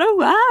save Shadow?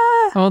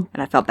 Ah! Well,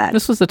 and I felt bad.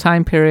 This was the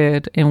time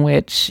period in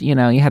which, you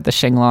had the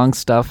Shenlong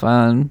stuff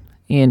in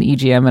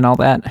EGM and all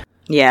that.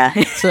 Yeah.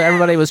 So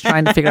everybody was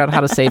trying to figure out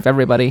how to save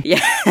everybody. Yeah.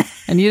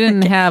 And you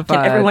didn't have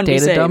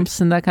data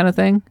dumps and that kind of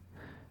thing.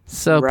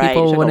 So right,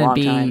 people wouldn't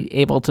be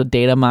able to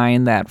data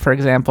mine that. For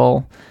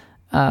example,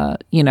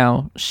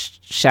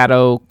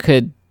 Shadow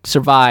could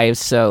survive,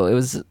 so it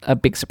was a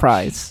big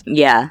surprise.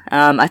 Yeah.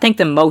 I think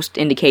the most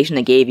indication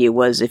they gave you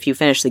was if you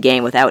finished the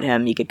game without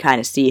him, you could kind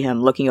of see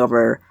him looking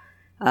over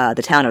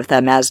the town of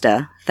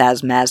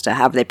Thasmazda,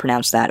 however they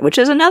pronounce that, which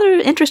is another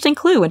interesting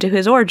clue into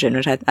his origin,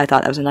 which I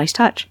thought that was a nice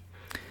touch.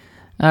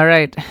 All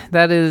right,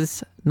 that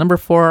is number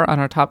 4 on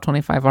our top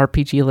 25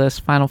 RPG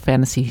list, Final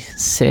Fantasy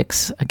VI,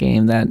 a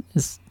game that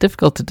is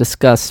difficult to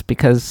discuss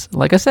because,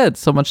 like I said,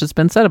 so much has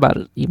been said about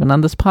it, even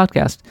on this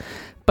podcast.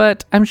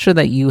 But I'm sure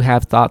that you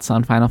have thoughts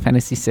on Final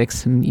Fantasy VI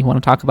and you want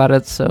to talk about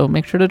it, so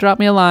make sure to drop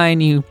me a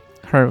line. You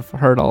have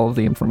heard all of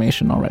the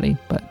information already.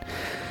 But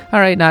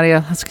all right,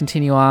 Nadia, let's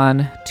continue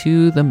on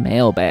to the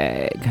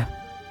mailbag.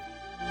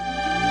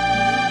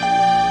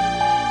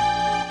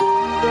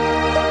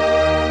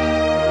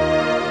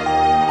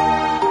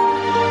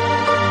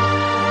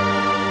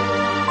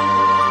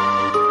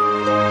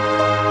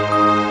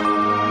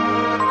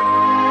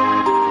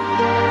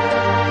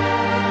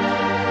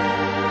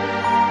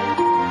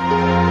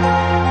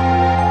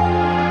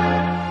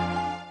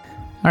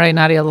 All right,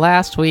 Nadia,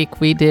 last week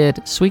we did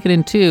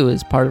Suikoden 2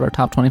 as part of our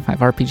top 25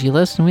 RPG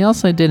list, and we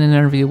also did an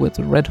interview with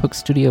the Red Hook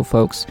Studio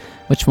folks,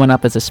 which went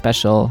up as a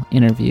special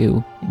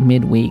interview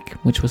midweek,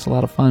 which was a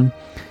lot of fun.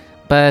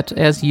 But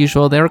as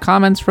usual, there were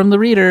comments from the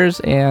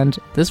readers, and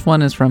this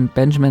one is from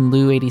Benjamin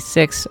Liu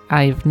 86.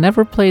 I've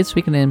never played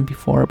Suikoden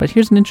before, but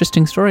here's an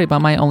interesting story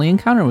about my only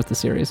encounter with the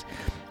series.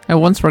 I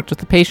once worked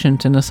with a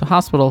patient in a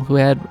hospital who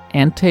had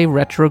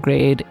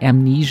anti-retrograde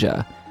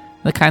amnesia.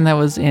 The kind that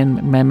was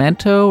in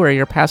Memento, where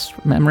your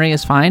past memory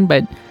is fine,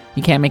 but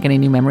you can't make any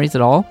new memories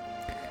at all.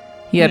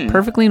 He had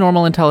perfectly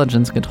normal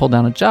intelligence and could hold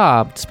down a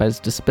job despite his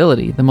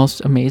disability. The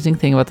most amazing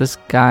thing about this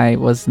guy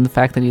was in the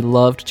fact that he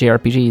loved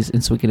JRPGs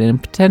and Suikoden in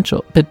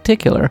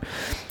particular.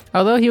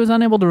 Although he was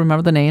unable to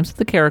remember the names of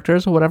the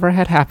characters or whatever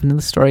had happened in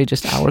the story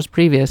just hours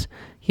previous,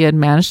 he had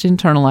managed to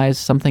internalize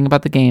something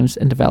about the games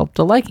and developed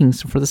a liking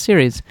for the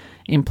series.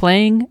 In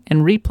playing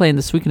and replaying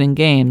the Suikoden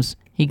games,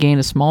 he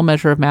gained a small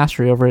measure of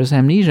mastery over his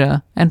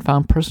amnesia and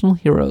found personal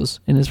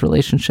heroes in his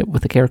relationship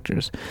with the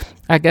characters.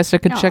 I guess I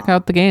could check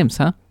out the games,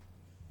 huh?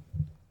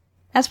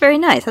 That's very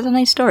nice. That's a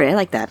nice story. I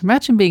like that.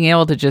 Imagine being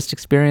able to just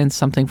experience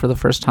something for the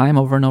first time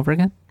over and over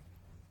again.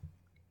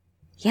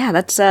 Yeah,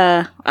 that's,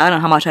 I don't know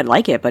how much I'd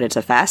like it, but it's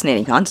a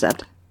fascinating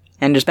concept.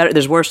 And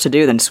there's worse to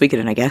do than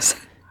Suikoden, I guess.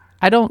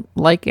 I don't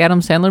like Adam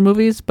Sandler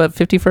movies, but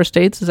 50 First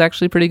Dates is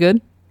actually pretty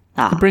good.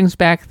 It brings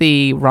back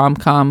the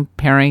rom-com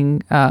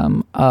pairing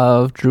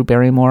of Drew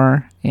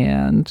Barrymore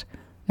and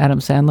Adam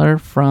Sandler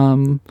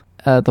from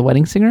The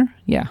Wedding Singer.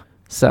 Yeah.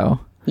 So.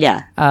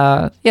 Yeah.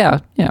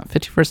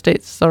 50 First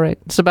Dates. It's all right.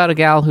 It's about a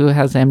gal who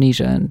has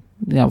amnesia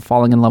and,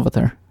 falling in love with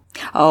her.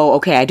 Oh,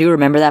 okay. I do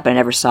remember that, but I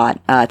never saw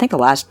it. I think the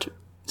last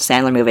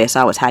Sandler movie I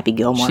saw was Happy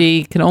Gilmore.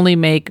 She can only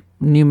make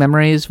new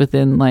memories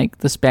within, like,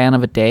 the span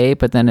of a day,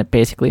 but then it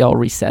basically all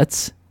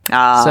resets.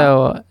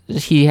 So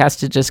he has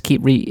to just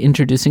keep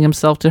reintroducing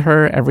himself to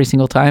her every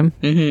single time.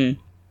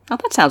 Mm-hmm. Oh,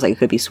 that sounds like it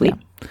could be sweet.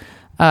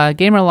 Yeah.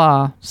 Gamer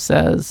Law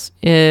says,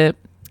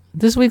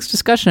 this week's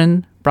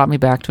discussion brought me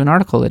back to an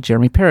article that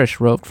Jeremy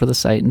Parrish wrote for the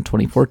site in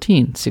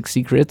 2014, 6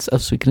 Secrets of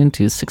Suikoden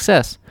 2's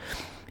Success.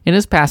 In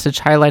his passage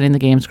highlighting the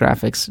game's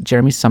graphics,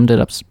 Jeremy summed it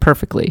up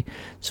perfectly.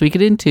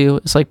 Suikoden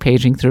 2 is like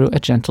paging through a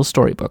gentle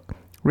storybook,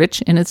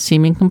 rich in its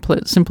seeming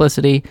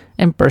simplicity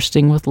and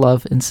bursting with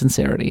love and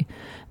sincerity.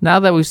 Now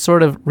that we've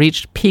sort of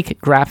reached peak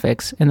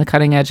graphics and the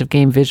cutting edge of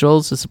game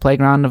visuals is the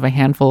playground of a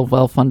handful of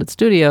well-funded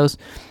studios,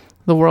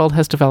 the world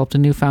has developed a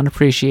newfound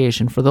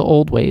appreciation for the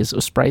old ways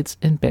of sprites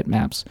and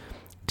bitmaps.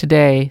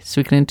 Today,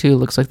 Suikoden 2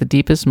 looks like the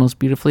deepest, most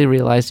beautifully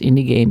realized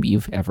indie game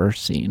you've ever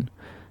seen.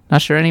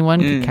 Not sure anyone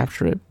could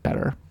capture it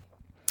better.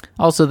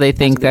 Also, they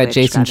think that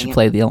Jason should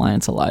play The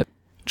Alliance Alive.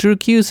 Drew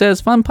Q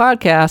says, fun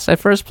podcast. I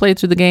first played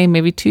through the game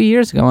maybe 2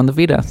 years ago on the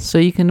Vita, so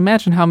you can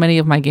imagine how many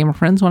of my gamer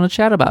friends want to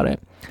chat about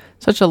it.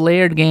 Such a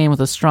layered game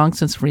with a strong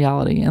sense of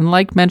reality, and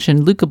like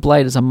mentioned, Luca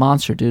Blight is a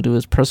monster due to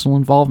his personal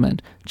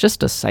involvement.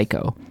 Just a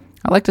psycho.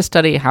 I like to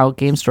study how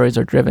game stories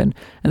are driven,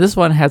 and this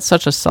one had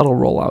such a subtle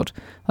rollout,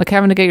 like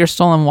having to get your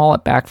stolen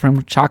wallet back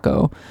from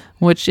Chaco,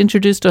 which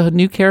introduced a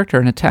new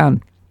character in a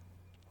town.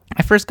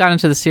 I first got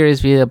into the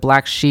series via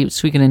Black Sheep,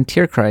 Suikoden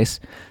Tierkreis,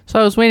 so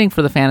I was waiting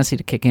for the fantasy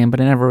to kick in, but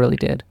it never really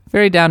did.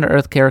 Very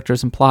down-to-earth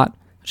characters and plot,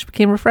 which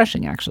became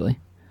refreshing, actually.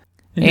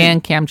 Mm-hmm.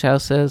 And Cam Chow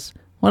says,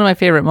 one of my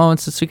favorite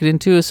moments of Suikoden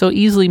 2 is so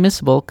easily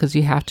missable because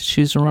you have to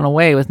choose to run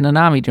away with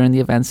Nanami during the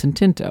events in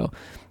Tinto.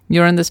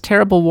 You're in this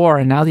terrible war,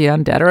 and now the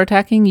undead are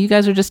attacking. You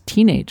guys are just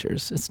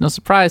teenagers. It's no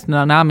surprise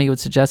Nanami would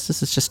suggest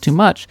this is just too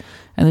much,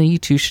 and then you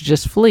two should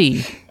just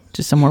flee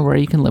to somewhere where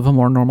you can live a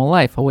more normal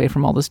life, away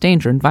from all this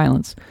danger and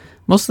violence.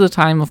 Most of the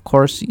time, of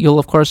course, you'll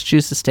of course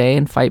choose to stay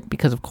and fight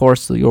because, of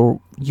course, you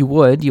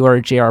are a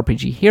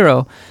JRPG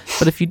hero.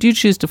 But if you do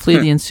choose to flee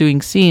the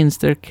ensuing scenes,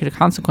 there are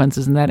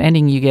consequences, and that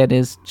ending you get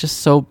is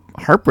just so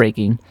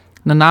heartbreaking.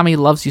 Nanami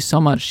loves you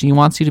so much; she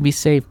wants you to be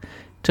safe.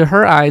 To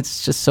her eyes,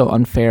 it's just so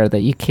unfair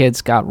that you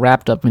kids got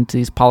wrapped up into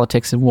these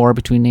politics and war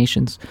between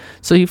nations.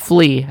 So you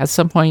flee. At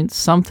some point,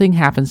 something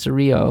happens to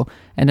Ryo,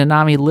 and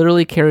Nanami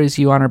literally carries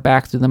you on her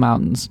back through the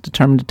mountains,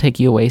 determined to take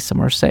you away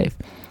somewhere safe.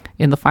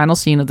 In the final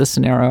scene of this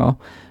scenario,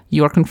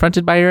 you are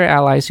confronted by your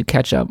allies who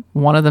catch up.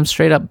 One of them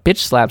straight up bitch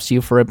slaps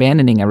you for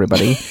abandoning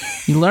everybody.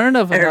 You learn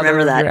of another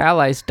of your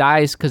allies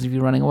dies because of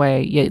you running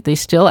away, yet they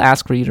still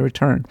ask for you to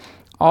return.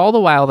 All the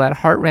while, that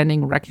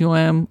heart-rending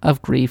Requiem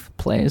of Grief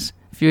plays.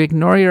 If you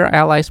ignore your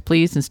allies'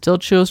 pleas and still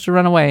choose to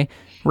run away,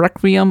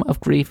 Requiem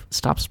of Grief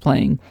stops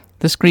playing.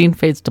 The screen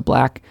fades to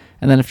black,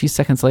 and then a few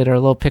seconds later, a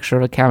little picture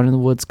of a cabin in the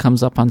woods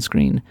comes up on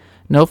screen.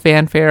 No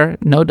fanfare,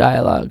 no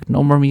dialogue,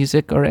 no more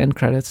music or end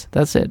credits.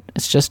 That's it.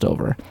 It's just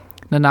over.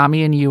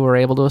 Nanami and you were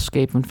able to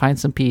escape and find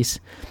some peace,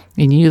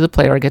 and you, the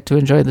player, get to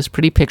enjoy this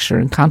pretty picture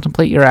and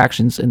contemplate your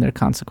actions and their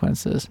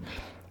consequences.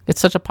 It's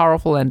such a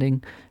powerful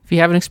ending. If you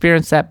haven't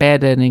experienced that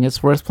bad ending,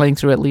 it's worth playing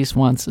through at least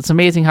once. It's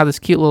amazing how this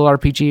cute little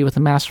RPG with a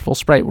masterful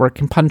sprite work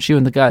can punch you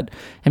in the gut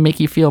and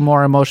make you feel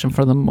more emotion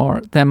for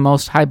than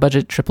most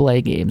high-budget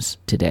AAA games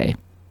today.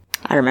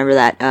 I remember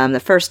that. The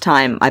first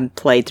time I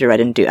played through, I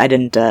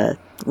didn't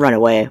run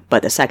away,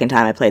 but the second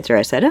time I played through,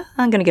 I said,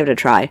 I'm going to give it a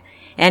try.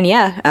 And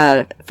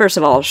yeah, first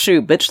of all,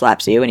 Shu bitch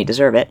slaps you, and you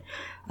deserve it.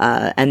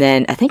 And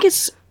then I think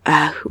it's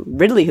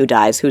Ridley who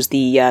dies, who's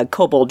the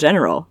Kobold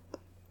general,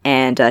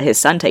 and his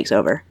son takes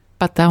over.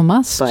 But thou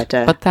must.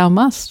 But thou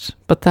must.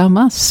 But thou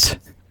must.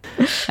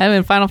 And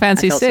in Final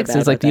Fantasy VI,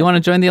 it's like, do you want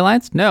to join the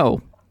Alliance?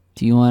 No.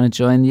 Do you want to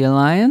join the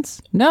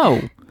Alliance? No.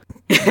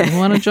 Do you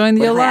want to join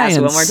the Alliance?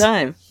 One more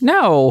time.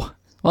 No.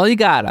 Well, you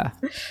gotta.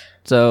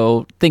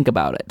 So think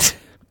about it.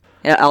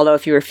 Yeah, although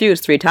if you refuse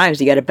 3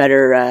 times, you get a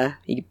better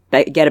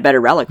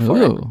relic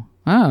for it.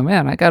 Oh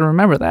man, I gotta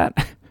remember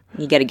that.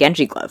 You get a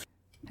Genji glove.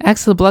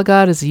 Axe of the Blood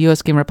God is a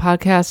US Gamer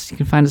podcast. You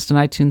can find us on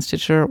iTunes,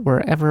 Stitcher,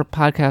 wherever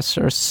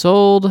podcasts are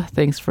sold.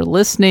 Thanks for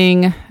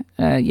listening.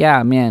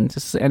 Yeah, man,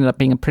 this ended up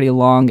being a pretty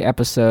long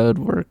episode.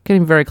 We're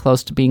getting very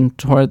close to being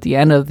toward the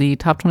end of the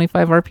Top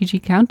 25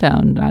 RPG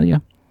Countdown,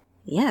 Nadia.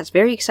 Yeah, it's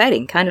very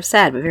exciting. Kind of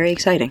sad, but very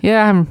exciting.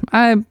 Yeah,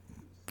 I'm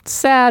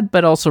sad,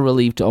 but also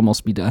relieved to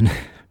almost be done.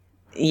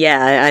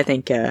 Yeah, I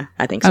think so.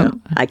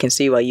 I can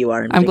see why you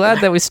are. I'm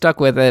glad that we stuck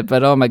with it,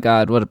 but oh my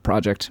god, what a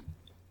project.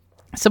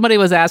 Somebody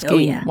was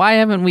asking, why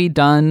haven't we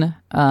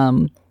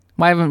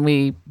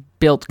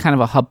built kind of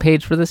a hub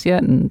page for this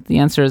yet? And the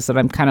answer is that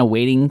I'm kind of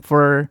waiting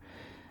for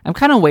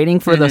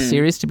the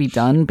series to be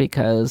done,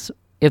 because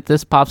if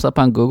this pops up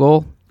on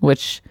Google,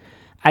 which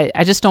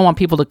I just don't want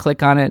people to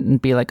click on it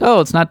and be like, oh,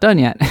 it's not done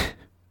yet.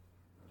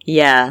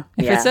 Yeah.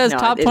 If it says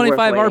top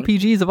 25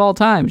 RPGs of all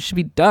time, it should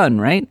be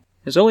done, right?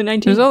 There's only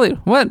 19.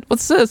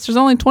 What's this? There's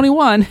only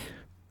 21.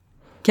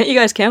 Can't you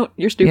guys count?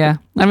 You're stupid. Yeah.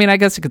 I mean, I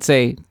guess you could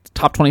say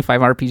top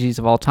 25 RPGs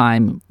of all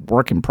time,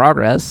 work in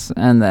progress,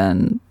 and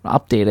then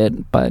update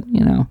it. But,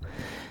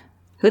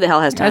 who the hell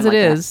has time as it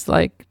is,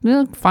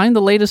 find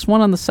the latest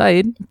one on the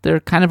site. They're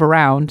kind of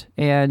around,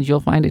 and you'll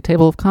find a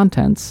table of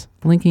contents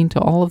linking to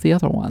all of the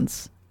other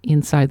ones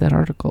inside that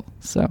article.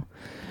 So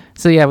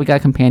yeah, we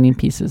got companion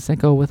pieces that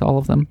go with all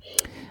of them.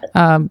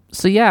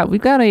 So yeah,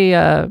 we've got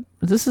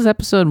this is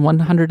episode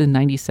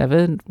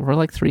 197. We're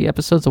like 3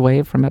 episodes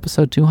away from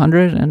episode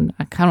 200, and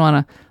I kind of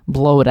want to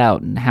blow it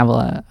out and have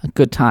a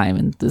good time.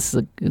 And it's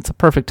a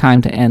perfect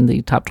time to end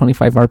the top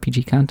 25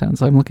 RPG countdown,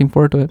 so I'm looking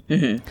forward to it.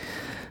 Mm-hmm.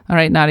 All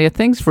right, Nadia,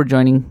 thanks for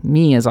joining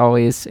me as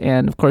always.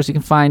 And of course, you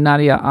can find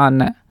Nadia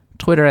on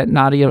Twitter at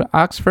Nadia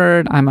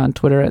Oxford. I'm on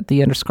Twitter at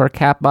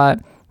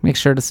 @the_catbot. Make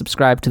sure to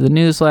subscribe to the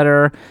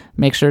newsletter.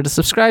 Make sure to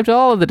subscribe to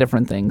all of the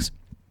different things.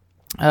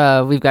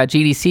 We've got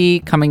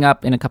GDC coming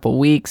up in a couple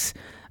weeks,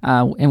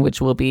 in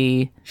which will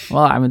be,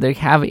 they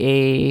have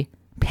a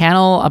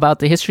panel about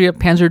the history of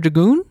Panzer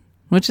Dragoon,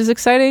 which is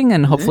exciting,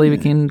 and hopefully we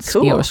can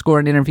score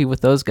an interview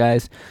with those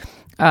guys.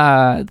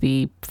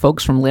 The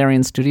folks from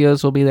Larian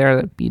Studios will be there.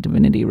 That'd be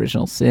Divinity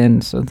Original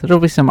Sin, so there'll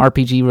be some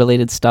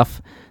RPG-related stuff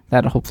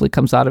that hopefully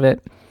comes out of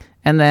it.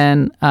 And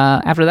then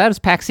after that is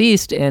PAX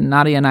East, and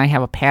Nadia and I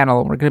have a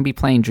panel. We're going to be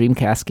playing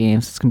Dreamcast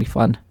games. It's going to be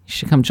fun. You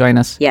should come join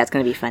us. Yeah, it's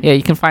going to be fun. Yeah,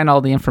 you can find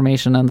all the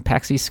information on the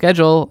PAX East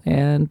schedule,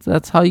 and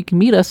that's how you can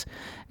meet us.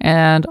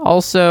 And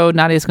also,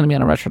 Nadia's going to be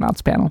on a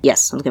Retronauts panel.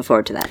 Yes, I'm looking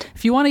forward to that.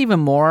 If you want even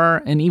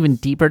more and even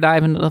deeper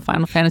dive into the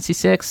Final Fantasy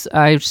VI,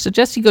 I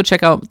suggest you go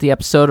check out the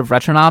episode of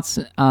Retronauts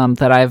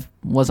that I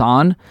was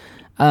on.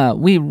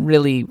 We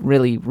really,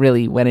 really,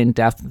 really went in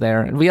depth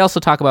there. And we also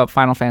talk about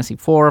Final Fantasy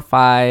 4,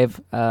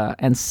 5,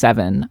 and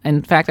 7.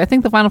 In fact, I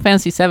think the Final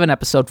Fantasy 7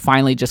 episode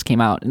finally just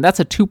came out. And that's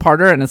a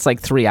 2-parter, and it's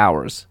like 3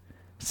 hours.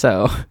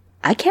 So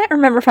I can't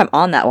remember if I'm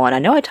on that one. I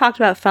know I talked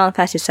about Final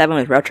Fantasy VII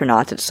with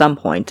Retronauts at some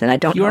point, and I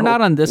don't know. You are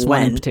not on this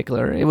one in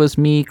particular. It was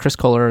me, Chris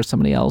Kohler, or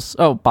somebody else.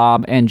 Oh,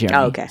 Bob and Jeremy.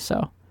 Oh, okay.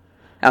 So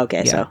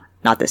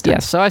Not this time. Yeah,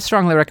 so I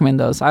strongly recommend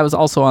those. I was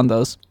also on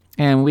those,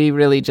 and we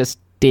really just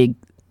dig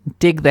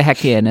the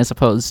heck in, as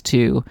opposed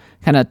to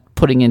kind of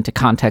putting into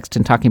context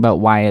and talking about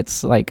why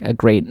it's like a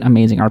great,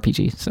 amazing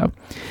RPG. So,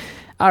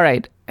 all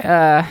right,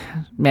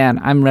 man,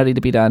 I'm ready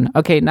to be done.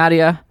 Okay,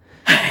 Nadia.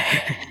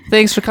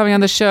 Thanks for coming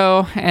on the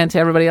show, and to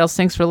everybody else,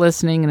 thanks for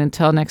listening, and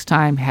until next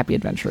time, happy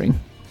adventuring.